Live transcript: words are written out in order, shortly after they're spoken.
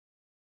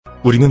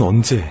우리는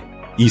언제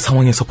이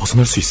상황에서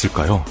벗어날 수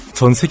있을까요?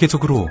 전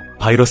세계적으로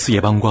바이러스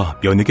예방과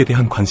면역에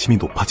대한 관심이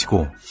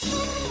높아지고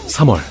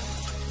 3월,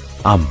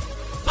 암,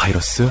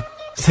 바이러스,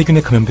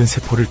 세균에 감염된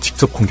세포를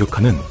직접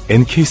공격하는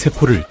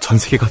NK세포를 전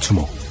세계가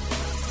주목.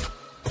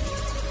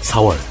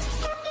 4월,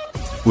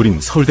 우린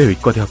서울대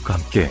의과대학과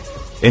함께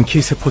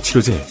NK세포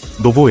치료제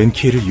노보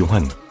NK를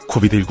이용한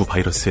코비드19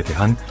 바이러스에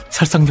대한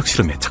살상력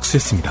실험에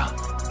착수했습니다.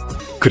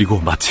 그리고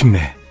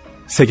마침내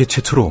세계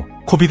최초로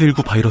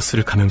코비드19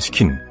 바이러스를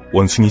감염시킨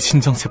원숭이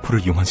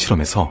신장세포를 이용한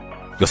실험에서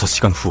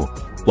 6시간 후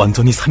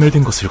완전히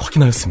사멸된 것을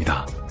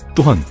확인하였습니다.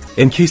 또한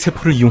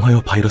NK세포를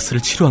이용하여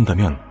바이러스를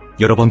치료한다면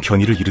여러 번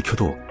변이를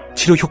일으켜도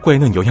치료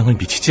효과에는 영향을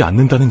미치지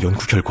않는다는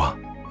연구 결과,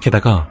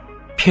 게다가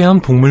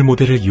폐암 동물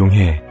모델을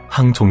이용해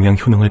항종양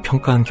효능을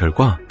평가한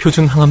결과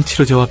표준 항암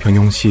치료제와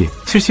병용 시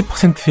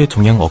 70%의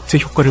종양 억제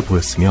효과를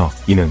보였으며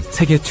이는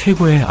세계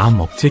최고의 암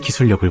억제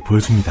기술력을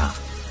보여줍니다.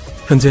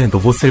 현재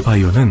노보셀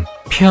바이오는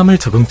폐암을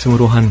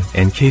적응증으로 한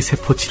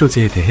NK세포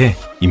치료제에 대해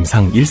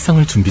임상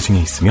 1상을 준비 중에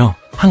있으며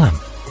항암,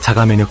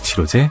 자가면역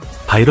치료제,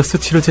 바이러스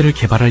치료제를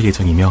개발할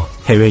예정이며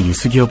해외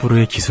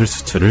유수기업으로의 기술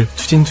수출을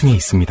추진 중에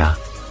있습니다.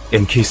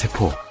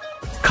 NK세포,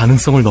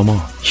 가능성을 넘어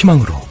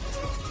희망으로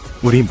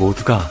우리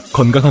모두가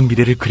건강한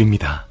미래를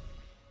그립니다.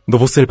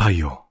 노보셀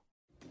바이오.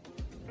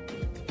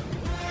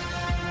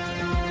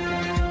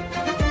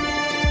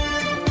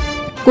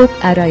 꼭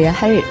알아야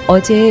할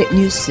어제의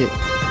뉴스.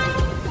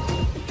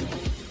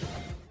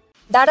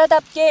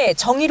 나라답게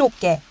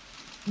정의롭게.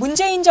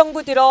 문재인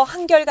정부 들어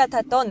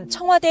한결같았던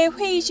청와대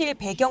회의실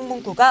배경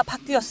문구가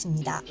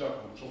바뀌었습니다.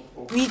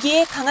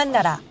 위기에 강한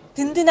나라,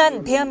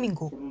 든든한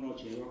대한민국.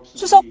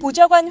 수석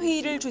보좌관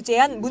회의를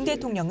주재한 문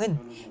대통령은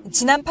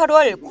지난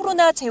 8월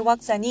코로나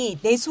재확산이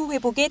내수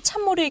회복에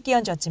찬물을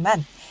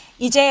끼얹었지만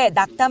이제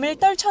낙담을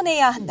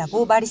떨쳐내야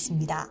한다고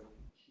말했습니다.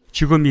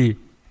 지금이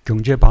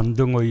경제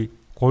반등의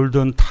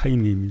골든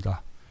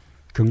타임입니다.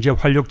 경제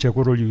활력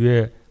제고를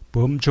위해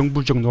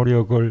범정부적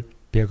노력을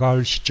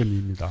배가할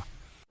시점입니다.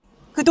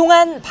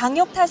 그동안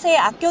방역 탓에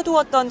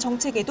아껴두었던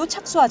정책에도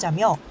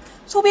착수하자며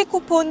소비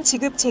쿠폰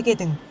지급 재개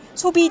등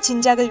소비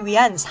진작을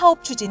위한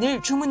사업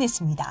추진을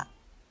주문했습니다.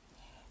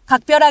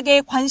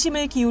 각별하게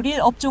관심을 기울일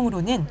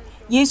업종으로는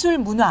예술,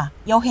 문화,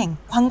 여행,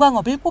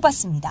 관광업을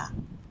꼽았습니다.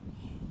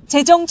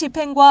 재정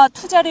집행과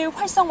투자를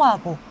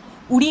활성화하고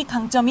우리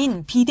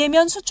강점인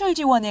비대면 수출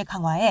지원을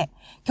강화해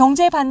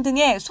경제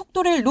반등의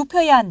속도를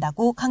높여야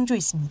한다고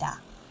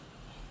강조했습니다.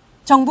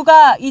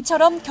 정부가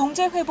이처럼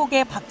경제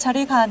회복에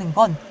박차를 가하는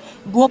건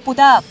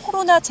무엇보다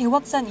코로나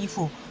재확산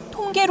이후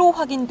통계로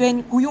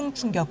확인된 고용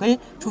충격을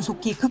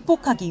조속히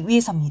극복하기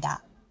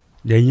위해서입니다.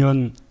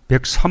 내년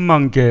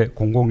 103만 개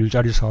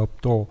공공일자리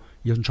사업도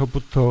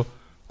연초부터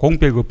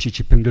공백 없이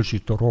집행될 수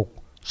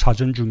있도록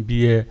사전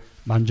준비에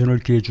만전을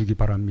기해 주기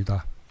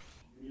바랍니다.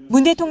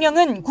 문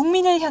대통령은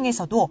국민을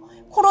향해서도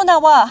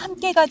코로나와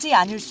함께 가지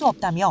않을 수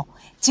없다며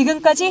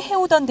지금까지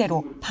해오던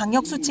대로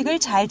방역 수칙을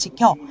잘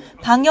지켜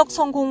방역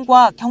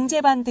성공과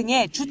경제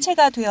반등의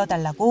주체가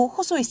되어달라고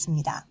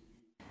호소했습니다.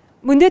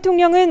 문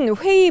대통령은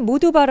회의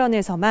모두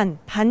발언에서만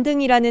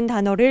반등이라는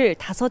단어를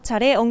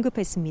 5차례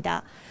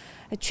언급했습니다.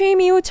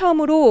 취임 이후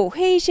처음으로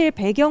회의실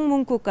배경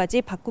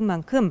문구까지 바꾼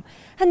만큼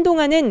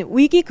한동안은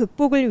위기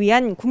극복을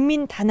위한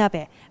국민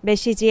단합에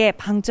메시지의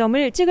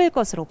방점을 찍을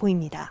것으로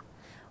보입니다.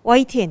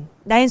 YTN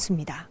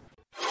나연수입니다.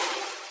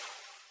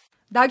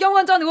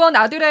 나경원 전 의원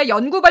아들의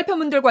연구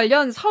발표문들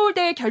관련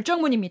서울대의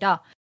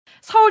결정문입니다.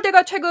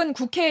 서울대가 최근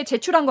국회에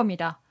제출한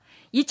겁니다.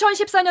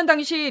 2014년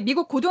당시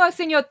미국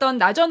고등학생이었던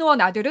나 전 의원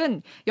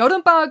아들은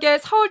여름방학에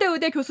서울대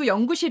의대 교수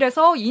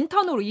연구실에서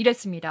인턴으로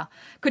일했습니다.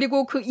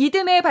 그리고 그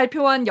이듬해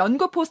발표한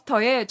연구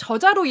포스터에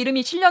저자로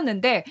이름이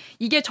실렸는데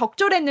이게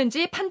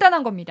적절했는지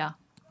판단한 겁니다.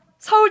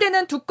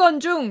 서울대는 2건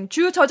중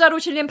주 저자로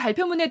실린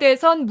발표문에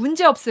대해선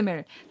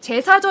문제없음을,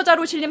 제사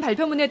저자로 실린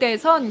발표문에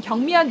대해선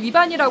경미한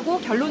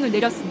위반이라고 결론을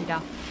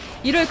내렸습니다.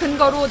 이를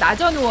근거로 나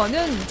전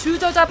의원은 주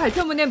저자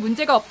발표문에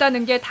문제가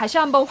없다는 게 다시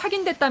한번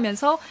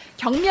확인됐다면서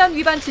경미한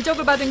위반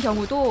지적을 받은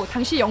경우도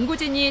당시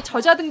연구진이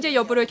저자 등재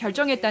여부를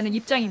결정했다는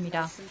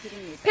입장입니다.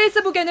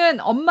 페이스북에는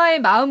엄마의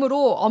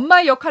마음으로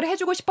엄마의 역할을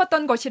해주고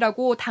싶었던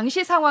것이라고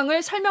당시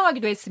상황을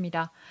설명하기도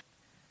했습니다.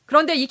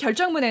 그런데 이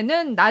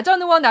결정문에는 나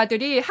전 의원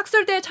아들이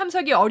학술대에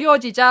참석이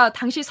어려워지자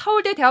당시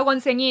서울대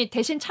대학원생이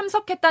대신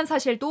참석했다는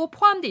사실도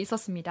포함돼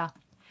있었습니다.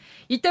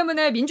 이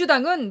때문에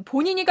민주당은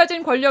본인이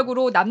가진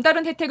권력으로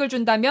남다른 혜택을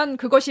준다면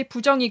그것이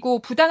부정이고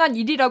부당한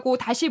일이라고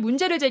다시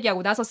문제를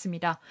제기하고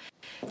나섰습니다.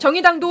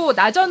 정의당도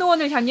나 전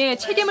의원을 향해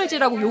책임을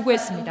지라고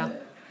요구했습니다.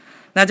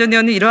 나 전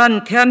의원은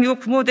이러한 대한민국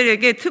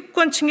부모들에게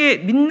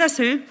특권층의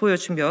민낯을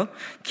보여주며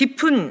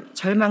깊은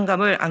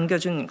절망감을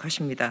안겨준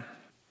것입니다.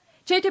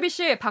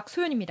 JTBC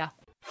박소연입니다.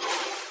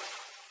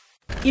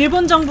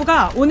 일본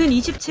정부가 오는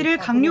 27일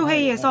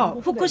강요회의에서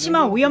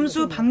후쿠시마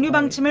오염수 방류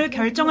방침을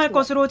결정할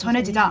것으로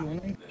전해지자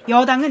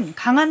여당은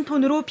강한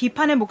톤으로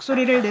비판의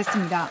목소리를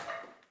냈습니다.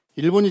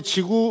 일본이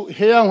지구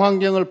해양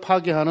환경을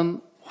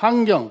파괴하는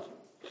환경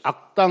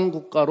악당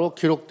국가로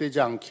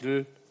기록되지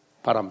않기를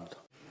바랍니다.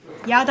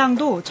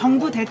 야당도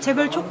정부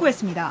대책을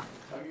촉구했습니다.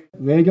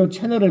 외교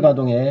채널을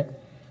가동해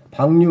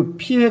방류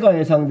피해가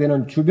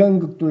예상되는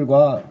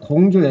주변국들과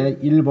공조해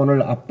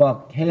일본을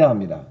압박해야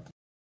합니다.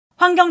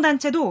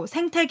 환경단체도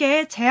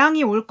생태계에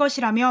재앙이 올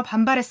것이라며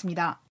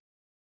반발했습니다.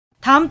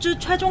 다음 주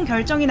최종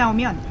결정이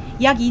나오면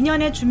약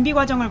 2년의 준비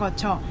과정을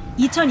거쳐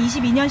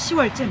 2022년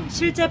 10월쯤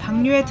실제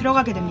방류에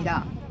들어가게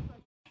됩니다.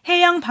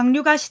 해양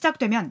방류가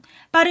시작되면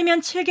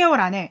빠르면 7개월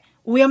안에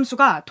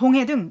오염수가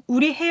동해 등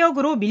우리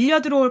해역으로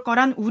밀려 들어올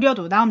거란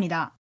우려도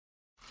나옵니다.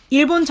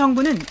 일본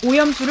정부는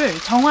오염수를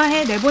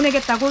정화해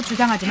내보내겠다고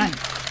주장하지만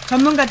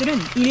전문가들은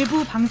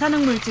일부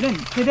방사능 물질은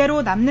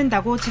그대로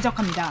남는다고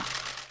지적합니다.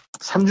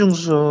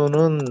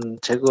 삼중수는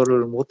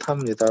제거를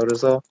못합니다.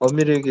 그래서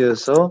엄밀히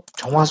얘기해서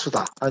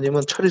정화수다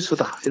아니면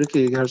처리수다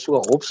이렇게 얘기할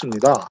수가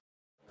없습니다.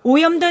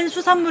 오염된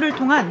수산물을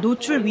통한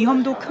노출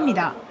위험도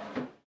큽니다.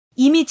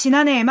 이미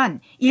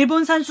지난해에만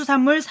일본산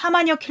수산물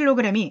 4만여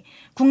킬로그램이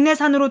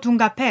국내산으로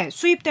둔갑해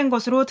수입된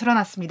것으로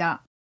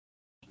드러났습니다.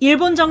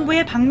 일본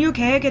정부의 방류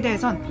계획에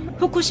대해선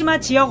후쿠시마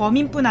지역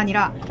어민뿐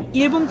아니라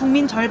일본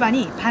국민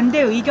절반이 반대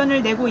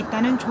의견을 내고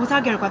있다는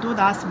조사 결과도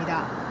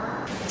나왔습니다.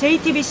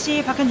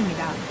 JTBC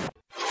박현주입니다.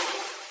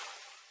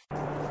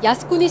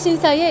 야스쿠니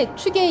신사의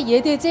추계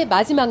예대제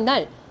마지막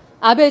날,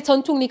 아베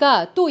전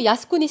총리가 또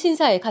야스쿠니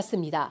신사에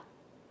갔습니다.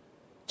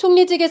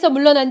 총리직에서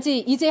물러난 지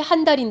이제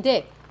한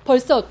달인데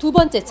벌써 두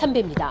번째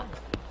참배입니다.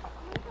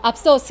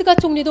 앞서 스가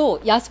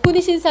총리도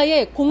야스쿠니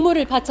신사에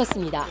공모를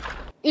바쳤습니다.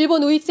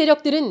 일본 우익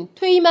세력들은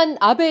퇴임한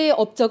아베의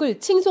업적을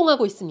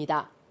칭송하고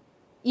있습니다.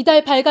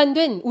 이달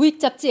발간된 우익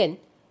잡지엔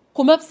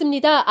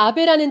고맙습니다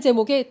아베라는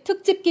제목의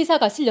특집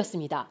기사가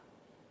실렸습니다.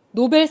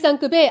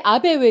 노벨상급의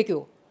아베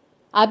외교,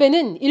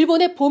 아베는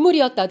일본의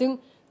보물이었다 등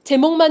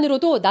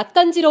제목만으로도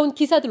낯간지러운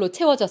기사들로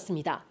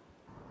채워졌습니다.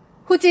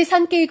 후지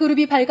산케이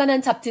그룹이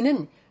발간한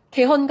잡지는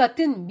개헌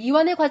같은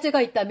미완의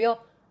과제가 있다며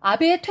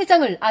아베의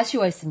퇴장을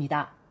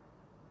아쉬워했습니다.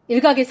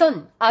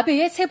 일각에선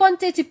아베의 세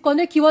번째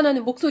집권을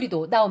기원하는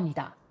목소리도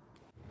나옵니다.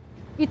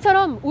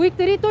 이처럼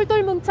우익들이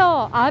똘똘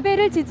뭉쳐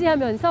아베를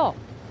지지하면서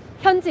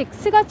현직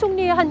스가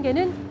총리의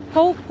한계는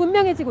더욱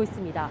분명해지고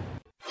있습니다.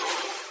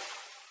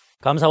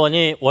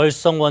 감사원이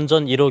월성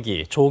원전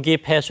 1호기 조기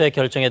폐쇄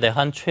결정에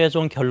대한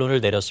최종 결론을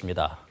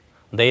내렸습니다.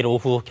 내일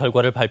오후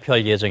결과를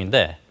발표할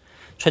예정인데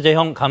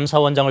최재형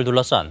감사원장을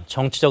둘러싼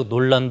정치적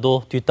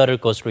논란도 뒤따를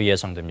것으로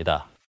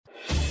예상됩니다.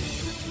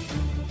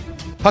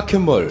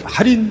 박현몰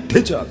할인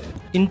대전.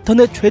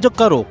 인터넷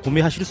최저가로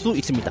구매하실 수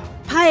있습니다.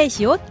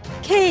 파에시옷,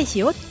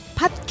 케에시옷,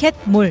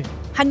 팟캣몰.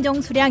 한정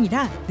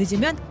수량이라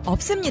늦으면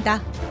없습니다.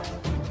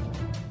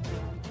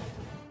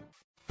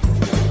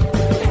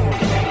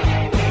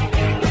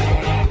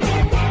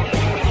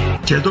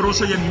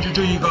 제도로서의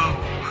민주주의가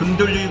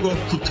흔들리고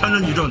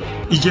구타는 일은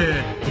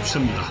이제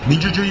없습니다.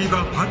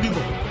 민주주의가 밥이고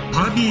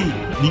밥이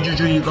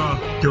민주주의가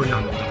되어야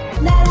합니다.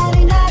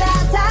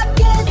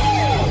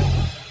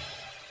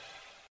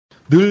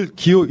 늘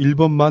기호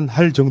 1번만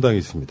할 정당이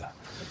있습니다.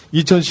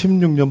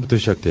 2016년부터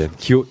시작된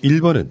기호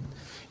 1번은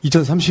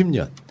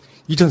 2030년,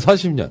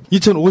 2040년,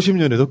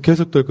 2050년에도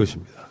계속될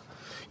것입니다.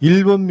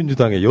 1번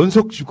민주당의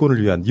연속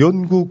집권을 위한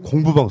연구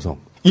공부방송,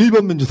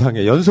 1번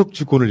민주당의 연속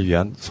집권을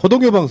위한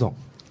소동요 방송,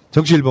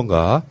 정치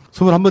 1번가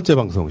 21번째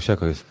방송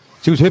시작하겠습니다.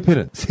 지금 제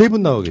옆에는 세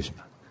분 나와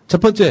계십니다. 첫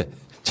번째,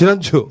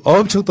 지난주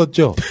엄청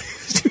떴죠?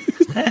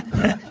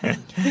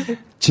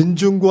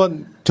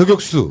 진중권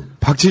저격수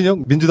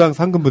박진영 민주당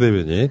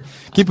상근부대변인,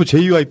 김포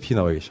JYP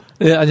나와 계십니다.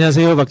 네,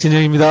 안녕하세요.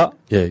 박진영입니다.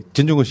 예,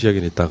 진중권 씨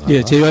이야기는 이따가.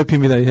 예,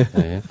 JYP입니다. 예.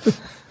 예.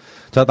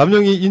 자,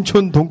 남영희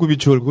인천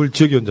동구비추 얼굴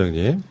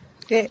지역위원장님.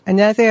 예,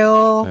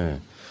 안녕하세요. 예.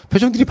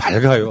 표정들이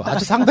밝아요.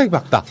 아주 상당히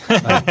밝다.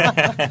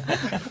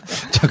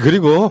 자,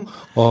 그리고,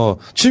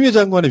 추미애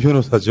장관의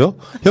변호사죠.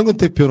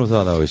 현근택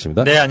변호사 나와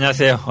계십니다. 네,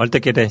 안녕하세요.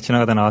 얼떨결에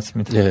지나가다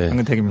나왔습니다. 예.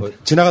 현근택입니다.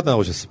 지나가다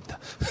나오셨습니다.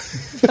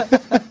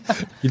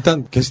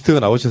 일단 게스트가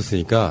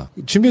나오셨으니까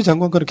추미애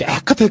장관과는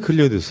깨끗하게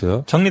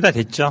클리어됐어요. 정리 다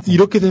됐죠.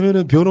 이렇게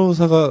되면은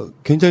변호사가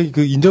굉장히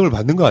그 인정을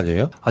받는 거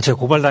아니에요? 아, 제가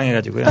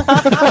고발당해가지고요.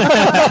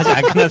 아직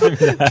안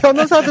끝났습니다.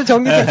 변호사도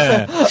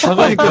정리됐어요.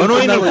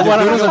 변호인을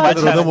고발하는 건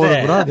맞지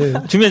않은데 네.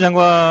 추미애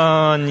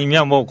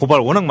장관님이야 뭐 고발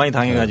워낙 많이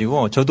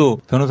당해가지고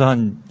저도 변호사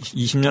한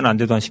 20년 안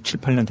돼도 한 17,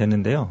 18년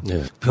됐는데요.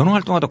 네. 변호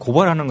활동하다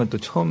고발하는 건 또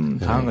처음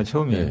당한 건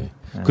처음이에요. 네.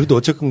 그래도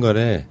어쨌건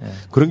간에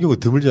그런 경우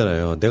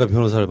드물잖아요. 내가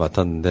변호사를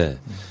맡았는데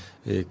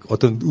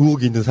어떤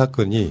의혹이 있는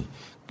사건이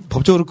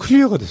법적으로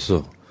클리어가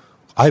됐어.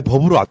 아예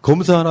법으로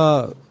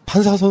검사나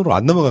판사 손으로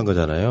안 넘어간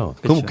거잖아요.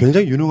 그럼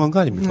굉장히 유능한 거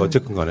아닙니까?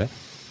 어쨌건 간에.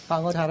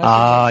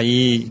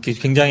 이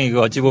굉장히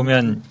어찌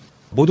보면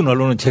모든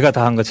언론은 제가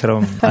다 한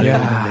것처럼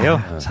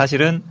알려지는데요.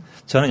 사실은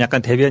저는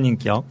약간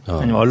대변인격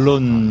아니면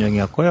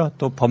언론형이었고요.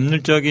 또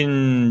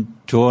법률적인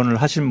조언을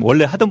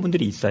원래 하던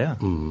분들이 있어요.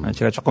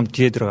 제가 조금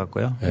뒤에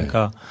들어갔고요.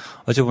 그러니까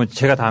어찌 보면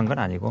제가 다 한 건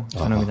아니고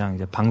저는 그냥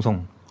이제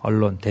방송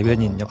언론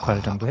대변인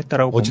역할 정도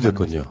했다라고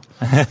어찌됐건요.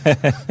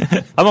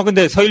 아마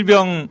근데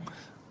서일병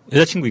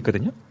여자친구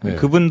있거든요. 네.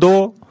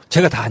 그분도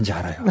제가 다 한지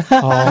알아요.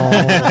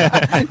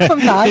 그럼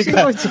다 아신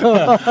거죠.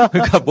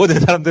 그러니까 모든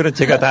사람들은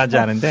제가 다 한지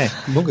아는데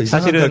뭔가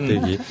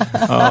사실은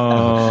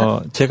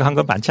제가 한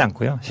건 많지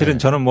않고요. 실은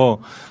저는 뭐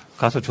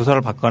가서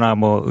조사를 받거나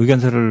뭐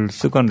의견서를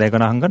쓰거나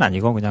내거나 한 건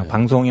아니고 그냥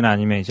방송이나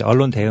아니면 이제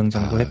언론 대응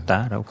정도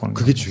했다라고 보는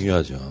그게 거죠.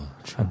 중요하죠.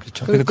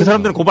 그렇죠. 근데 그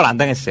사람들은 고발 안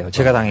당했어요.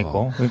 제가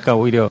당했고. 그러니까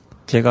오히려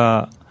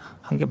제가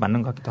한 게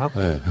맞는 것 같기도 하고.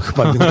 네,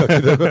 맞는 것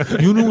같기도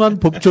하고. 유능한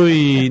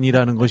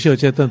법조인이라는 것이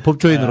어쨌든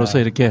법조인으로서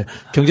이렇게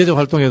경제적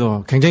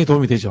활동에도 굉장히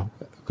도움이 되죠.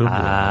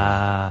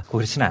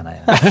 그렇진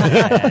않아요.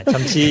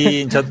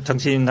 네,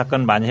 정치인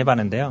사건 많이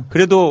해봤는데요.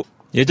 그래도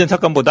예전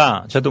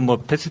사건보다 저도 뭐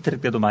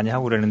패스트트랙 때도 많이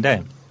하고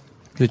그랬는데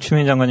그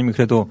추미애 장관님이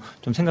그래도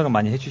좀 생각은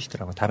많이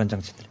해주시더라고요. 다른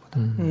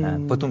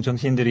정치인들보다. 보통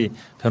정치인들이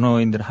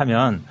변호인들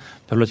하면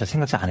별로 잘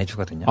생각 잘 안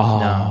해주거든요.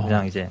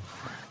 그냥 이제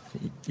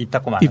입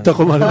닫고 마는. 입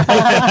닫고 마는.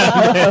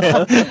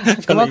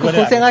 그만큼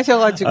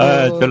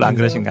고생하셔가지고. 별로 안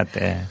그러신 것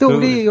같아. 또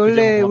우리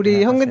원래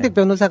우리 현근택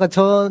변호사가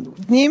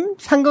전임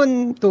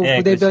상근 또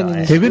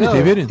부대변인이시고요.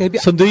 대변인.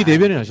 선대위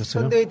대변인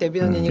하셨어요. 선대위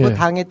대변인이고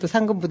당의 또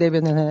상근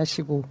부대변인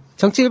하시고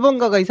정치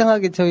 1번가가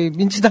이상하게 저희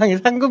민주당의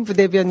상근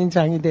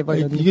부대변인장이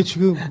돼버렸네요. 이게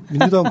지금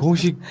민주당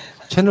공식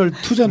채널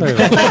 2잖아요.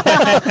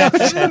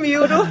 지금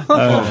이후로?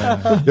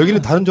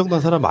 여기는 다른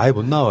정당 사람 아예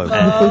못 나와요.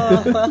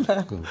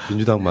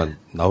 민주당만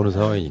나오는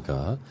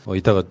상황이니까.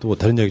 이따가 또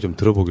다른 이야기 좀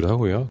들어보기로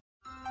하고요.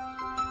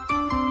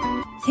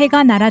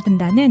 새가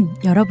날아든다는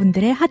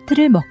여러분들의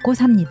하트를 먹고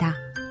삽니다.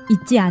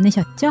 잊지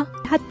않으셨죠?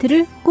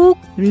 하트를 꼭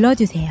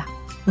눌러주세요.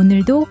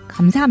 오늘도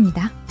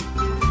감사합니다.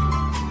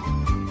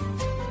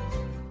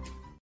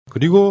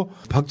 그리고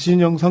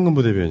박진영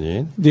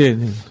상근부대변인. 네.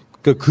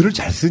 그러니까 글을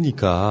잘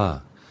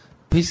쓰니까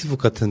페이스북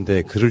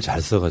같은데 글을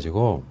잘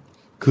써가지고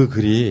그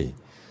글이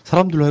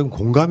사람들로 하여금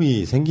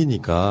공감이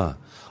생기니까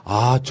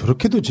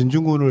저렇게도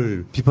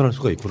진중권을 비판할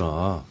수가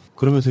있구나.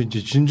 그러면서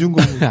이제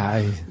진중권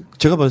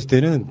제가 봤을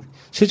때는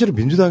실제로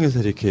민주당에서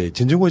이렇게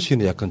진중권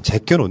씨는 약간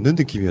제껴놓는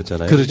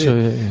느낌이었잖아요. 그렇죠.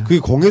 그게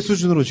공개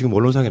수준으로 지금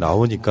언론상에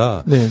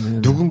나오니까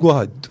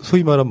누군가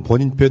소위 말하면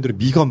본인 표현대로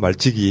미건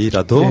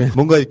말찍이라도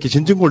뭔가 이렇게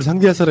진중권을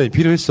상대할 사람이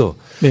필요했어.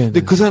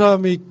 근데 그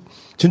사람이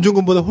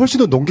진중권보다 훨씬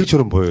더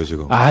농객처럼 보여요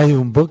지금.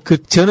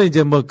 저는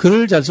이제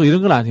글을 잘 쓰고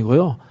이런 건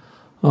아니고요.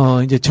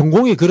 이제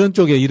전공이 그런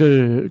쪽에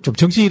좀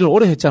정치 일을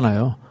오래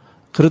했잖아요.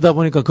 그러다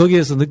보니까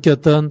거기에서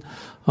느꼈던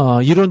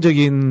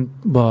이론적인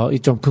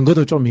좀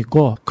근거도 좀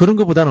있고 그런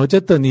것보다는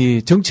어쨌든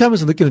이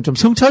정치하면서 느끼는 좀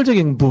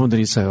성찰적인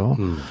부분들이 있어요.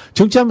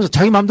 정치하면서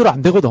자기 마음대로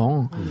안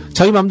되거든.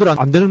 자기 마음대로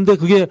안 되는데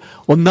그게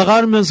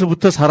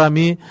엇나가면서부터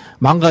사람이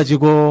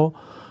망가지고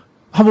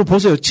한번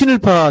보세요.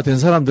 친일파 된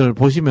사람들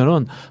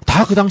보시면은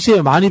다 그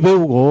당시에 많이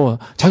배우고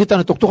자기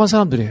딴에 똑똑한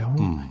사람들이에요.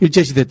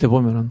 일제시대 때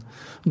보면은.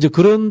 이제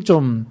그런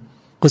좀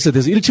것에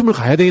대해서 일침을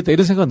가야 되겠다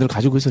이런 생각을 늘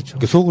가지고 있었죠.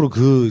 속으로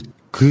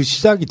그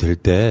시작이 될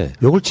때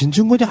이걸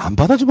진중권이 안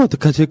받아주면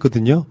어떡하지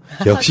했거든요.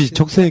 역시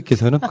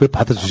촉새께서는 그걸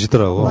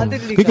받아주시더라고.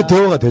 그러니까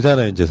대화가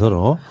되잖아요 이제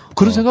서로.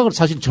 그런 생각을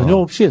사실 전혀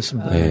없이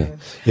했습니다.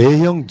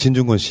 A형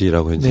진중권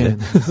씨라고 이제.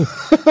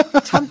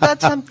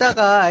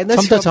 참다가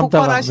에너지가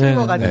폭발하신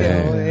것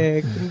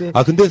같아요.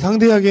 근데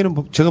상대하기에는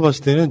제가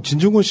봤을 때는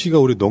진중권 씨가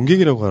우리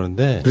농객이라고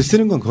하는데 글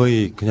쓰는 건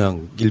거의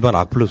그냥 일반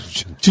악플러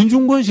수준.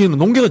 진중권 씨는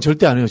농객은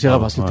절대 아니에요. 제가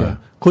봤을 때.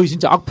 거의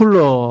진짜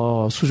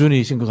악플러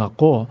수준이신 것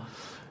같고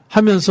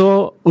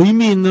하면서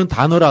의미 있는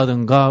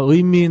단어라든가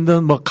의미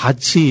있는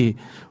가치,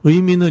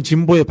 의미 있는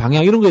진보의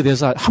방향 이런 거에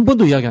대해서 한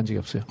번도 이야기한 적이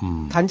없어요.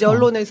 단지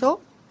언론에서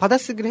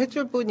받아쓰기를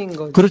해줄 뿐인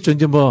거죠. 그렇죠.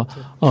 이제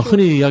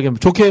흔히 이야기하면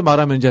좋게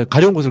말하면 이제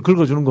가려운 것을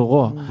긁어주는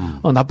거고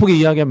나쁘게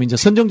이야기하면 이제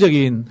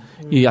선정적인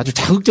이 아주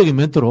자극적인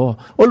멘트로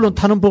언론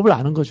타는 법을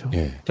아는 거죠.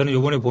 저는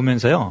이번에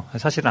보면서요.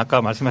 사실은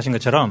아까 말씀하신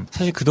것처럼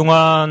사실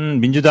그동안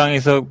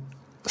민주당에서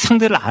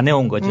상대를 안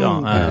해온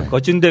거죠.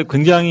 어쩐데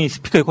굉장히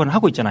스피커 역할을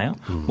하고 있잖아요.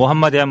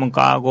 한마디 하면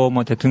까고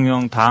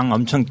대통령 당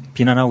엄청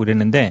비난하고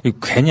그랬는데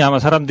괜히 아마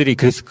사람들이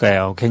그랬을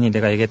거예요. 괜히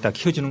내가 얘기했다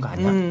키워주는 거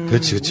아니야.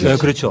 그렇지.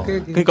 그렇죠.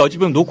 그러니까 어찌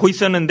보면 놓고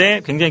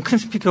있었는데 굉장히 큰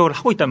스피커 역할을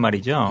하고 있단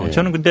말이죠.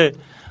 저는 근데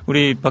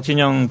우리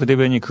박진영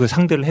부대변인이 그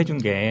상대를 해준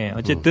게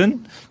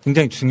어쨌든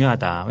굉장히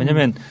중요하다.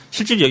 왜냐하면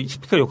실질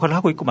스피커 역할을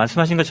하고 있고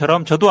말씀하신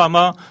것처럼 저도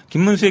아마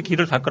김문수의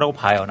길을 갈 거라고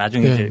봐요.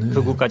 나중에 이제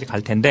그곳까지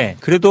갈 텐데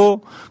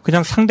그래도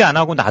그냥 상대 안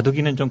하고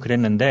놔두기는 좀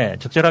그랬는데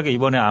적절하게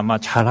이번에 아마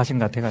잘 하신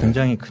것 같아요.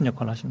 굉장히 큰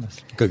역할을 하신 것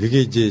같습니다. 그러니까 그게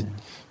이제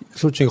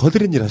솔직히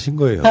허드렛 일 하신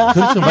거예요.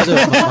 그렇죠. 맞아요.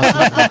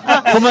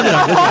 그만 일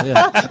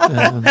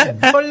안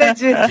되죠.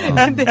 헐레지.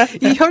 근데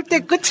이 혈대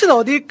끝은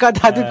어딜까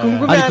다들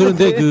궁금해하는데.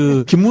 그런데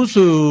그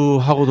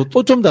김문수하고도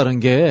또 좀 다른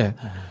게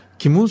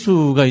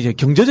김문수가 이제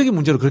경제적인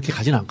문제로 그렇게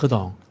가진 않거든.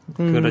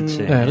 그렇지.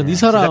 근데 이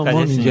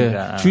사람은 이제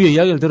주위의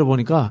이야기를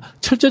들어보니까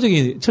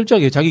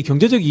철저하게 자기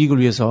경제적 이익을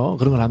위해서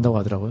그런 걸 한다고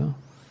하더라고요.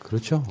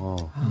 그렇죠.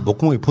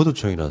 목구멍이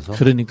포도청이라서.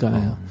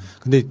 그러니까요.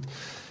 근데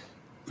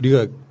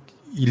우리가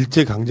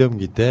일제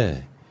강점기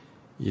때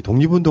이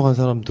독립운동한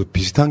사람도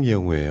비슷한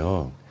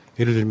경우예요.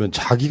 예를 들면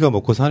자기가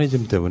먹고 사는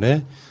점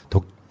때문에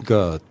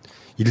그러니까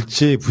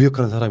일제에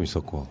부역하는 사람이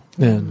있었고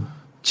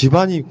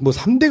집안이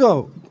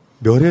 3대가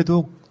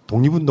멸해도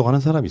독립운동하는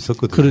사람이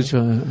있었거든요. 그렇죠.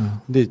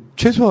 근데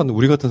최소한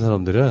우리 같은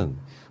사람들은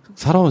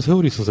살아온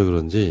세월이 있어서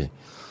그런지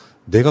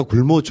내가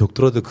굶어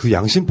죽더라도 그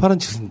양심 파는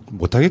짓은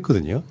못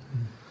하겠거든요.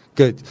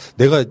 그러니까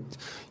내가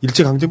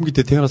일제강점기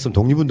때 태어났으면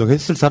독립운동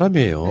했을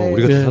사람이에요. 네.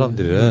 우리 같은 네.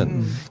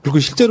 사람들은. 그리고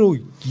실제로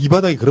이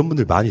바닥에 그런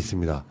분들 많이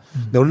있습니다.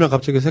 근데 어느 날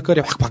갑자기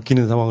색깔이 확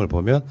바뀌는 상황을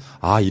보면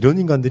아, 이런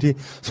인간들이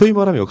소위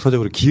말하면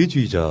역사적으로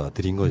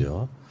기회주의자들인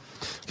거죠.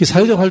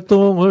 사회적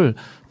활동을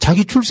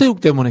자기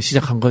출세욕 때문에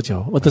시작한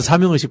거죠. 어떤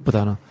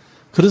사명의식보다는.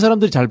 그런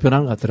사람들이 잘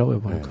변하는 것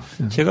같더라고요, 보니까.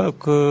 제가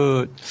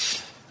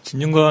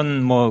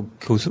진중권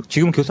교수,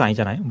 지금 교수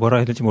아니잖아요. 뭐라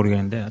해야 될지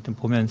모르겠는데, 하여튼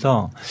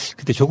보면서,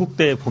 그때 조국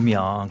때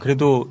보면,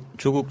 그래도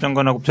조국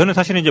장관하고, 저는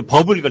사실은 이제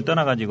법을 이걸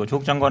떠나가지고,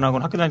 조국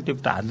장관하고는 학교 다닐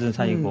때부터 아는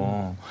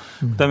사이고,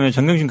 그 다음에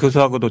정경심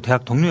교수하고도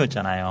대학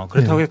동료였잖아요.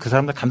 그렇다고 해서 그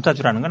사람들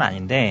감싸주라는 건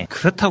아닌데,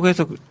 그렇다고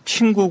해서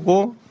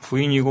친구고,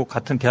 부인이고,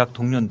 같은 대학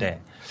동료인데,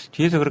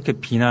 뒤에서 그렇게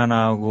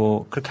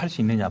비난하고 그렇게 할 수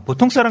있느냐.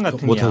 보통 사람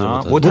같으면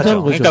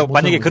못하죠. 그러니까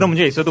만약에 그런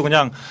문제가 있어도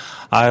그냥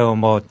아유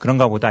뭐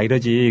그런가 보다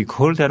이러지.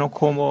 그걸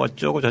대놓고 뭐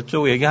어쩌고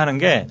저쩌고 얘기하는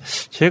게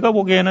제가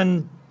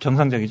보기에는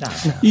정상적이지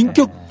않아요.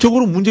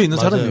 인격적으로 문제 있는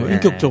사람이에요. 네.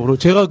 인격적으로.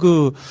 제가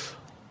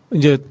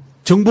이제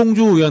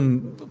정봉주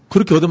의원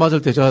그렇게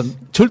얻어맞을 때 제가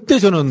절대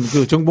저는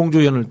그 정봉주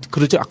의원을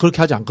그렇게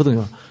하지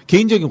않거든요.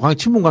 개인적인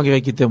친분 관계가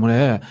있기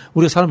때문에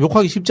우리가 사람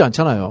욕하기 쉽지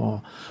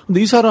않잖아요.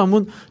 근데 이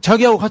사람은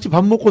자기하고 같이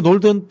밥 먹고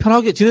놀던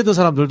편하게 지내던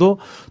사람들도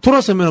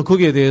돌아서면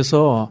거기에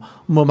대해서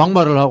뭐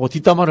막말을 하고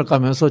뒷담화를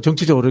까면서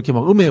정치적으로 이렇게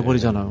막 음해해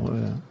버리잖아요.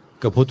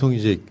 그러니까 보통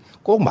이제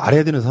꼭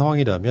말해야 되는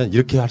상황이라면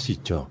이렇게 할 수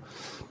있죠.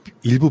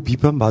 일부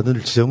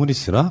비판받을 지점은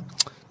있으나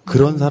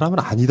그런 사람은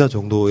아니다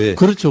정도의.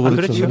 그렇죠.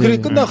 그래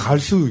끝나갈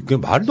수,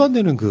 말도 안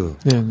되는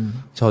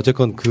자,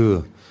 어쨌건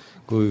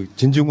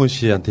진중권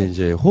씨한테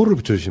이제 호를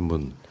붙여주신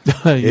분.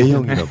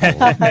 A형이라고.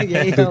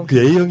 A형. 그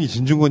A형이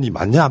진중권이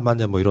맞냐 안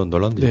맞냐 뭐 이런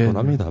논란도 있곤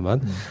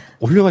합니다만.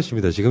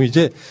 훌륭하십니다. 지금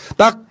이제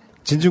딱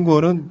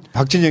진중권은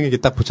박진영에게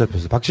딱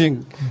붙잡혀서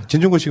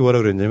진중권 씨가 뭐라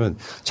그랬냐면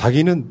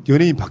자기는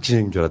연예인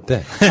박진영인 줄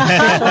알았대.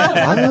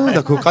 아유,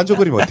 나 그거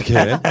깐족거리면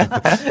어떡해.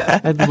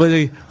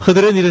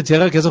 허드렛 일은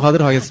제가 계속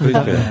하도록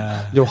하겠습니다.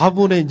 그러니까 이제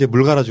화분에 이제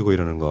물 갈아주고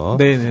이러는 거.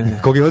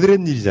 네네네. 거기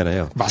허드렛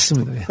일이잖아요.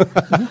 맞습니다.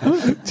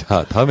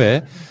 자,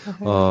 다음에,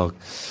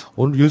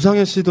 오늘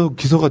윤상현 씨도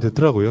기소가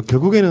됐더라고요.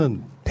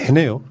 결국에는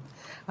되네요.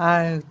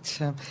 아유,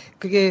 참.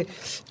 그게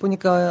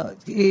보니까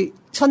이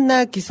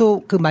첫날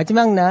기소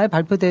마지막 날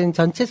발표된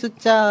전체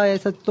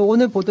숫자에서 또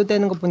오늘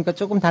보도되는 거 보니까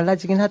조금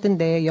달라지긴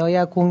하던데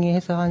여야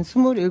공의해서 한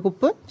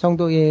 27분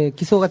정도의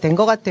기소가 된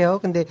것 같아요.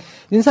 근데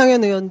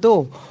윤상현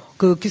의원도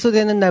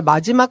기소되는 날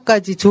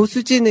마지막까지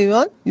조수진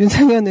의원,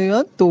 윤상현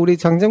의원, 또 우리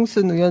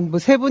정정순 의원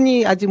세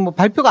분이 아직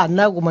발표가 안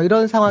나고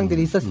이런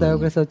상황들이 있었어요.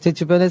 그래서 제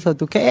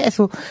주변에서도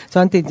계속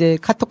저한테 이제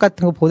카톡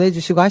같은 거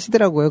보내주시고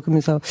하시더라고요.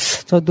 그러면서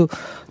저도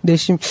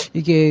내심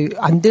이게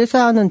안 될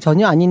사안은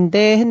전혀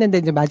아닌데 했는데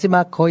이제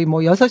마지막 거의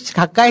 6시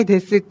가까이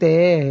됐을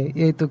때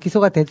또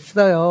기소가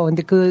됐어요.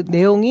 근데 그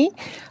내용이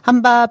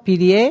한바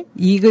비리에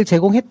이익을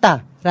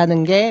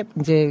제공했다라는 게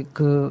이제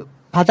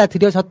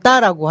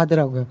받아들여졌다라고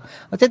하더라고요.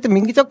 어쨌든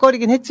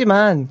민기적거리긴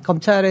했지만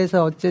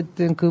검찰에서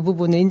어쨌든 그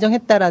부분을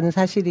인정했다라는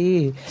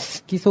사실이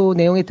기소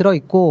내용에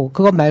들어있고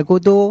그것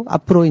말고도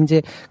앞으로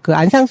이제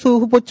안상수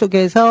후보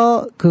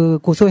쪽에서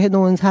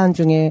고소해놓은 사안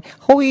중에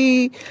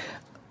허위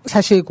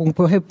사실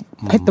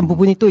공표했던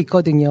부분이 또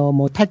있거든요.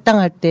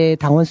 탈당할 때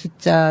당원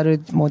숫자를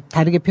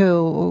다르게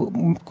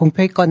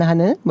공표했거나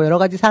하는 여러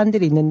가지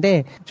사안들이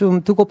있는데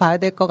좀 두고 봐야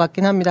될 것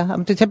같긴 합니다.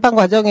 아무튼 재판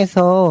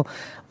과정에서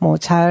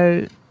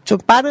좀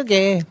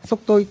빠르게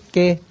속도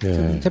있게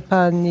좀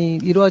재판이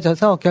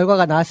이루어져서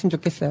결과가 나왔으면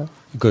좋겠어요.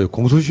 그러니까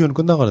공소시효는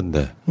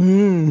끝나가는데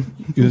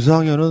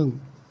윤상현은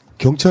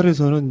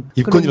경찰에서는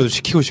입건이라도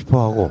시키고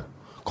싶어하고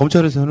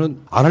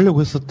검찰에서는 안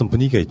하려고 했었던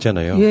분위기가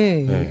있잖아요.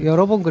 예.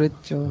 여러 번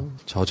그랬죠.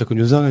 자, 어쨌건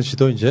윤상현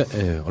씨도 이제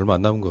얼마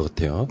안 남은 것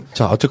같아요.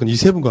 자, 어쨌건 이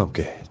세 분과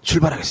함께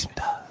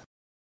출발하겠습니다.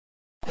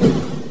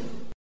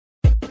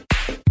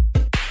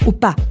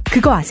 오빠,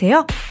 그거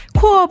아세요?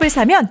 코어업을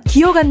사면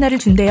기억 안나를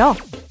준대요.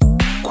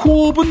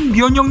 코어업은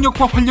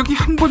면역력과 활력이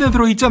한 번에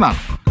들어있잖아.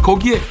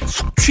 거기에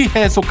숙취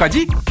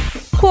해소까지?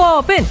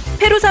 코어업은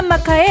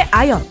페루산마카의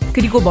아연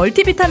그리고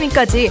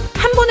멀티비타민까지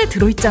한 번에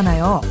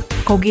들어있잖아요.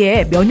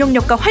 거기에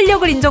면역력과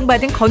활력을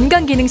인정받은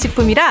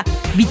건강기능식품이라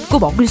믿고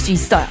먹을 수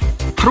있어요.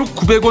 하루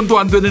 900원도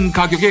안 되는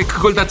가격에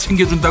그걸 다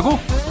챙겨준다고?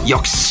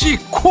 역시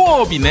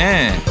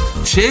코어업이네.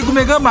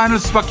 재구매가 많을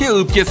수밖에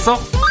없겠어.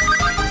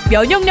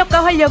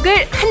 면역력과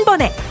활력을 한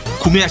번에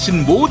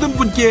구매하신 모든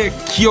분께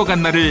기억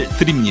안나를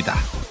드립니다.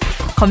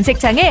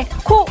 검색창에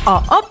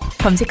코어업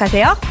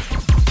검색하세요.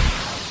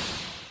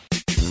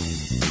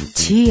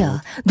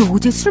 지희야, 너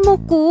어제 술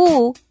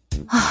먹고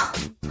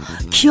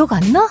기억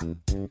안 나?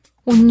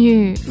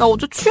 언니, 나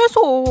어제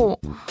취해서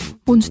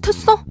뭔 짓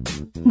했어?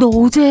 너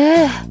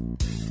어제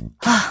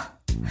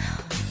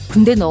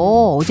근데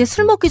너 어제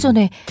술 먹기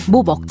전에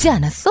뭐 먹지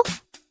않았어?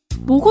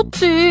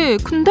 먹었지.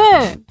 근데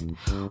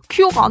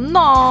기억 안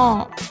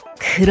나.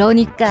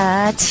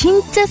 그러니까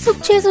진짜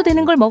숙취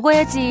해소되는 걸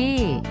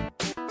먹어야지.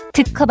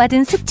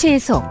 특허받은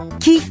숙취해소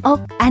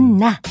기억 안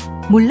나.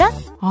 몰라?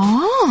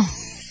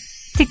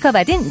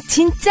 특허받은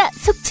진짜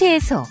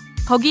숙취해소.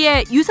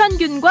 거기에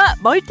유산균과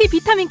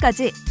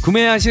멀티비타민까지.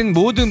 구매하신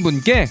모든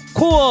분께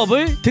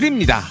코어업을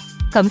드립니다.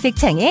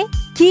 검색창에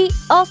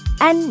기억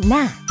안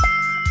나.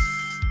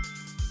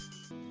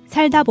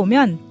 살다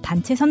보면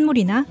단체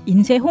선물이나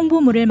인쇄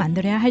홍보물을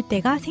만들어야 할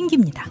때가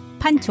생깁니다.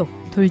 판촉,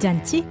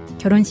 돌잔치,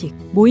 결혼식,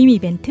 모임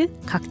이벤트,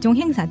 각종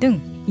행사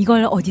등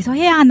이걸 어디서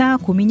해야 하나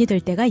고민이 될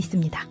때가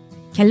있습니다.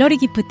 갤러리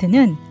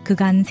기프트는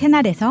그간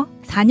새날에서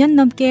 4년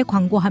넘게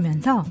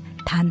광고하면서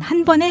단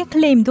한 번의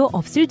클레임도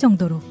없을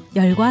정도로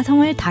열과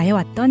성을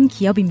다해왔던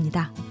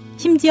기업입니다.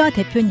 심지어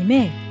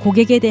대표님의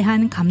고객에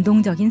대한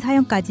감동적인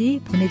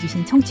사연까지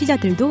보내주신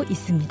청취자들도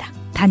있습니다.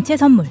 단체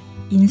선물,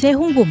 인쇄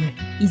홍보물,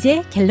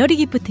 이제 갤러리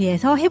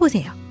기프트에서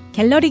해보세요.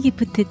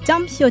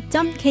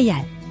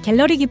 갤러리기프트.co.kr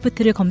갤러리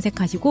기프트를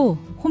검색하시고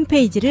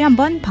홈페이지를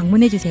한번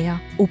방문해주세요.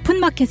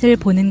 오픈마켓을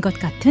보는 것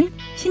같은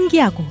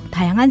신기하고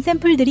다양한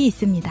샘플들이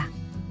있습니다.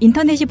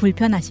 인터넷이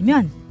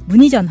불편하시면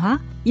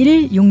문의전화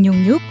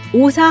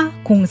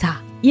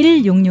 1666-5404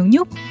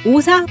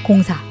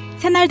 1666-5404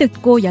 새날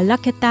듣고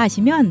연락했다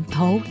하시면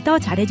더욱더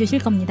잘해주실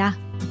겁니다.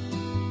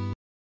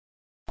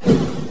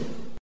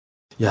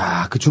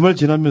 야, 그 주말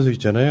지나면서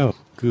있잖아요.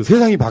 그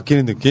세상이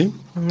바뀌는 느낌?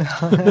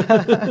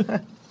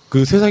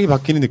 그 세상이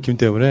바뀌는 느낌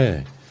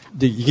때문에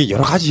근데 이게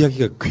여러 가지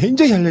이야기가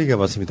굉장히 할 얘기가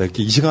많습니다.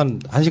 이렇게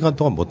한 시간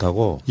동안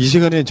못하고 이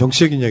시간에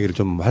정치적인 이야기를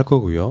좀 할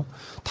거고요.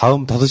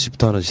 다음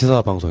 5시부터 하는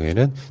시사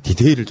방송에는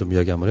디테일을 좀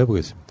이야기 한번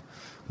해보겠습니다.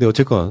 근데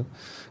어쨌건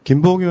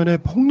김봉 의원의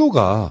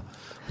폭로가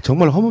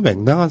정말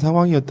허무맹랑한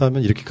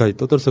상황이었다면 이렇게까지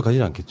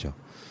떠들썩하지는 않겠죠.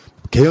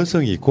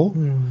 개연성이 있고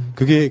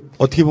그게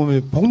어떻게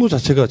보면 폭로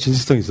자체가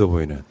진실성 있어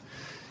보이는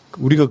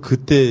우리가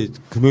그때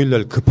금요일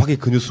날 급하게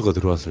그 뉴스가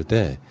들어왔을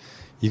때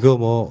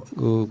이거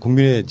그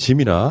국민의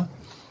짐이나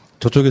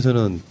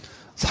저쪽에서는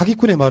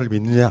사기꾼의 말을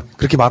믿느냐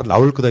그렇게 말을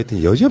나올 거다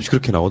했더니 여지없이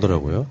그렇게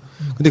나오더라고요.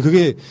 근데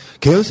그게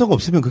개연성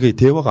없으면 그게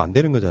대화가 안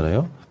되는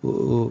거잖아요.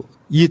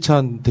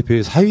 이해찬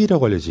대표의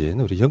사위라고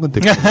알려진 우리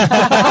현근택이.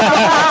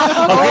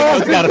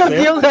 어떻게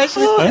알았어요?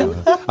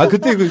 기억하시나요?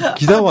 그때 그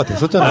기사화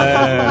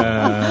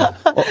됐었잖아요.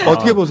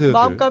 어떻게 보세요?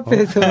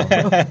 마음카페에서.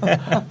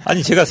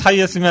 아니, 제가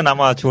사위였으면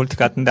아마 좋을 것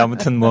같은데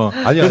아무튼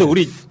아니, 그래도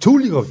우리.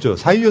 좋을 리가 없죠.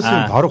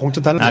 사위였으면 바로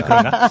공천 달라.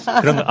 그런가?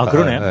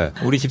 그러네요. 네.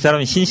 우리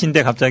집사람이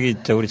신신데 갑자기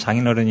우리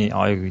장인어른이,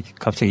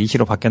 갑자기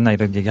이시로 바뀌었나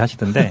이런 얘기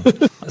하시던데.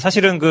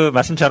 사실은 그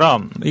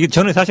말씀처럼, 이게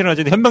저는 사실은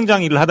어쨌든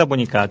현병장 일을 하다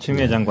보니까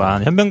추미애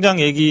장관, 현병장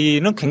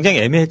얘기는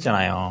굉장히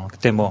애매했잖아요.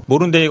 그때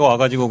모르는 데가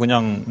와가지고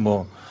그냥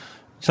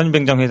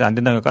선임병장회에서 안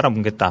된다면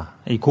깔아뭉겠다.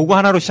 그거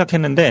하나로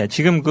시작했는데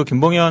지금 그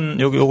김봉현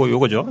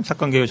요거죠.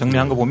 사건 개요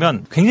정리한 거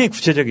보면 굉장히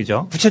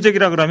구체적이죠.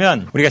 구체적이라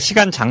그러면 우리가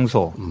시간,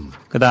 장소,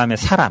 그 다음에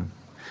사람.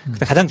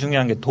 가장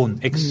중요한 게 돈,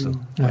 액수.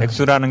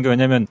 액수라는 게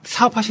왜냐면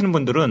사업하시는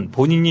분들은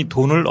본인이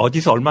돈을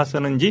어디서 얼마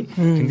쓰는지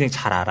굉장히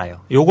잘 알아요.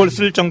 요걸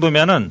쓸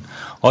정도면은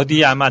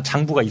어디에 아마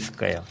장부가 있을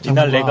거예요.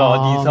 이날 내가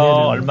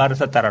어디서 얼마를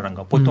썼다라는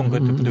거. 보통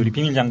우리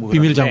비밀장부.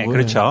 비밀장부.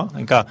 그렇죠.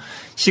 그러니까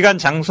시간,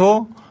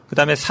 장소,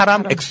 그다음에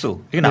사람,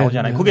 액수. 이게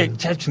나오잖아요. 그게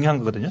제일 중요한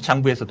거거든요.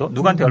 장부에서도.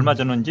 누구한테 얼마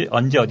줬는지,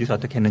 언제 어디서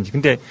어떻게 했는지.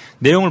 근데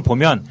내용을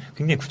보면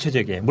굉장히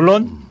구체적이에요.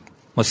 물론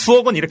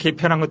수억 원 이렇게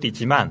표현한 것도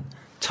있지만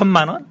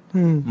 1,000만 원,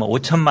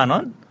 5천만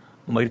원,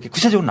 이렇게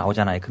구체적으로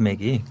나오잖아요,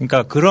 금액이.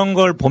 그러니까 그런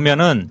걸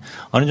보면은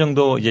어느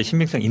정도 이제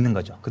신빙성이 있는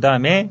거죠. 그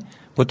다음에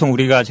보통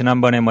우리가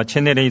지난번에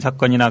채널 A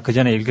사건이나 그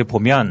전에 이렇게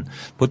보면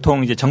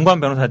보통 이제 정관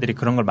변호사들이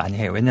그런 걸 많이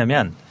해요.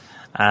 왜냐면,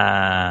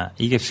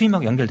 이게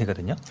수임하고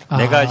연결되거든요.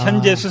 내가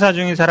현재 수사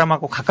중인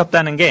사람하고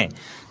가깝다는 게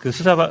그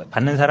수사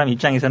받는 사람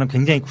입장에서는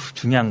굉장히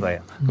중요한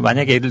거예요.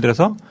 만약에 예를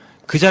들어서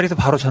그 자리에서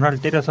바로 전화를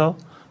때려서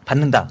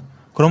받는다.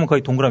 그러면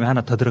거의 동그라미 하나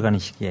더 들어가는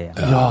시기예요.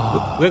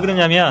 왜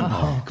그러냐면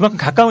그만큼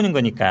가까운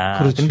거니까.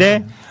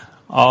 그런데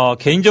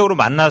개인적으로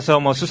만나서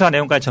수사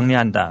내용까지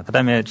정리한다.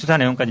 그다음에 수사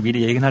내용까지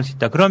미리 얘기는 할 수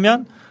있다.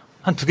 그러면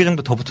한 2개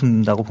정도 더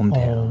붙는다고 보면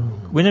돼요.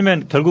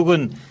 왜냐하면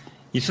결국은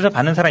이 수사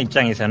받는 사람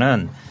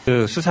입장에서는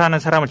그 수사하는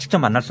사람을 직접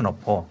만날 수는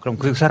없고 그럼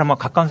그 사람하고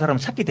가까운 사람을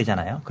찾게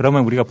되잖아요.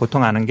 그러면 우리가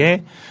보통 아는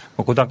게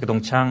고등학교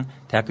동창,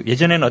 대학교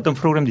예전에는 어떤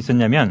프로그램도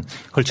있었냐면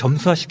그걸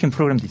점수화시킨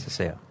프로그램도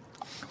있었어요.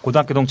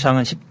 고등학교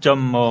동창은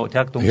 10점,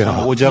 대학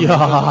동창은 5점,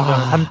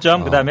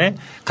 3점, 그다음에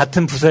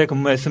같은 부서에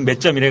근무했으면 몇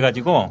점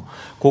이래가지고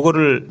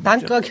그거를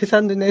단가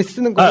계산도 내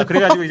쓰는 거예요.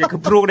 그래가지고 이제 그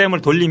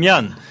프로그램을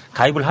돌리면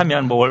가입을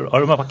하면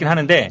얼마 받긴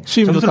하는데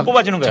점수를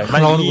뽑아주는 거예요.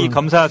 만약 이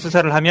검사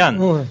수사를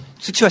하면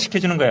수치화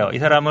시켜주는 거예요. 이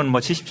사람은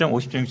 70점,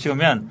 50점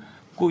찍으면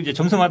이제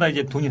점수마다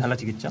이제 돈이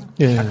달라지겠죠.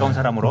 가까운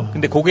사람으로.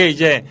 근데 그게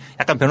이제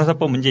약간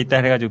변호사법 문제 있다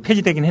해가지고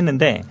폐지되긴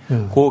했는데,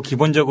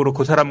 기본적으로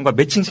그 사람과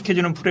매칭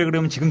시켜주는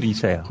프로그램은 지금도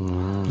있어요.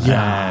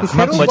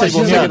 그만큼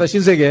신세계다,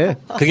 신세계.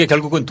 그게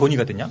결국은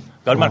돈이거든요.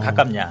 그러니까 얼마나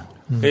가깝냐.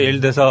 예를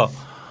들어서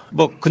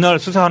그날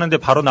수사하는데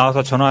바로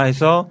나와서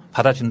전화해서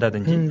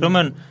받아준다든지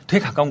그러면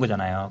되게 가까운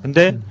거잖아요.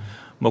 근데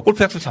뭐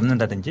골프 약속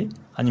잡는다든지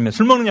아니면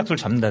술 먹는 약속을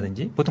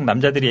잡는다든지 보통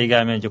남자들이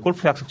얘기하면 이제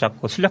골프 약속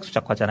잡고 술 약속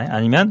잡고 하잖아요.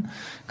 아니면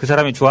그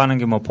사람이 좋아하는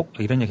게 뭐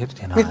이런 얘기 해도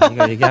되나?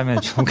 이거 얘기하면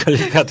좀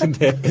걸릴 것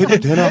같은데. 해도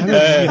되나 하면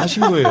네.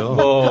 하신 거예요.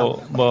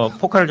 뭐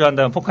포카를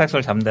좋아한다면 포카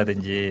약속을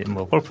잡는다든지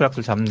뭐 골프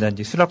약속을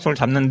잡는다든지 술 약속을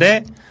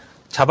잡는데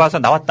잡아서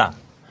나왔다.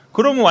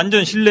 그러면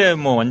완전 신뢰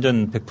뭐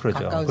완전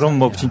 100%죠. 그럼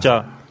뭐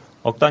진짜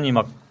억 단위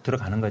막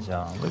들어가는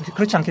거죠.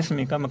 그렇지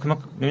않겠습니까?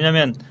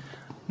 왜냐하면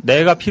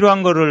내가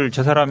필요한 거를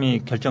저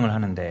사람이 결정을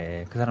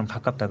하는데 그 사람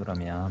가깝다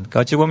그러면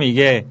그러니까 어찌 보면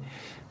이게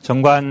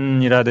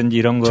정관이라든지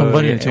이런 거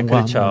정관이에요.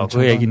 정관. 그렇죠.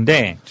 그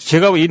얘기인데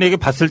제가 이 얘기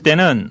봤을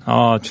때는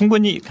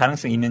충분히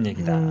가능성이 있는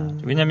얘기다.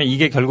 왜냐하면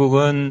이게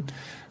결국은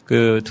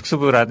그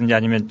특수부라든지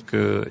아니면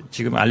그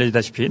지금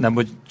알려지다시피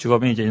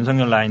남부지검에 이제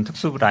윤석열 라인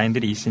특수부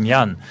라인들이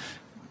있으면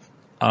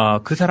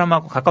그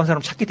사람하고 가까운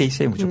사람 찾게 돼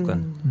있어요,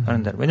 무조건.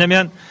 하는 대로.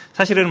 왜냐면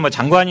사실은 뭐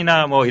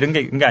장관이나 뭐 이런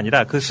게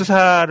아니라 그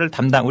수사를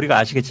우리가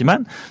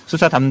아시겠지만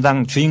수사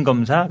담당 주인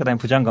검사, 그 다음에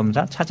부장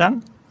검사,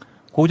 차장,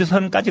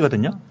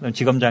 고조선까지거든요.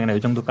 지검장이나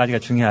이 정도까지가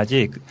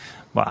중요하지.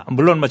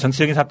 물론 뭐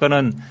정치적인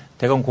사건은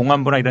대검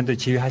공안부나 이런 데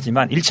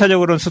지휘하지만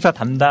 1차적으로는 수사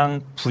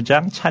담당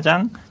부장,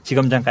 차장,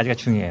 지검장까지가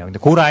중요해요. 근데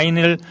그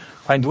라인을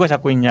과연 누가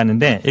잡고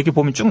있냐는데 여기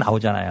보면 쭉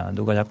나오잖아요.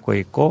 누가 잡고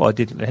있고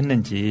어디를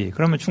했는지.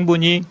 그러면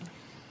충분히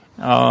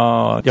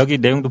여기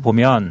내용도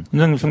보면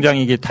윤석열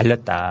총장이 이게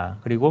달렸다.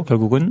 그리고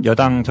결국은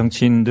여당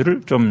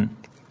정치인들을 좀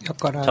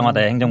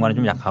청와대 행정관은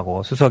좀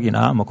약하고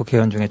수석이나 뭐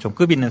국회의원 중에 좀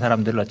급 있는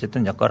사람들을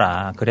어쨌든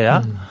엮어라.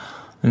 그래야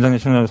윤석열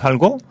총장도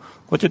살고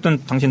어쨌든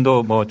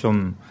당신도 뭐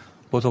좀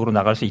보석으로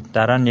나갈 수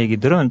있다라는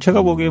얘기들은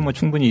제가 보기에 뭐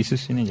충분히 있을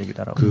수 있는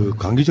얘기다라고. 그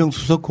강기정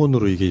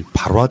수석권으로 이게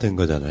발화된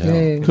거잖아요.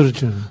 네.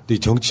 그렇죠. 근데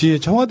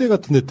정치의 청와대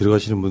같은 데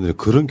들어가시는 분들은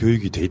그런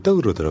교육이 돼 있다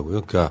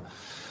그러더라고요. 그러니까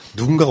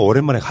누군가가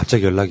오랜만에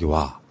갑자기 연락이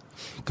와.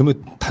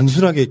 그러면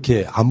단순하게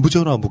이렇게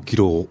안부전화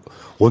묻기로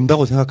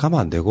온다고 생각하면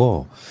안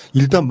되고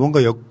일단 뭔가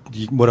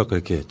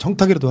이렇게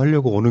청탁이라도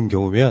하려고 오는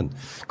경우면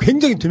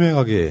굉장히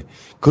투명하게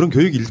그런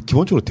교육이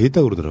기본적으로 돼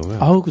있다 그러더라고요.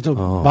 아우, 그죠.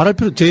 말할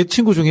필요, 제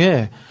친구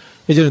중에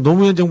예전에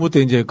노무현 정부 때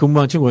이제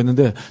근무한 친구가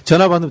있는데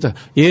전화 받는다.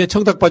 예,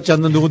 청탁받지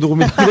않는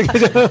누구입니다.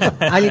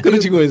 이렇게 아니,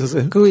 그런 친구가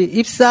있었어요. 그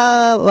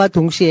입사와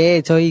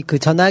동시에 저희 그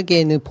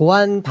전화기에는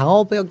보안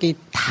방어벽이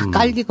다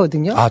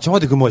깔리거든요. 아,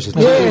 청와대 근무하실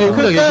때? 예,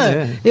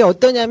 그러니까 예,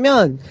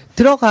 어떠냐면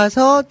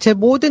들어가서 제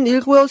모든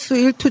일거수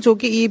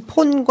일투족이 이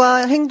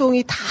폰과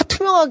행동이 다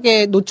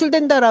투명하게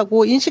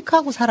노출된다라고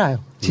인식하고 살아요.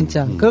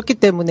 진짜. 그렇기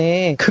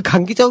때문에 그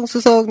강기정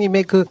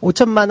수석님의 그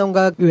 5천만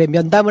원과 왜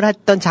면담을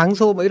했던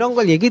장소 뭐 이런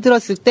걸 얘기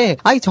들었을 때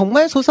아이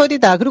정말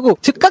소설이다. 그리고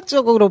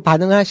즉각적으로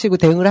반응을 하시고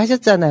대응을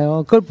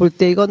하셨잖아요. 그걸 볼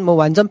때 이건 뭐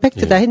완전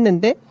팩트다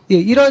했는데 예,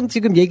 이런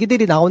지금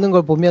얘기들이 나오는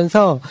걸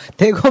보면서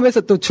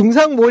대검에서 또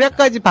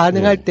중상모략까지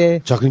반응할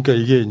때. 자, 그러니까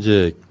이게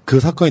이제 그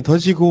사건이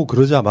터지고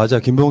그러자마자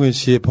김봉현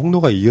씨의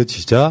폭로가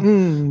이어지자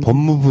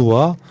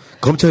법무부와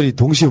검찰이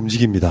동시에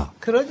움직입니다.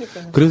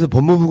 그러니까요. 그래서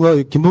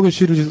법무부가 김봉현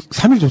씨를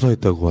 3일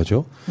조사했다고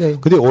하죠. 네.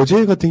 근데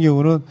어제 같은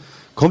경우는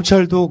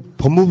검찰도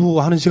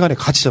법무부가 하는 시간에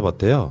같이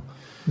잡았대요.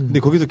 근데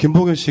거기서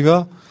김봉현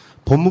씨가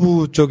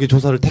법무부 쪽의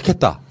조사를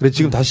택했다. 그래서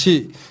지금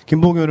다시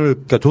김봉현을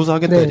그러니까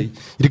조사하겠다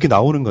이렇게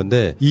나오는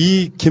건데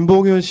이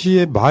김봉현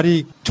씨의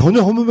말이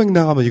전혀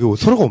허무맹랑하면 이거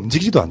서로가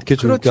움직이지도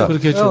않겠죠. 그렇죠.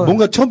 그러니까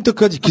뭔가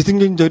처음부터까지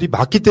기승전결이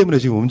맞기 때문에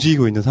지금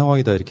움직이고 있는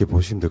상황이다 이렇게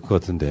보시면 될 것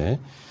같은데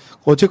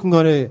어쨌든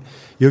간에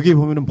여기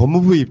보면은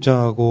법무부의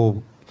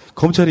입장하고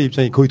검찰의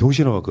입장이 거의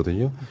동시에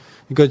나왔거든요.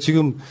 그러니까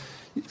지금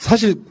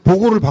사실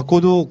보고를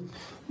받고도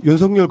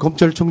윤석열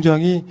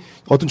검찰총장이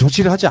어떤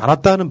조치를 하지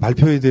않았다는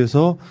발표에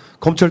대해서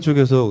검찰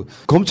쪽에서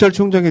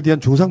검찰총장에 대한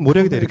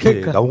중상모략이다 이렇게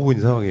나오고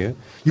있는 상황이에요.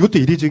 이것도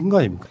이례적인 거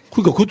아닙니까?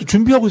 그러니까 그것도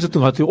준비하고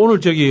있었던 것 같아요. 오늘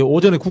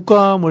오전에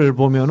국감을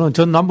보면은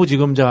전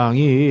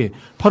남부지검장이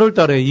 8월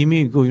달에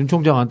이미 그 윤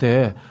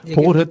총장한테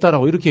보고를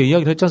했다라고 이렇게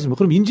이야기를 했지 않습니까?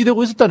 그럼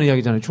인지되고 있었다는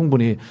이야기잖아요,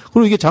 충분히.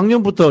 그리고 이게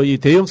작년부터 이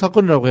대형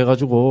사건이라고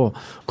해가지고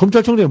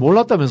검찰총장이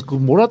몰랐다면서 그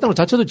몰랐다는 것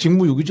자체도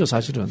직무유기죠,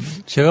 사실은.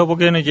 제가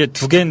보기에는 이제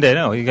두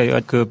개인데요.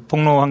 그러니까 그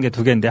폭로한 게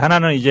두 개인데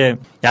하나는 이제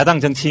야당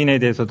정치인에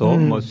대해서도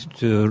뭐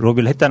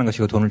로비를 했다는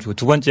것이고 돈을 주고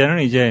두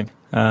번째는 이제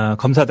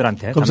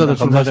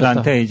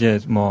검사들한테 이제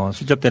뭐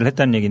술접대를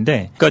했다는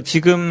얘기인데, 그러니까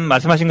지금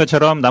말씀하신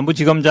것처럼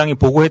남부지검장이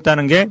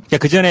보고했다는 게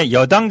그 전에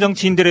여당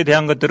정치인들에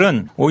대한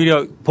것들은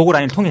오히려 보고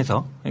라인을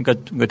통해서, 그러니까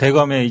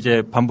대검의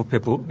이제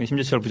반부패부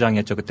심재철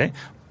부장이었죠 그때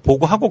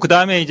보고하고 그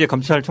다음에 이제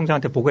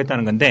검찰총장한테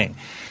보고했다는 건데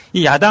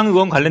이 야당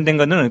의원 관련된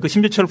거는 그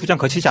심재철 부장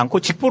거치지 않고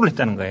직보를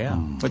했다는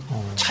거예요.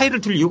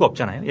 차이를 둘 이유가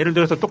없잖아요. 예를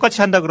들어서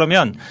똑같이 한다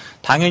그러면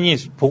당연히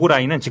보고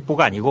라인은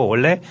직보가 아니고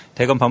원래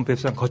대검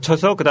반부패부장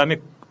거쳐서 그 다음에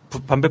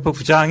반부패부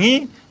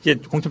부장이 이제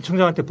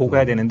공청장한테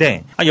보고해야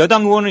되는데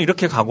여당 의원은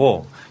이렇게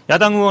가고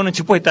야당 의원은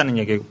직보했다는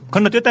얘기,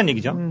 건너뛰었다는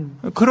얘기죠.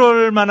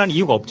 그럴 만한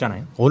이유가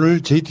없잖아요.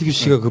 오늘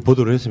JTBC가 그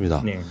보도를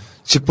했습니다. 네.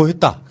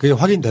 직보했다. 그게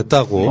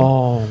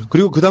확인됐다고.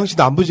 그리고 그 당시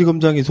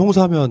남부지검장이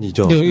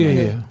송사면이죠.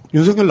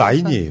 윤석열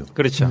라인이에요.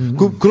 그렇죠.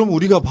 그럼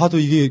우리가 봐도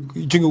이게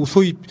지금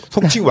소위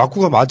속칭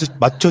왁구가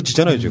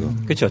맞춰지잖아요,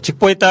 지금. 그렇죠.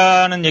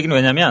 직보했다는 얘기는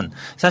왜냐면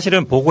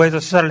사실은 보고해서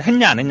수사를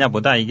했냐 안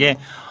했냐보다 이게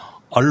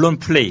언론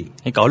플레이,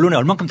 그러니까 언론에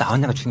얼만큼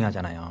나왔냐가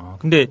중요하잖아요.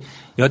 근데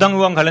여당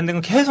의원 관련된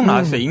건 계속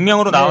나왔어요.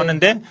 익명으로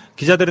나왔는데 네.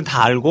 기자들은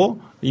다 알고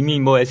이미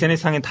뭐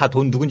SNS상에 다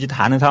돈 누군지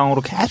다 아는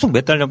상황으로 계속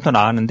몇 달 전부터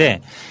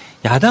나왔는데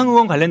야당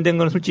의원 관련된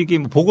건 솔직히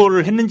뭐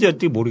보고를 했는지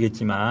어떻게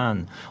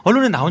모르겠지만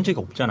언론에 나온 적이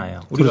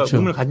없잖아요. 우리가 그렇죠.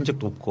 의문을 가진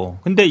적도 없고.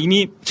 근데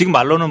이미 지금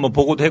말로는 뭐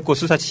보고도 했고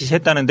수사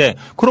지시했다는데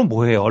그럼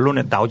뭐예요?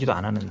 언론에 나오지도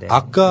않았는데.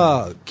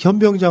 아까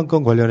현병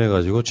장관 관련해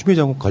가지고 추미애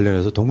장관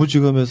관련해서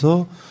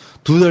동부지검에서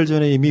 2달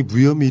전에 이미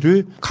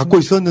무혐의를 갖고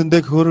있었는데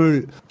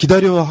그거를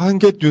기다려 한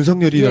게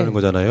윤석열이라는 네.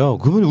 거잖아요.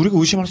 그러면 우리가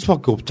의심할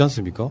수밖에 없지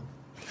않습니까?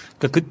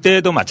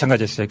 그때도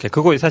마찬가지였어요.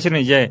 그거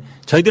사실은 이제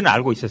저희들은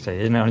알고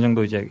있었어요. 예전에 어느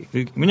정도 이제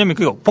왜냐면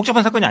그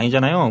복잡한 사건이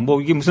아니잖아요.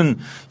 뭐 이게 무슨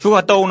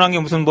휴가 갔다 오고 난 게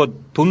무슨 뭐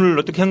돈을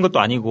어떻게 한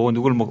것도 아니고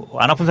누굴 뭐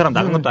안 아픈 사람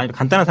나간 것도 아니고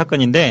간단한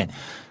사건인데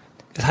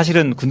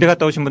사실은 군대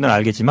갔다 오신 분들은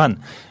알겠지만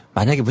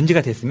만약에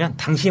문제가 됐으면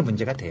당시에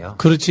문제가 돼요.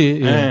 그렇지.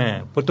 예.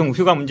 네. 보통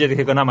휴가 문제가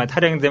되거나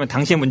탈영이 되면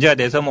당시에 문제가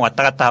돼서 뭐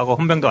왔다 갔다 하고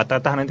헌병도 왔다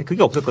갔다 하는데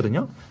그게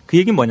없었거든요. 그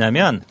얘기는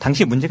뭐냐면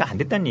당시에 문제가 안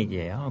됐다는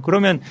얘기예요.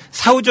 그러면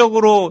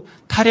사후적으로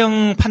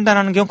탈영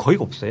판단하는 경우는 거의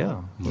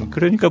없어요.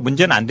 그러니까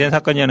문제는 안 된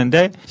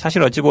사건이었는데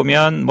사실 어찌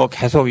보면 뭐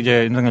계속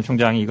이제 윤석열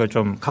총장이 이걸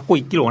좀 갖고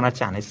있길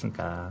원하지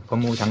않았으니까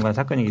법무부 장관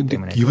사건이기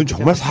때문에. 이분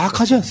정말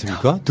사악하지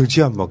않습니까?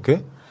 등치에 안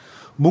맞게.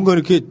 뭔가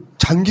이렇게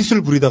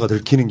잔기술 부리다가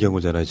들키는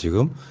경우잖아요,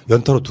 지금.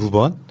 연타로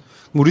 2번.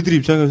 우리들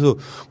입장에서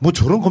뭐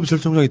저런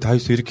검찰총장이 다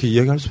있어 이렇게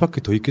이야기할 수밖에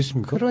더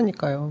있겠습니까?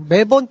 그러니까요.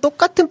 매번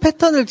똑같은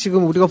패턴을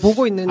지금 우리가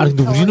보고 있는. 아니,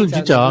 근데 우리는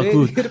진짜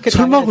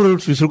설마 그럴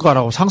수 있을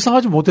거라고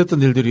상상하지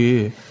못했던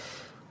일들이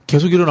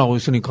계속 일어나고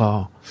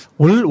있으니까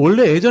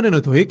원래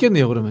예전에는 더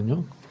했겠네요,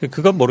 그러면요.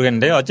 그건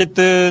모르겠는데요.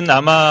 어쨌든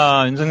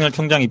아마 윤석열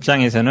총장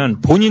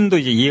입장에서는 본인도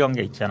이제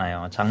이해관계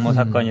있잖아요. 장모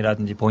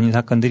사건이라든지 본인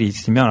사건들이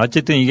있으면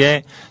어쨌든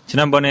이게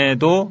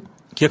지난번에도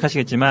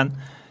기억하시겠지만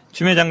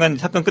추미애 장관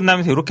사건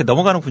끝나면서 이렇게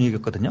넘어가는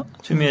분위기였거든요.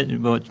 추미애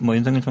뭐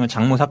윤석열 총장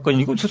장모 사건이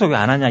이거 수사 왜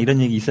안 하냐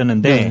이런 얘기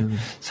있었는데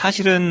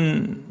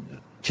사실은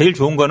제일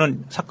좋은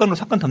거는 사건으로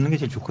사건 덮는 게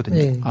제일 좋거든요.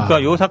 네.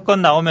 그러니까 요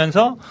사건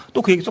나오면서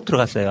또 그 얘기 쏙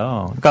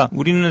들어갔어요. 그러니까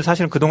우리는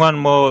사실 그동안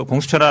뭐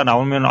공수처라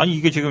나오면 아니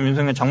이게 지금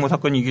윤석열 장모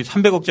사건이 이게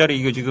 300억짜리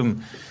이거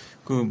지금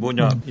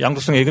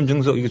양도성 예금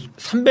증서 이게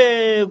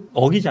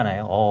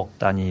 300억이잖아요. 억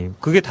단위.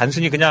 그게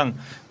단순히 그냥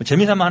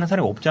재미삼아 하는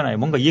사람이 없잖아요.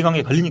 뭔가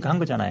이해관계 걸리니까 한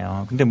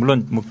거잖아요. 근데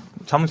물론 뭐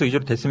사무소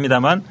위조로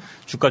됐습니다만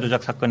주가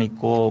조작 사건이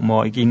있고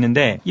뭐 이게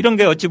있는데 이런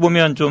게 어찌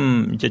보면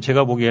좀 이제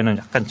제가 보기에는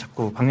약간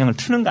자꾸 방향을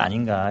트는 거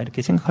아닌가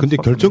이렇게 생각합니다.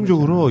 근데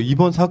결정적으로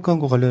이번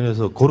사건과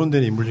관련해서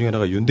거론되는 인물 중에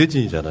하나가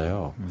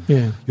윤대진이잖아요.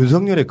 예.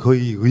 윤석열의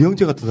거의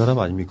의형제 같은 사람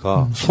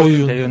아닙니까?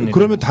 소윤.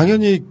 그러면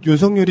당연히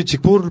윤석열이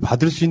직보를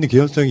받을 수 있는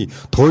개연성이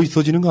더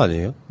있어지는 거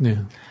아니에요? 네.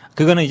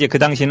 그거는 이제 그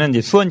당시는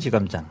이제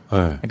수원지검장.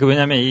 네.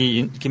 왜냐하면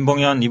이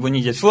김봉현 이분이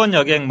이제 수원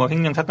여객 뭐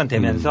횡령 사건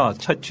되면서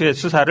최초의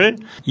수사를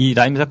이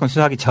라임 사건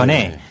수사하기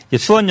전에 이제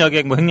수원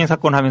여객 뭐 횡령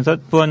사건 하면서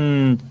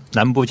수원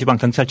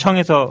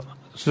남부지방경찰청에서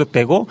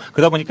수석되고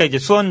그러다 보니까 이제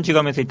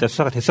수원지검에서 일단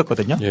수사가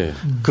됐었거든요. 예.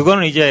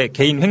 그거는 이제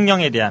개인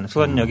횡령에 대한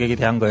수원 여객에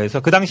대한 거여서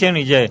그 당시에는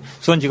이제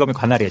수원지검이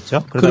관할이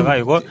했죠. 그러다가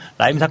이거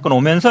라임 사건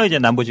오면서 이제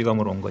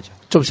남부지검으로 온 거죠.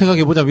 좀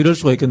생각해 보자면 이럴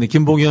수가 있겠네.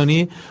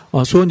 김봉현이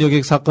수원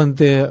여객 사건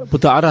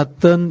때부터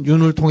알았던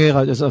윤을 통해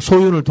가지고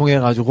소윤을 통해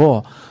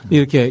가지고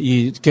이렇게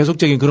이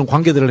계속적인 그런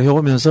관계들을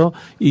해오면서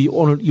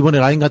이번에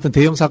라임 같은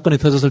대형 사건이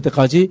터졌을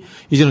때까지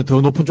이제는 더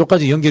높은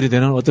쪽까지 연결이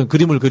되는 어떤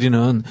그림을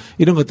그리는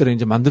이런 것들을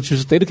이제 만들 수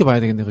있었다 이렇게 봐야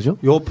되겠네, 그죠?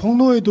 요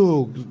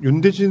폭로에도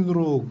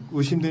윤대진으로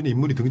의심되는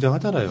인물이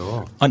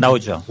등장하잖아요.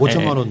 나오죠.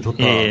 5천만 원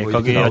줬다. 예, 뭐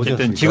거기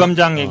어쨌든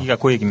지검장 얘기가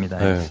그 얘기입니다.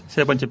 네.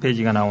 세 번째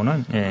페이지가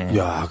나오는. 예.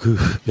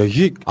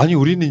 이게 아니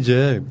우리는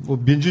이제 뭐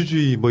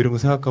민주주의 뭐 이런 거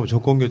생각하면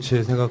정권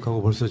교체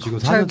생각하고 벌써 지금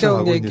 4년차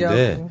가고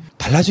있는데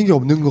달라진 게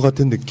없는 것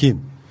같은 느낌.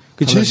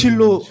 그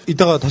진실로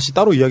이따가 다시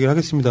따로 이야기를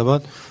하겠습니다만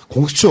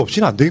공수처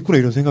없이는 안 되겠구나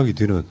이런 생각이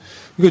드는.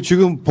 그러니까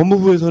지금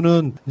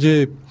법무부에서는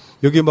이제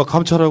여기에 막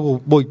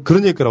감찰하고 뭐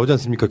그런 얘기가 나오지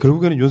않습니까?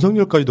 결국에는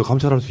윤석열까지도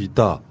감찰할 수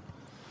있다.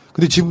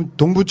 근데 지금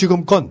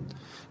동부지검 건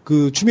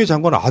그 추미애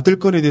장관 아들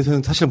건에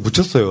대해서는 사실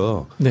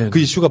묻혔어요. 네. 그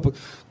이슈가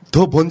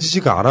더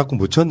번지지가 않았고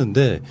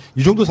묻혔는데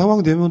이 정도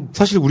상황 되면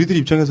사실 우리들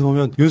입장에서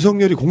보면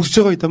윤석열이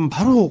공수처가 있다면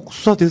바로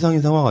수사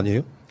대상인 상황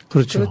아니에요?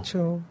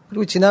 그렇죠.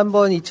 그리고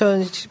지난번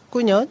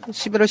 2019년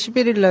 11월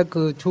 11일 날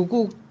그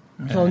조국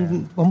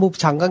전 법무부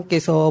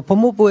장관께서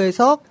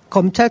법무부에서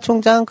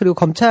검찰총장 그리고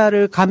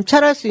검찰을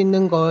감찰할 수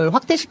있는 걸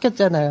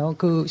확대시켰잖아요.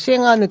 그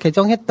시행안을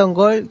개정했던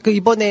걸 그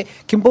이번에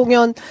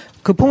김봉현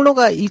그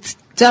폭로가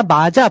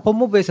있자마자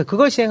법무부에서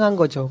그걸 시행한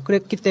거죠.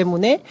 그랬기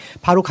때문에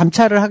바로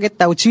감찰을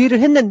하겠다고 지휘를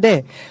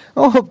했는데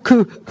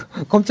그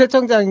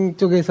검찰청장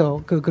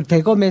쪽에서 그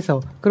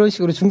대검에서 그런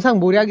식으로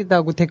중상모략이다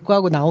하고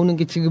대꾸하고 나오는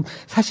게 지금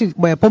사실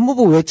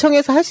법무부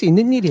외청에서 할 수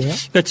있는 일이에요?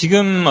 그러니까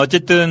지금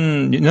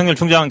어쨌든 윤석열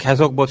총장은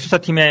계속 뭐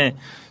수사팀에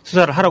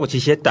수사를 하라고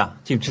지시했다.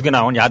 지금 두 개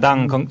나온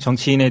야당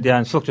정치인에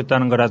대한 수석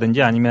줬다는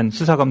거라든지 아니면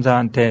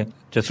수사검사한테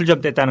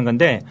술접됐다는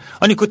건데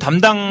아니 그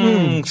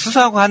담당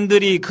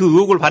수사관들이 그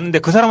의혹을 받는데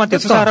그 사람한테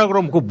수사하라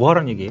그러면 그거 뭐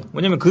하라는 얘기예요?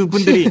 왜냐면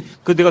그분들이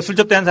그 내가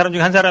술접대한 사람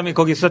중에 한 사람이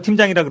거기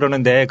수사팀장이라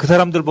그러는데 그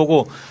사람들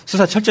보고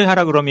수사 철저히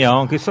하라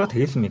그러면 그게 수사가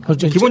되겠습니까?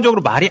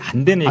 기본적으로 말이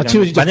안 되는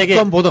얘기예요.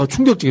 만약에 보다가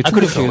충격적이에요.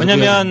 그렇죠.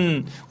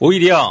 왜냐면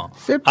오히려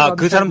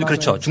그 사람들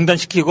그렇죠.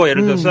 중단시키고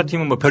예를 들어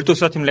수사팀은 뭐 별도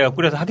수사팀을 내가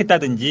꾸려서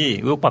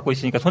하겠다든지 의혹받고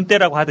있으니까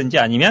손떼라고 하든지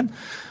아니면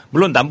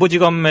물론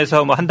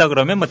남부지검에서 뭐 한다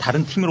그러면 뭐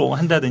다른 팀으로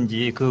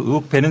한다든지 그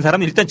의혹 배는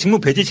사람은 일단 직무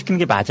배제시키는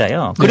게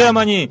맞아요.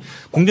 그래야만이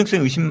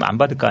공정성 의심 안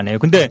받을 거 아니에요.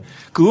 근데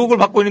그 의혹을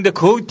받고 있는데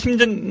그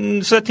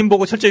수사팀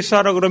보고 철저히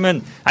수사하라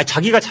그러면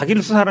자기가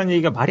자기를 수사하라는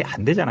얘기가 말이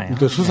안 되잖아요.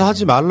 그러니까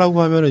수사하지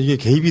말라고 하면 이게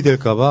개입이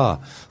될까봐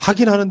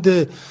하긴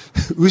하는데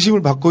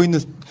의심을 받고 있는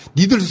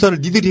니들 수사를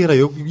니들이 해라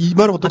이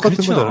말하고 똑같은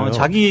그렇죠. 거잖아요.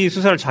 자기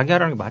수사를 자기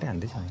하라는 게 말이 안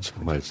되잖아요.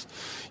 정말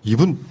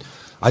이분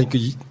그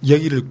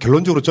이야기를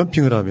결론적으로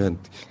점핑을 하면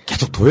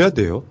계속 둬야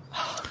돼요.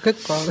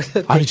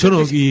 아니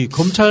저는 이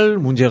검찰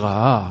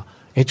문제가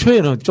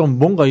애초에는 좀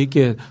뭔가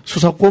이렇게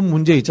수사권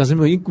문제 있지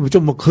않습니까?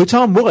 좀 뭐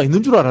거창한 뭐가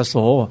있는 줄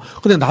알았어.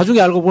 근데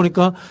나중에 알고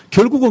보니까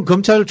결국은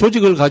검찰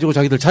조직을 가지고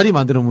자기들 자리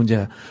만드는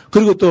문제.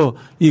 그리고 또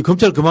이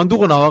검찰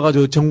그만두고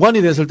나와가지고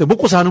정관이 됐을 때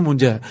먹고 사는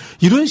문제.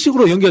 이런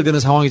식으로 연결되는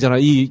상황이잖아.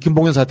 이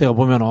김봉현 사태가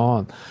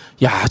보면은.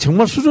 야,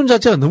 정말 수준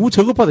자체가 너무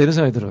저급하다 이런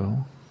생각이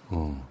들어요.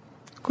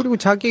 그리고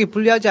자기에게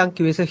불리하지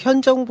않기 위해서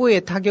현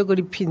정부에 타격을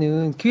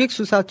입히는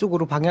기획수사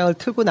쪽으로 방향을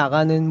틀고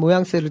나가는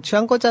모양새를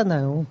취한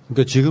거잖아요.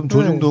 그러니까 지금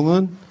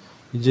조중동은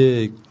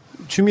이제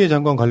추미애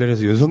장관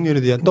관련해서 윤석열에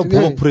대한 또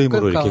보복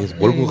프레임으로 이렇게 해서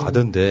몰고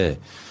가던데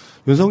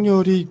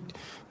윤석열이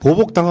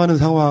보복당하는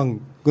상황은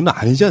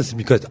아니지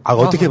않습니까?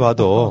 어떻게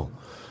봐도.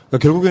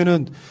 그러니까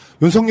결국에는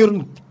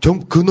윤석열은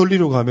그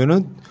논리로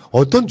가면은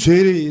어떤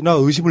죄나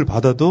의심을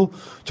받아도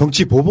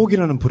정치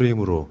보복이라는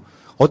프레임으로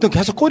어떤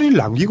계속 꼬리를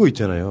남기고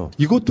있잖아요.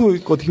 이것도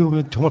어떻게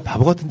보면 정말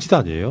바보 같은 짓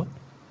아니에요?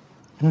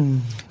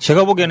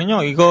 제가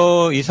보기에는요,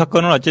 이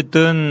사건은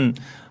어쨌든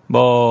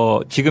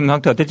뭐 지금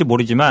형태 어떨지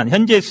모르지만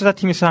현재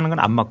수사팀이 수사하는 건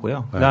안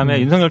맞고요. 그다음에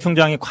윤석열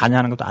총장이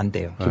관여하는 것도 안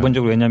돼요.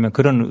 기본적으로 왜냐하면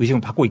그런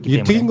의심을 받고 있기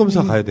때문에. 특임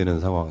검사 가야 되는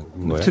상황인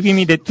거예요.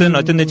 특임이 됐든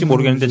어떤 됐지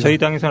모르겠는데 저희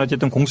당에서는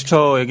어쨌든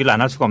공수처 얘기를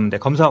안 할 수가 없는데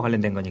검사와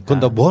관련된 거니까. 그건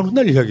다 뭐하는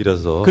훗날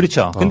이야기라서.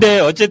 그렇죠. 근데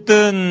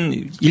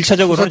어쨌든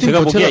 1차적으로는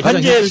제가 보기에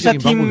현재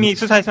수사팀이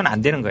수사해서는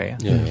안 되는 거예요.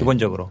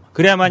 기본적으로.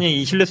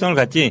 그래야만이 이 신뢰성을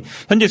갖지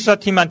현재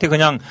수사팀한테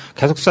그냥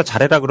계속 수사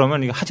잘해라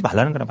그러면 이거 하지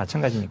말라는 거랑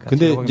마찬가지니까.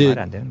 근데 이제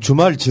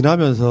주말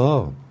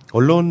지나면서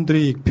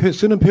언론들이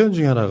쓰는 표현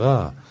중에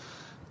하나가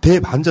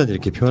대반전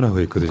이렇게 표현하고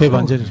있거든요.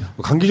 대반전이죠.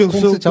 강기정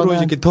수석으로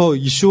이렇게 더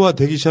이슈화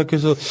되기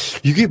시작해서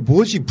이게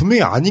뭐지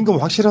분명히 아닌 건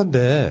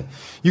확실한데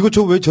이거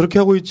저 왜 저렇게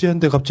하고 있지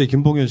했는데 갑자기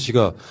김봉현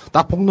씨가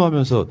딱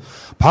폭로하면서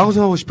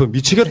방송하고 싶으면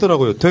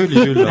미치겠더라고요. 토요일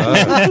일요일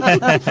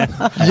날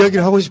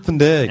이야기를 하고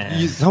싶은데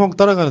이 상황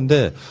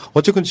따라가는데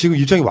어쨌든 지금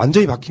입장이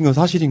완전히 바뀐 건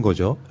사실인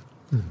거죠.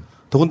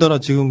 더군다나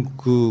지금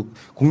그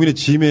국민의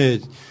짐에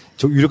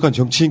유력한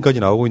정치인까지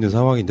나오고 있는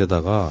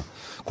상황인데다가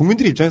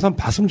국민들이 입장에서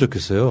한번 봤으면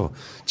좋겠어요.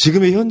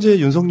 지금의 현재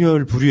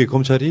윤석열 부류의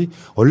검찰이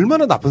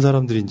얼마나 나쁜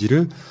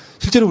사람들인지를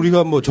실제로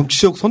우리가 뭐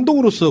정치적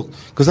선동으로서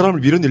그 사람을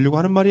밀어내려고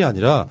하는 말이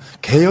아니라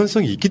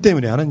개연성이 있기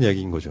때문에 하는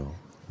이야기인 거죠.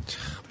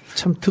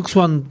 참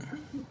특수한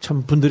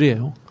참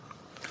분들이에요.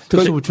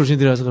 특수부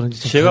출신들이라서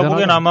그런지. 제가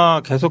보기엔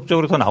아마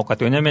계속적으로 더 나올 것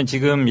같아요. 왜냐하면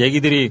지금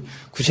얘기들이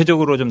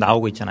구체적으로 좀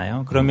나오고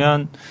있잖아요.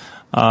 그러면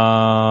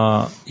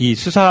이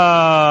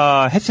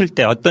수사했을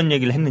때 어떤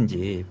얘기를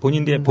했는지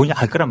본인이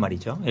알 거란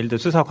말이죠. 예를 들어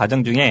수사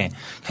과정 중에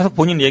계속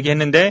본인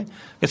얘기했는데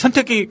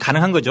선택이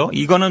가능한 거죠.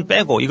 이거는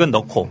빼고 이건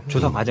넣고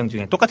조사 과정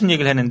중에 똑같은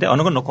얘기를 했는데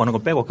어느 건 넣고 어느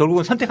건 빼고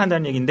결국은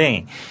선택한다는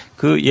얘기인데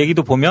그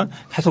얘기도 보면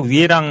계속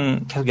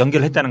위에랑 계속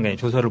연결을 했다는 거예요.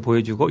 조서를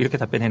보여주고 이렇게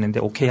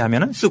답변했는데 오케이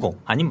하면은 쓰고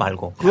아니면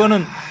말고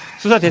그거는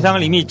수사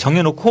대상을 이미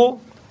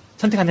정해놓고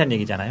선택한다는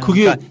얘기잖아요.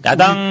 그러니까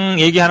야당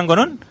얘기하는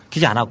거는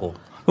기재 안 하고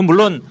그럼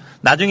물론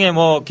나중에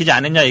뭐 기재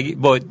안 했냐 얘기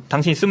뭐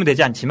당신이 쓰면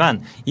되지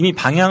않지만 이미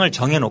방향을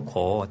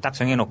정해놓고 딱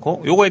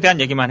정해놓고 요거에 대한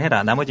얘기만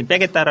해라. 나머지는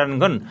빼겠다라는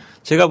건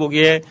제가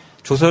보기에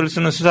조서를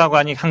쓰는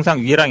수사관이 항상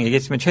위에랑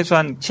얘기했으면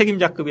최소한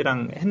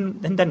책임자급이랑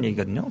한다는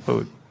얘기거든요.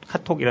 그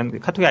카톡이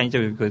아니죠.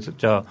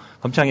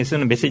 검찰이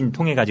쓰는 메시지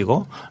통해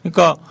가지고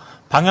그러니까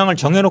방향을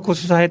정해놓고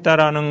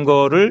수사했다라는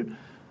거를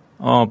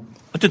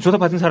어쨌든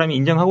조사받은 사람이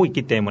인정하고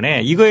있기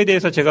때문에 이거에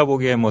대해서 제가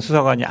보기에 뭐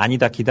수사관이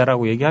아니다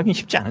기다라고 얘기하기는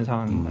쉽지 않은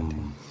상황인 것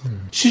같아요.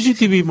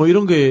 CCTV 뭐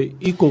이런 게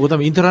있고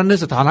그다음에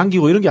인터넷에서 다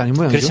남기고 이런 게 아닌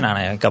모양이죠? 그렇진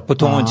않아요. 그러니까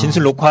보통은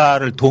진술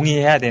녹화를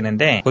동의해야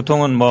되는데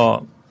보통은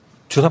뭐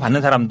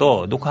조사받는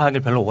사람도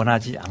녹화하길 별로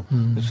원하지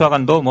않고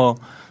수사관도 뭐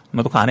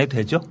녹화 안 해도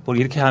되죠? 뭐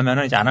이렇게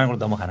하면은 이제 안 하는 걸로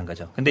넘어가는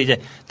거죠. 근데 이제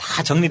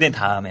다 정리된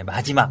다음에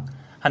마지막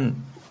한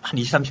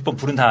 20, 30번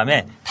부른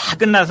다음에 다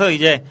끝나서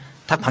이제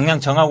딱 방향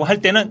정하고 할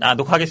때는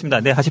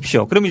녹화하겠습니다. 네,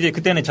 하십시오. 그럼 이제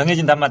그때는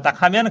정해진 답만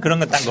딱 하면 그런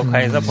건 딱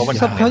녹화해서 법원이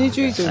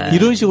편의주의죠.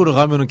 이런 식으로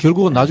가면은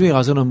결국은 나중에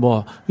가서는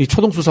뭐 이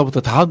초동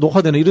수사부터 다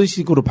녹화되는 이런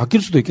식으로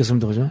바뀔 수도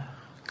있겠습니다. 그죠?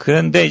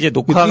 그런데 이제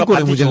녹화가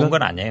반드시 좋은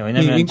건 아니에요.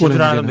 왜냐하면 기술하는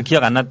사람도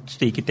기억 안 날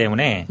수도 있기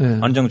때문에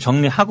어느 정도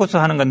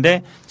정리하고서 하는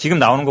건데 지금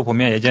나오는 거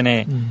보면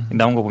예전에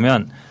나온 거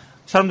보면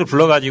사람들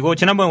불러가지고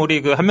지난번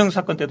우리 그 한명숙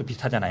사건 때도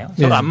비슷하잖아요.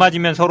 서로 안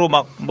맞으면 서로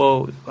막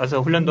뭐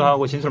와서 훈련도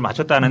하고 진술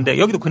맞췄다는데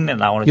여기도 그때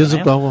나오잖아요.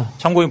 연습도 하고.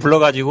 참고인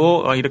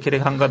불러가지고 이렇게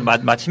한 거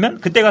마치면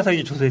그때 가서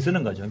이제 조서에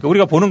쓰는 거죠. 그러니까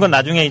우리가 보는 건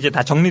나중에 이제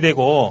다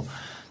정리되고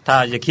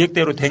다 이제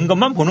기획대로 된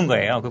것만 보는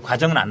거예요. 그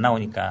과정은 안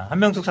나오니까.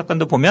 한명숙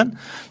사건도 보면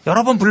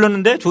여러 번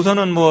불렀는데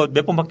조서는 뭐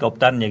몇 번밖에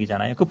없다는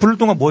얘기잖아요. 그 부를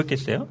동안 뭐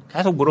했겠어요?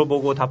 계속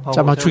물어보고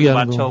답하고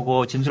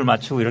맞추고 진술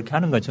맞추고 이렇게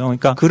하는 거죠.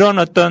 그러니까 그런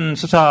어떤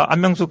수사,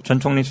 한명숙 전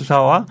총리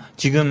수사와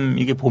지금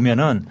이게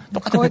보면은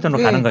똑같은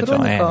패턴으로 가는 거죠.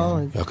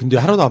 그러니까. 야, 근데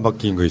하나도 안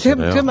바뀐 거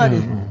있잖아요. 제 말이.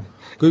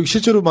 그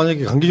실제로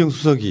만약에 강기정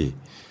수석이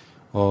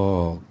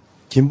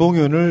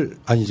김봉현을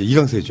이제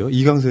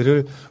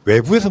이강세를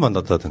외부에서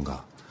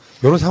만났다든가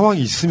이런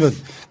상황이 있으면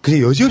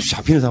그냥 여지없이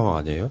잡히는 상황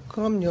아니에요?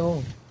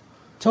 그럼요.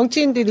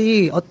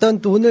 정치인들이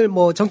어떤 돈을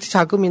뭐 정치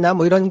자금이나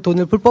뭐 이런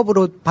돈을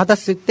불법으로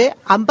받았을 때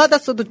안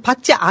받았어도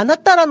받지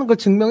않았다라는 걸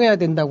증명해야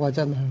된다고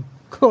하잖아요.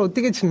 그걸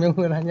어떻게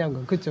증명을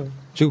하냐고. 그죠?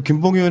 지금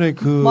김봉현의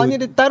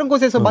만일에 다른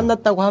곳에서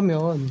만났다고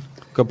하면.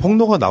 그러니까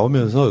폭로가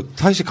나오면서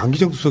사실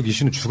강기정 수석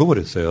이슈는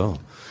죽어버렸어요.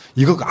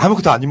 이거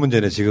아무것도 아닌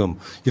문제네 지금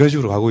이런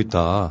식으로 가고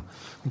있다.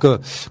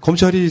 그러니까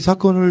검찰이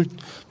사건을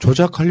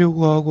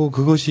조작하려고 하고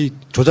그것이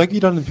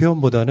조작이라는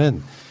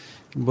표현보다는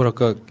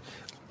뭐랄까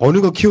어느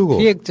거 키우고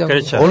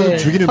그렇죠. 어느 거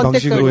죽이는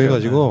방식으로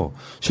해가지고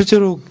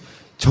실제로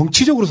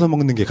정치적으로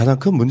써먹는 게 가장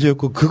큰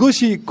문제였고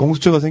그것이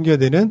공수처가 생겨야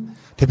되는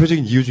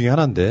대표적인 이유 중에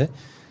하나인데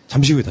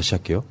잠시 후에 다시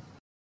할게요.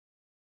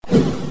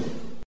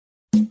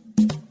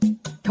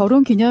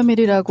 결혼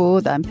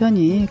기념일이라고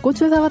남편이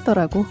꽃을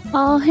사왔더라고.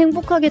 아,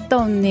 행복하겠다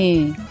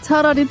언니.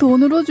 차라리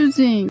돈으로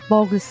주지.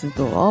 먹을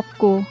수도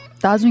없고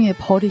나중에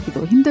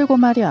버리기도 힘들고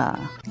말이야.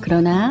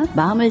 그러나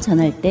마음을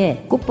전할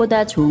때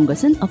꽃보다 좋은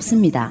것은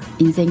없습니다.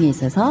 인생에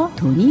있어서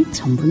돈이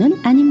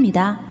전부는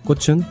아닙니다.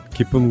 꽃은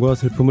기쁨과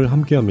슬픔을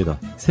함께합니다.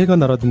 새가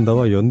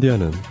날아든다와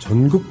연대하는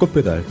전국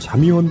꽃배달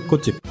자미원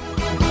꽃집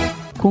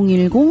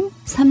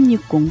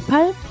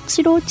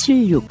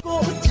 010-3608-7576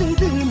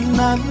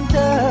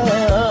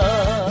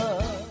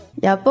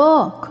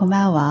 여보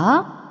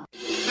고마워.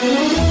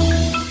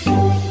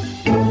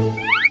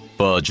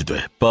 빠지되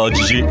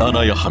빠지지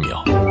않아야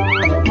하며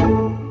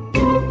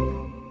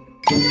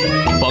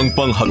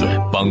빵빵하되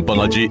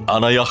빵빵하지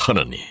않아야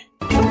하느니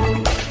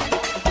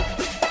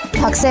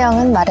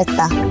박세영은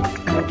말했다.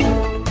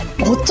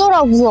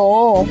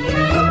 어쩌라고요?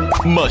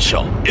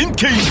 마셔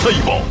NK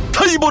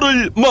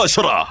타이보를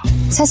마셔라.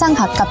 세상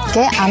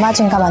가깝게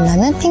아마존과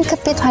만나는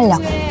핑크빛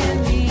활력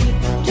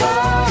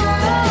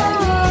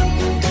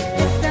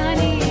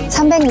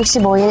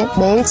 365일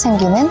매일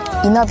챙기는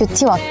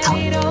이너뷰티 워터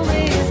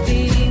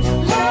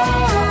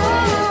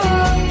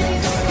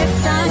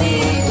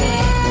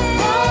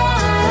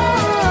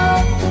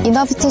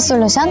이너뷰티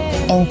솔루션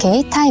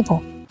NK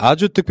타이보.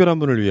 아주 특별한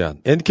분을 위한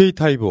NK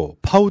타이보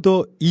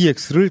파우더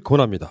EX를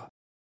권합니다.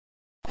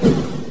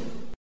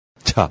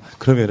 자,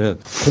 그러면은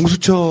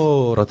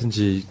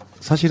공수처라든지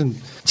사실은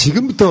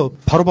지금부터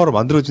바로바로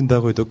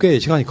만들어진다고 해도 꽤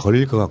시간이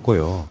걸릴 것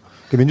같고요.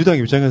 민주당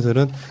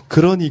입장에서는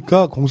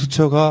그러니까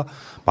공수처가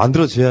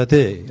만들어져야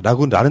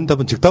돼라고 라는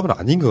답은 즉답은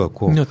아닌 것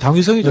같고.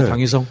 당위성이죠,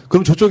 당위성.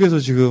 그럼 저쪽에서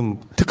지금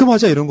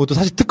특검하자 이런 것도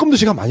사실 특검도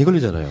시간 많이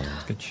걸리잖아요.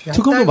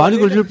 특검도 많이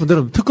걸릴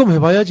분들은 특검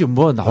해봐야지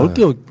뭐 나올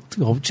게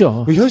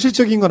없죠.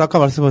 현실적인 건 아까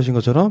말씀하신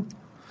것처럼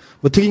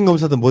뭐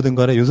특임검사든 뭐든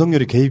간에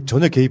윤석열이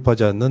전혀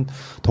개입하지 않는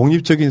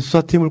독립적인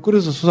수사팀을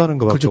꾸려서 수사하는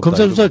것밖에 그렇죠. 없다.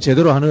 검찰 수사를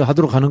제대로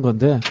하도록 하는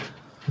건데.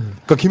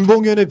 그러니까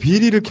김봉현의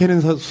비리를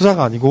캐는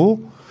수사가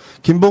아니고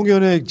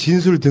김봉현의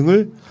진술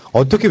등을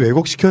어떻게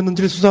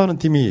왜곡시켰는지를 수사하는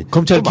팀이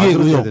검찰 기획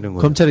의혹, 되는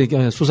거예요. 검찰의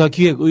수사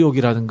기획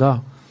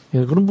의혹이라든가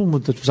그런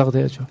부분도 조사가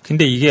돼야죠.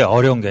 근데 이게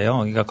어려운 게요.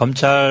 그러니까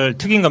검찰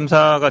특임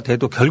검사가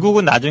돼도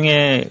결국은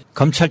나중에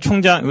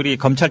검찰총장, 우리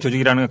검찰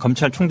조직이라는 건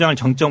검찰총장을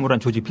정점으로 한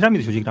조직,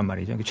 피라미드 조직이란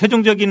말이죠.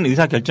 최종적인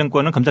의사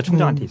결정권은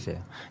검찰총장한테 있어요.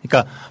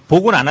 그러니까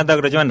보고는 안 한다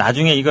그러지만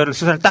나중에 이거를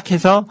수사를 딱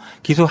해서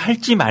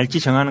기소할지 말지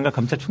정하는 건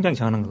검찰총장이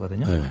정하는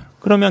거거든요. 네.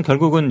 그러면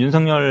결국은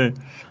윤석열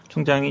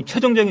총장이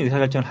최종적인 의사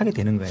결정을 하게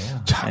되는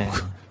거예요. 참, 네.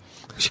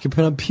 쉽게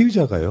표현한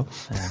피의자가요.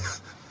 네.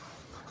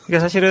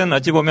 그러니까 사실은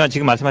어찌 보면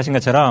지금 말씀하신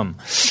것처럼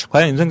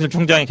과연 윤석열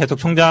총장이 계속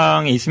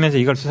총장에 있으면서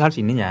이걸 수사할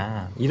수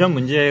있느냐 이런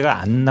문제가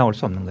안 나올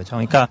수 없는 거죠.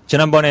 그러니까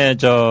지난번에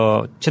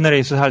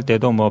채널A 수사할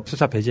때도 뭐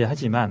수사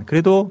배제하지만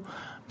그래도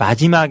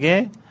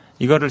마지막에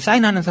이거를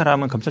사인하는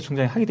사람은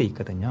검찰총장이 하게 돼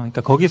있거든요.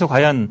 그러니까 거기서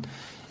과연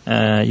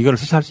이걸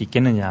수사할 수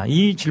있겠느냐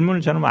이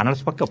질문을 저는 안 할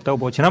수밖에 없다고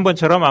보고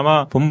지난번처럼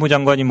아마 법무부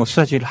장관이 뭐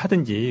수사 지휘를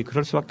하든지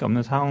그럴 수밖에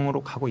없는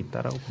상황으로 가고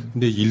있다라고 봅니다.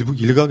 근데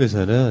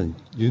일각에서는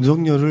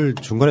윤석열을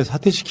중간에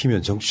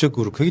사퇴시키면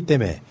정치적으로 크기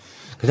때문에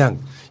그냥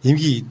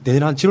임기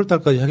내년 한 7월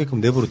달까지 하게끔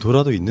내부로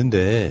돌아도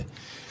있는데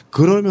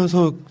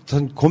그러면서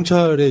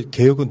검찰의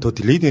개혁은 더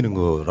딜레이 되는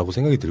거라고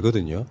생각이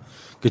들거든요.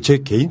 제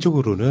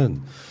개인적으로는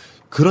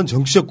그런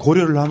정치적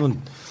고려를 하면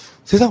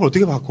세상을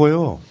어떻게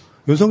바꿔요.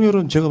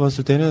 윤석열은 제가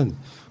봤을 때는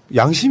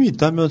양심이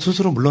있다면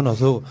스스로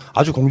물러나서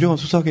아주 공정한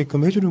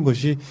수사하게끔 해주는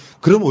것이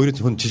그러면 오히려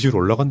전 지지율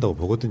올라간다고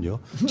보거든요.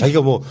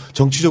 자기가 뭐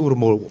정치적으로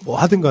뭐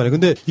하든 간에.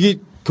 근데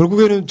이게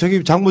결국에는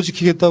자기 장모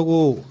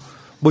지키겠다고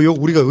뭐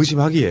우리가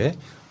의심하기에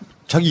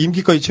자기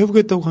임기까지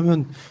채우겠다고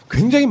하면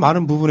굉장히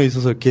많은 부분에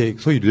있어서 이렇게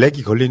소위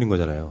렉이 걸리는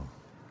거잖아요.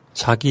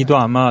 자기도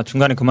아마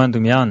중간에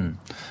그만두면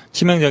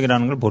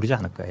치명적이라는 걸 모르지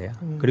않을 거예요.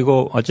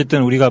 그리고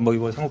어쨌든 우리가 뭐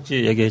이거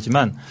삼국지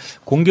얘기했지만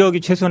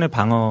공격이 최소한의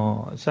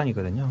방어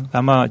수단이거든요.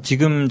 아마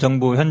지금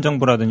정부, 현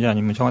정부라든지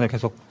아니면 청와대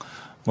계속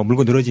뭐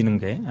물고 늘어지는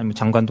게 아니면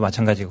장관도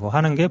마찬가지고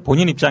하는 게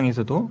본인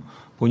입장에서도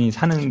본인이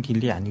사는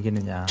길이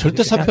아니겠느냐.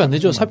 절대 사표 안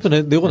내죠. 사표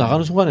내고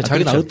나가는 순간에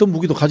자기는 그렇죠. 어떤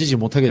무기도 가지지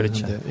못하게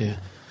그렇죠. 되는데. 예.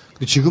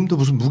 근데 지금도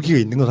무슨 무기가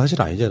있는 건 사실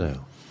아니잖아요.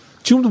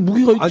 지금도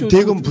무기가 있죠. 아니,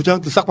 대검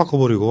부장도 싹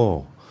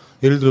바꿔버리고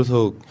예를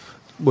들어서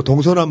뭐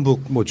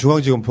동서남북 뭐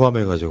중앙지검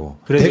포함해가지고.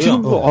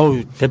 지금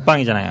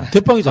대빵이잖아요.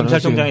 대빵이잖아요.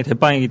 검찰총장이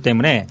대빵이기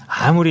때문에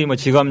아무리 뭐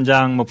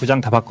지검장 뭐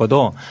부장 다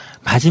바꿔도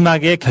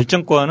마지막에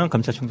결정권은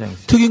검찰총장이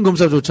있어요.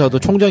 특임검사조차도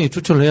총장이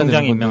추천을 해야 되는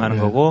총장이 임명하는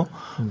거고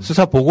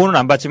수사 보고는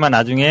안 받지만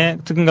나중에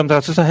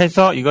특임검사가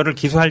수사해서 이거를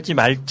기소할지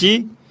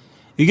말지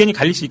의견이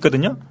갈릴 수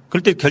있거든요.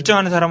 그럴 때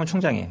결정하는 사람은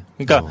총장이에요.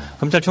 그러니까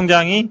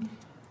검찰총장이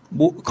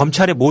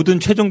검찰의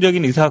모든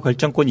최종적인 의사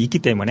결정권이 있기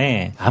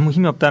때문에 아무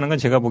힘이 없다는 건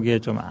제가 보기에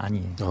좀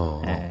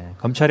아니에요. 예.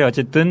 검찰이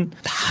어쨌든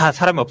다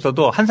사람이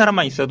없어도 한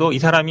사람만 있어도 이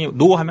사람이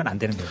노하면 안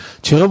되는 거예요.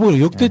 제가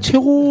보기에는 역대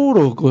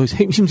최고로 그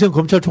힘센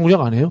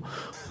검찰총장 아니에요?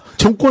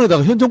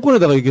 정권에다가 현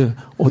정권에다가 이게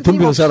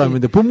덤비는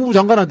사람인데 법무부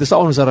장관한테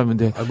싸우는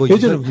사람인데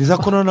예전에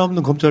인사권 하나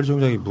없는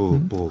검찰총장이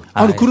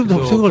아니 그런데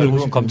한번 생각을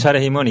해보시면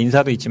검찰의 힘은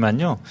인사도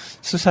있지만요